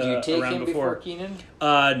around. Would you take around him before Keenan?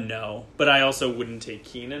 No, but I also wouldn't take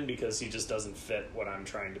Keenan because he just doesn't fit what I'm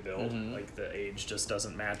trying to build. Like the age just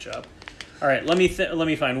doesn't match up. All right, let me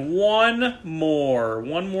find one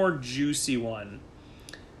more juicy one.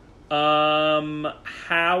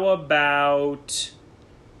 How about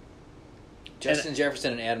Justin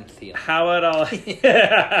Jefferson and Adam Thielen. how about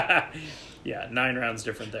yeah, 9 rounds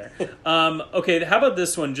different there. Okay, how about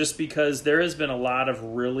this one? Just because there has been a lot of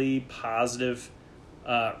really positive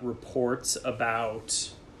reports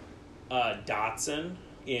about Dotson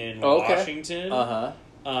in Washington. Uh-huh.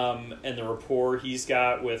 And the rapport he's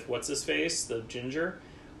got with what's-his-face, the ginger.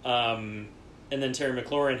 And then Terry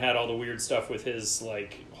McLaurin had all the weird stuff with his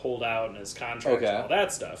holdout and his contract and all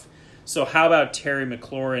that stuff. So how about Terry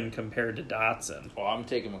McLaurin compared to Dotson? Well, I'm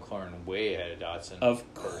taking McLaurin way ahead of Dotson.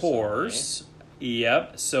 Of course.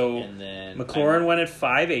 Yep. So and then McLaurin went at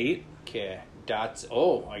 5'8". Okay. Dotson.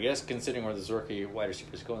 Oh, I guess considering where this rookie wide receiver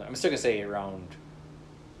is going, I'm still going to say around...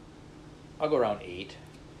 I'll go around 8.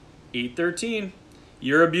 8-13.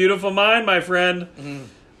 You're a beautiful mind, my friend. Mm-hmm.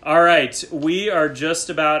 All right. We are just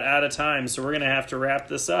about out of time, so we're going to have to wrap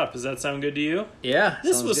this up. Does that sound good to you? Yeah.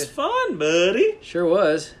 This was fun, buddy. Sure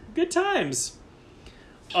was. Good times.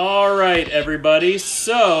 All right, everybody.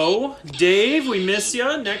 So, Dave, we miss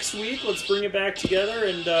you. Next week, let's bring it back together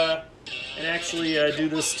and actually do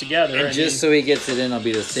this together. And just so he gets it in, I'll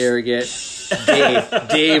be the surrogate.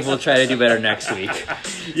 Dave will try to do better next week.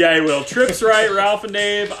 Yeah, he will. Trip's right, Ralph and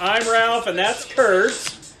Dave. I'm Ralph, and that's Kurt.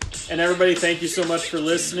 And everybody, thank you so much for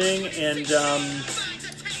listening. And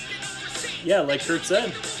yeah, like Kurt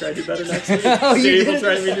said, try to do better next week. Dave will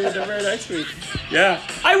try to do better next week. Yeah,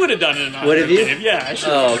 I would have done it. Would have you? Dave. Yeah, I should.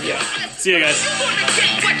 Oh, okay. Yeah. See you guys. I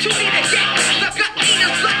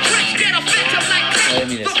didn't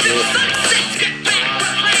mean to steal it.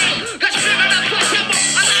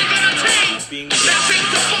 You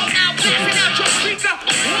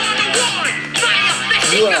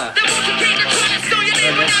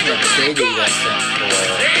mentioned that trade that you got sent for